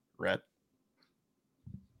 Rhett?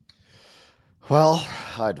 Well,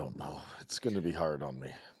 I don't know. It's going to be hard on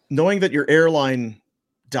me. Knowing that your airline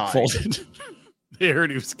died. Folded. They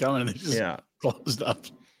heard he was coming and they just closed up.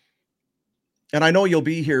 And I know you'll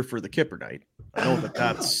be here for the Kipper night. I know that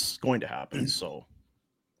that's going to happen. So,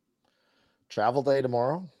 travel day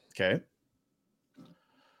tomorrow. Okay.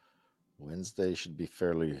 Wednesday should be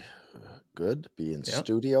fairly good. Be in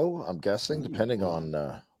studio, I'm guessing, depending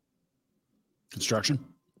on construction.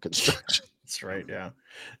 That's right. Yeah.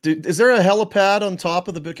 Is there a helipad on top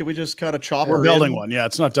of the? Can we just kind of chop? We're her building in? one. Yeah,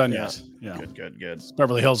 it's not done yet. Yeah. Good. It's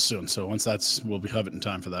Beverly Hills soon. So once we'll have it in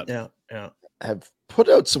time for that. Yeah. Have put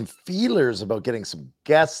out some feelers about getting some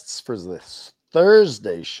guests for this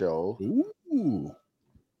Thursday show. Ooh.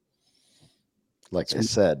 Like I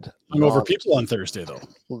said, hungover people on Thursday, though.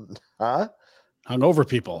 Huh? Hungover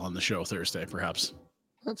people on the show Thursday, perhaps.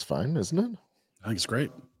 That's fine, isn't it? I think it's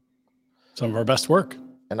great. Some of our best work.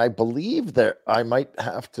 And I believe that I might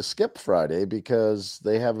have to skip Friday because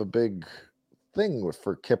they have a big thing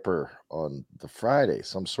for Kipper on the Friday,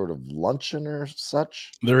 some sort of luncheon or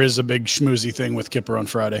such. There is a big schmoozy thing with Kipper on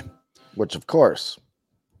Friday. Which, of course.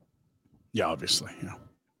 Yeah, obviously. Yeah.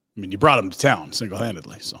 I mean, you brought him to town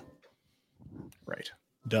single-handedly, so. Right.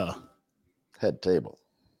 Duh. Head of the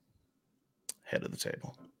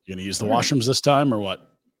table. You gonna use the washrooms this time or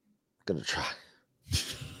what? Gonna try.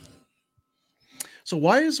 So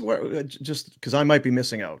why is just because I might be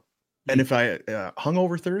missing out, and if I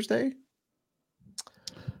hungover Thursday,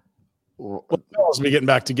 we'll be getting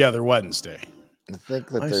back together Wednesday. I think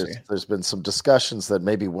that there's been some discussions that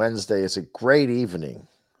maybe Wednesday is a great evening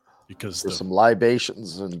because there's some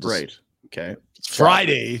libations and right. Okay.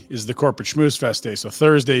 Friday is the corporate schmooze fest day, so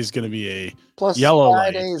Thursday is going to be a plus yellow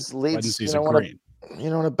Fridays light. Leads, Wednesdays are green. You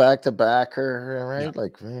know, a back-to-back or right? Yeah,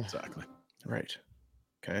 like exactly. Right.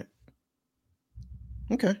 Okay.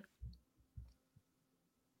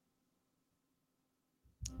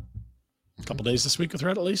 A couple days this week with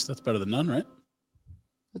Red at least. That's better than none, right?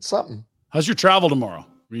 It's something. How's your travel tomorrow?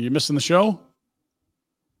 Are you missing the show?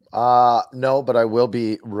 No, but I will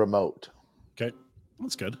be remote. Okay.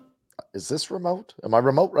 That's good. Is this remote? Am I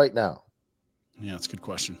remote right now? Yeah, that's a good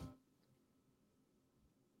question.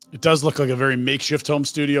 It does look like a very makeshift home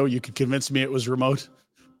studio. You could convince me it was remote.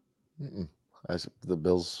 The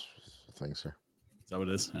Bills things here. Is that what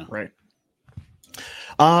it is? Yeah. Right.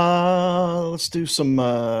 Let's do some.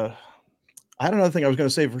 I had another thing I was going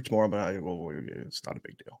to save for tomorrow, but it's not a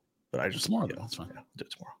big deal. But I just tomorrow. That's fine. Yeah, do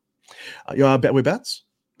it tomorrow. Betway bets.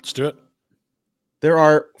 Let's do it. There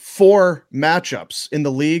are 4 matchups in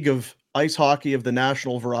the League of Ice Hockey of the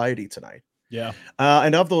National Variety tonight. Yeah.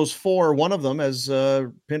 And of those 4, one of them, as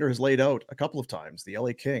Pinder has laid out a couple of times, the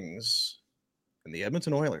LA Kings and the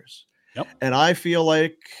Edmonton Oilers. Yep. And I feel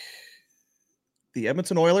like the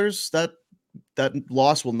Edmonton Oilers, that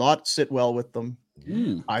loss will not sit well with them.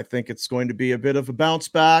 I think it's going to be a bit of a bounce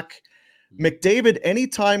back. McDavid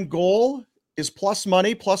anytime goal is plus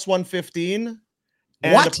money, plus 115.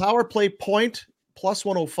 And a power play point, plus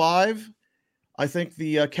 105. I think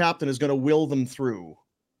the captain is going to will them through.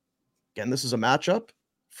 Again, this is a matchup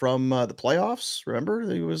from the playoffs.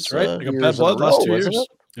 Remember, he was That's right. Like a bad blood last 2 years.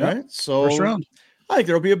 Yeah. Right. So first round. I think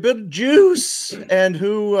there'll be a bit of juice, and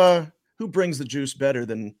who brings the juice better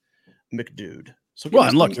than McDude? So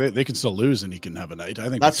and look, they can still lose, and he can have a night. I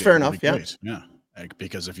think that's fair enough. Yeah. Yeah.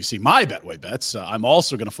 Because if you see my Betway bets, I'm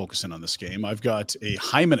also going to focus in on this game. I've got a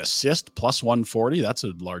Hyman assist plus 140. That's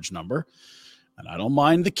a large number. And I don't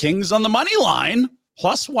mind the Kings on the money line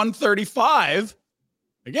plus 135.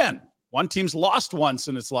 Again, one team's lost once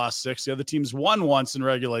in its last 6. The other team's won once in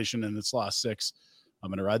regulation in its last 6. I'm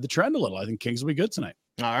going to ride the trend a little. I think Kings will be good tonight.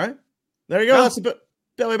 All right. There you go. Yeah. That's a bit.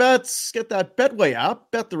 Betway bets. Get that Betway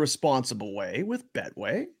app. Bet the responsible way with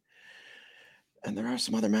Betway. And there are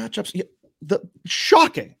some other matchups.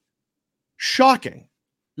 Shocking.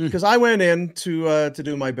 Because I went in to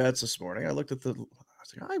do my bets this morning. I looked at I was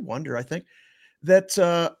like, I think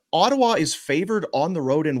that Ottawa is favored on the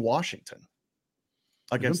road in Washington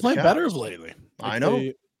against playing better lately. I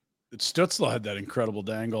know. Stützle had that incredible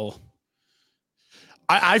dangle.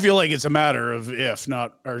 I feel like it's a matter of if,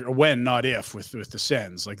 not or when, not if, with the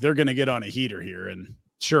Sens. Like they're going to get on a heater here, and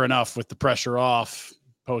sure enough, with the pressure off,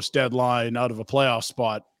 post deadline, out of a playoff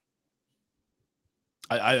spot,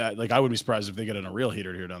 I wouldn't be surprised if they get in a real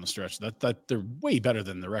heater here down the stretch. That they're way better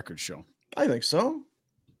than the records show. I think so.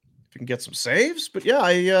 If you can get some saves, but yeah,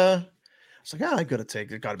 I was like, I gotta take.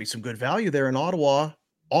 There got to be some good value there in Ottawa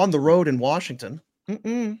on the road in Washington.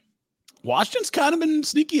 Washington's kind of been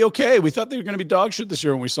sneaky okay. We thought they were going to be dog shit this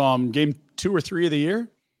year when we saw them game 2 or 3 of the year.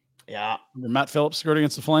 Yeah. Remember Matt Phillips scored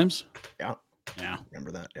against the Flames? Yeah. Yeah.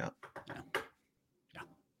 Remember that? Yeah.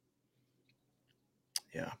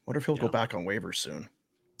 Wonder if he'll go back on waivers soon.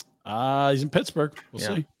 He's in Pittsburgh. We'll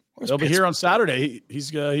see. They'll be here on Saturday.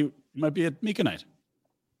 He might be at Mika night.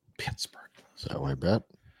 Pittsburgh. Is that way bet?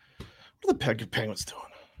 What are the Penguins doing?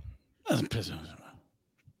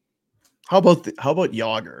 How about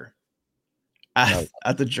Yager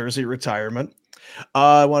at the jersey retirement.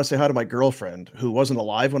 I want to say hi to my girlfriend who wasn't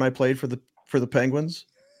alive when I played for the Penguins,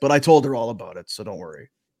 but I told her all about it, so don't worry.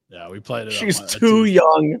 Yeah, we played it. She's too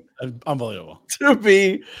young, unbelievable,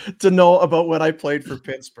 to know about when I played for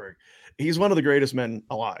Pittsburgh. He's one of the greatest men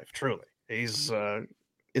alive. Truly, he's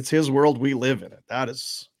it's his world. We live in it. That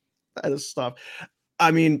is stuff.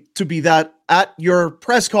 I mean, to be that at your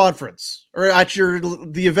press conference or at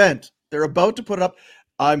the event, they're about to put it up.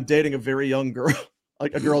 I'm dating a very young girl,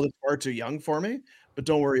 like a girl that's far too young for me, but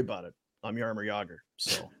don't worry about it. I'm Jaromir Jagr.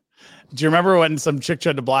 So. Do you remember when some chick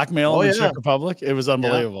tried to blackmail him in Czech Republic? It was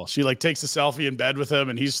unbelievable. Yeah. She like takes a selfie in bed with him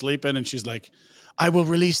and he's sleeping and she's like, I will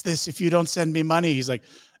release this if you don't send me money. He's like,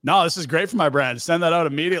 no, this is great for my brand. Send that out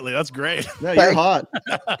immediately. That's great. Yeah, you're hot.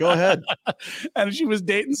 Go ahead. And she was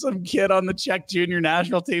dating some kid on the Czech junior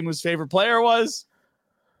national team whose favorite player was.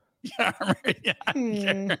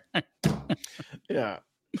 Yeah.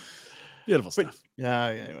 Beautiful stuff.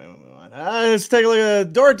 Let's take a look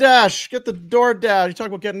at DoorDash. Get the DoorDash. You talk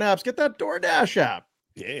about getting apps. Get that DoorDash app.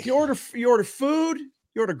 Yeah. You order food.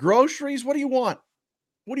 You order groceries. What do you want?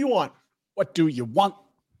 What do you want? What do you want?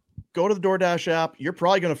 Go to the DoorDash app. You're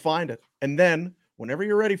probably going to find it. And then whenever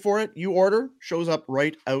you're ready for it, you order. Shows up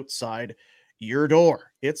right outside your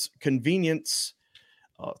door. It's convenience.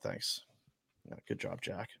 Oh, thanks. Yeah, good job,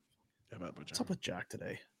 Jack. What's up with Jack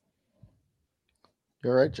today?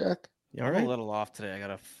 You all right, Jack? You all right? I'm a little off today. I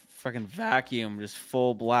got a freaking vacuum just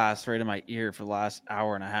full blast right in my ear for the last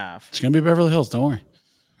hour and a half. It's going to be Beverly Hills. Don't worry.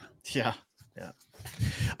 Yeah.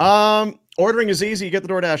 Ordering is easy. You get the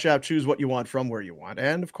DoorDash app, choose what you want from where you want.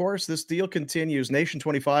 And of course, this deal continues.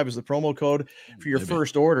 Nation25 is the promo code for your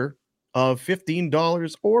first order of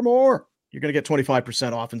 $15 or more. You're going to get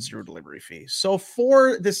 25% off and zero delivery fee. So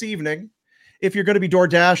for this evening, if you're going to be door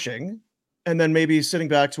dashing and then maybe sitting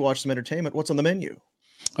back to watch some entertainment, what's on the menu?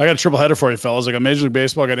 I got a triple header for you, fellas. I got Major League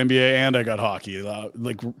Baseball, I got NBA, and I got hockey.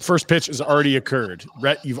 First pitch has already occurred.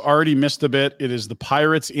 Rhett, you've already missed a bit. It is the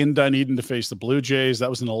Pirates in Dunedin to face the Blue Jays.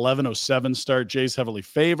 That was an 11:07 start. Jays heavily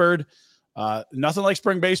favored. Nothing like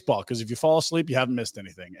spring baseball, because if you fall asleep, you haven't missed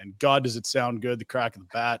anything. And God, does it sound good. The crack of the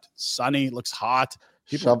bat, sunny, looks hot.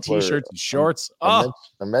 People in t-shirts and shorts. I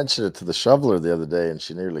mentioned it to the shoveler the other day, and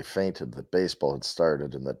she nearly fainted that baseball had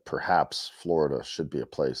started and that perhaps Florida should be a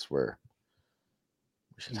place where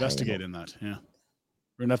we should investigate in that. Yeah.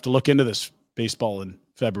 We're going to have to look into this baseball in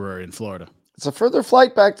February in Florida. It's a further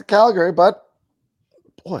flight back to Calgary, but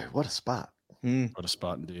boy, what a spot. What a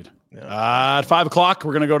spot indeed. Yeah. At 5 o'clock,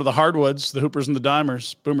 we're going to go to the Hardwoods, the Hoopers and the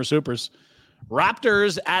Dimers, Boomers, Hoopers.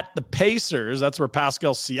 Raptors at the Pacers. That's where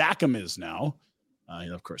Pascal Siakam is now.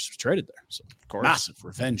 Of course, was traded there. So, of course, massive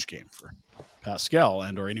revenge game for Pascal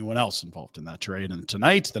and or anyone else involved in that trade. And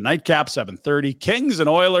tonight, the nightcap, 7:30, Kings and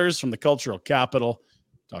Oilers from the Cultural Capital.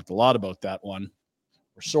 Talked a lot about that one.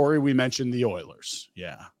 We're sorry we mentioned the Oilers.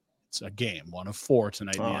 Yeah, it's a game, 1 of 4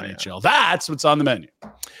 tonight in the NHL. That's what's on the menu.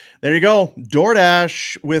 There you go.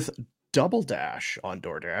 DoorDash with Double Dash on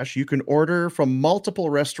DoorDash. You can order from multiple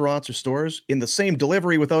restaurants or stores in the same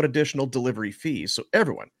delivery without additional delivery fees. So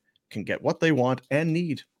everyone can get what they want and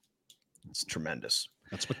need. It's tremendous.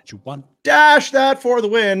 That's what you want. Dash that for the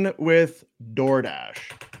win with DoorDash.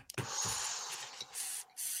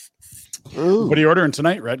 Ooh. What are you ordering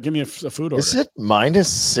tonight, Rhett? Give me a food order. Is it minus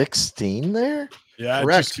 16 there? Yeah,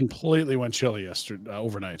 correct. It just completely went chilly yesterday,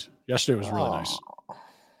 overnight. Yesterday was really nice.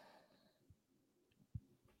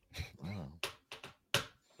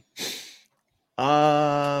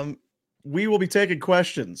 We will be taking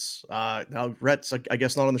questions. Now, Rhett's, I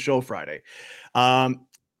guess, not on the show Friday.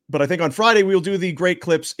 But I think on Friday, we'll do the Great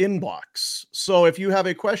Clips inbox. So if you have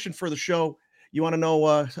a question for the show, you want to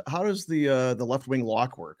know how does the left wing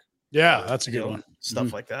lock work? Yeah, that's a good one.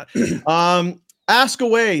 Stuff like that. Ask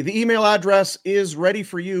away. The email address is ready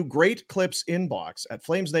for you. Great Clips inbox at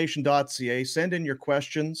flamesnation.ca. Send in your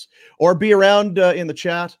questions or be around in the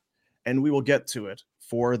chat, and we will get to it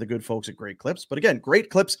for the good folks at Great Clips. But again, Great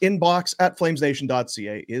Clips inbox at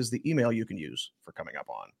flamesnation.ca is the email you can use for coming up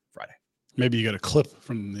on Friday. Maybe you got a clip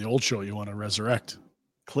from the old show you want to resurrect.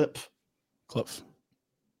 Clip.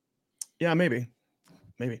 Yeah, maybe.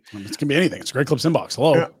 It can be anything. It's Great Clips inbox.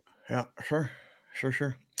 Hello. Yeah, sure.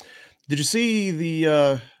 Did you see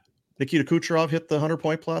the Nikita Kucherov hit the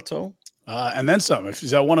 100-point plateau? And then some.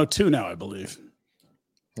 He's at 102 now, I believe.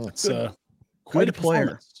 That's quite a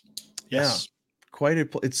player. Yes. Yeah,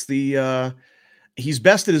 it's the he's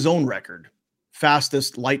bested his own record.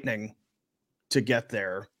 Fastest Lightning to get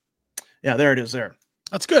there. Yeah, there it is there.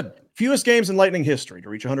 That's good. Fewest games in Lightning history to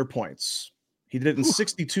reach 100 points. He did it in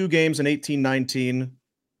 62 games in 18-19.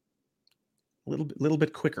 A little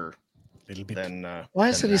bit quicker than Why than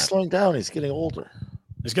isn't he that. slowing down? He's getting older.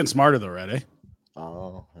 He's getting smarter though, right? Eh?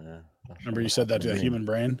 Oh, yeah. Remember you said that to the human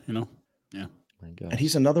brain, you know? Yeah. And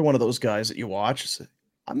he's another one of those guys that you watch.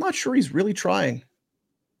 I'm not sure he's really trying.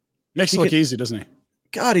 Makes it look easy, doesn't he?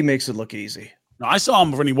 God, he makes it look easy. No, I saw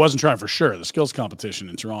him when he wasn't trying for sure. The skills competition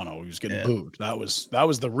in Toronto, he was getting booed. That was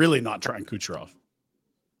the really not trying Kucherov.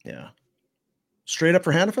 Yeah. Straight up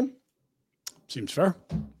for Hannafin? Seems fair.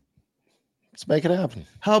 Let's make it happen.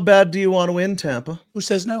 How bad do you want to win, Tampa? Who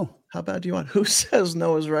says no? How bad do you want? Who says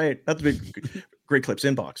no is right. That's a big Great Clips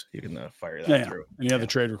inbox. You can fire that through. Any other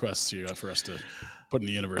trade requests you got for us to put in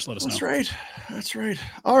the universe? Let us know. That's right. That's right.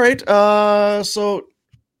 All right. So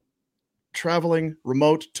traveling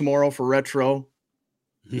remote tomorrow for retro.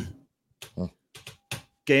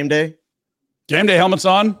 Game day. Game day helmets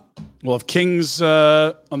on. We'll have Kings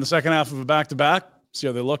on the second half of a back-to-back. See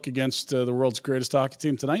how they look against the world's greatest hockey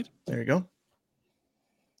team tonight. There you go.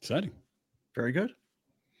 Exciting. Very good.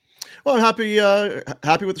 Well, I'm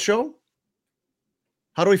happy with the show.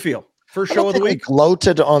 How do we feel? First show of the week. We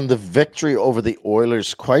gloated on the victory over the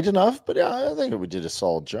Oilers quite enough, but yeah, I think we did a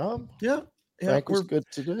solid job. Yeah. Frank was good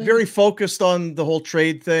today. Very focused on the whole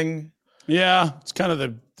trade thing. Yeah, it's kind of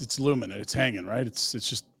it's looming. It's hanging, right? It's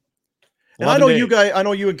just. And I know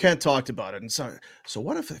you and Kent talked about it. And so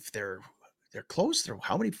what if they're close? They're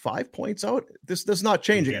how many 5 points out? This is not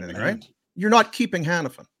changing anything, right? You're not keeping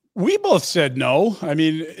Hannafin. We both said no. I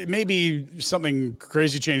mean, maybe something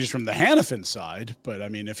crazy changes from the Hannafin side, but I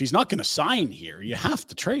mean, if he's not going to sign here, you have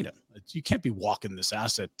to trade him. You can't be walking this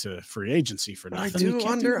asset to free agency for nothing.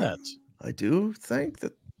 I do think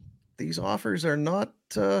that these offers are not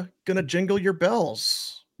going to jingle your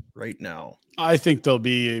bells right now. I think they'll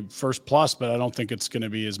be a first plus, but I don't think it's going to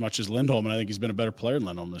be as much as Lindholm, and I think he's been a better player than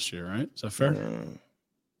Lindholm this year, right? Is that fair? What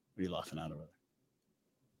are you laughing at over there?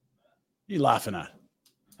 What are you laughing at?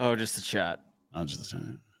 Oh, just the chat. Oh, just the chat.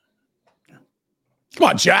 Yeah. Come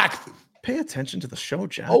on, Jack. Pay attention to the show,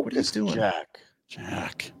 Jack. Oh, what are you doing?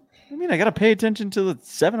 Jack. I mean, I got to pay attention to the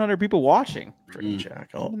 700 people watching. Jack.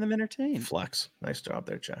 Oh, keeping them entertained. Flex. Nice job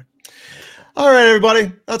there, Jack. All right,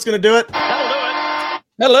 everybody. That's going to do it.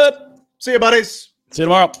 Hello. See you, buddies. See you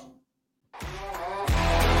tomorrow.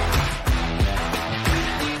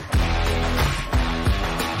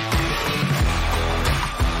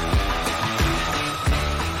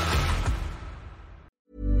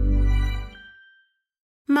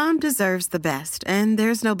 Mom deserves the best, and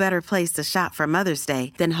there's no better place to shop for Mother's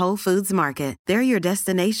Day than Whole Foods Market. They're your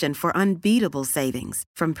destination for unbeatable savings,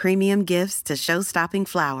 from premium gifts to show-stopping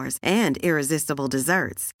flowers and irresistible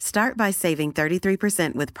desserts. Start by saving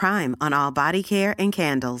 33% with Prime on all body care and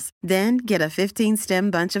candles. Then get a 15-stem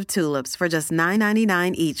bunch of tulips for just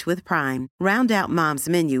 $9.99 each with Prime. Round out Mom's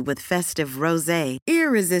menu with festive rosé,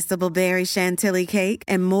 irresistible berry chantilly cake,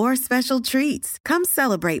 and more special treats. Come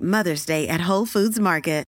celebrate Mother's Day at Whole Foods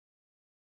Market.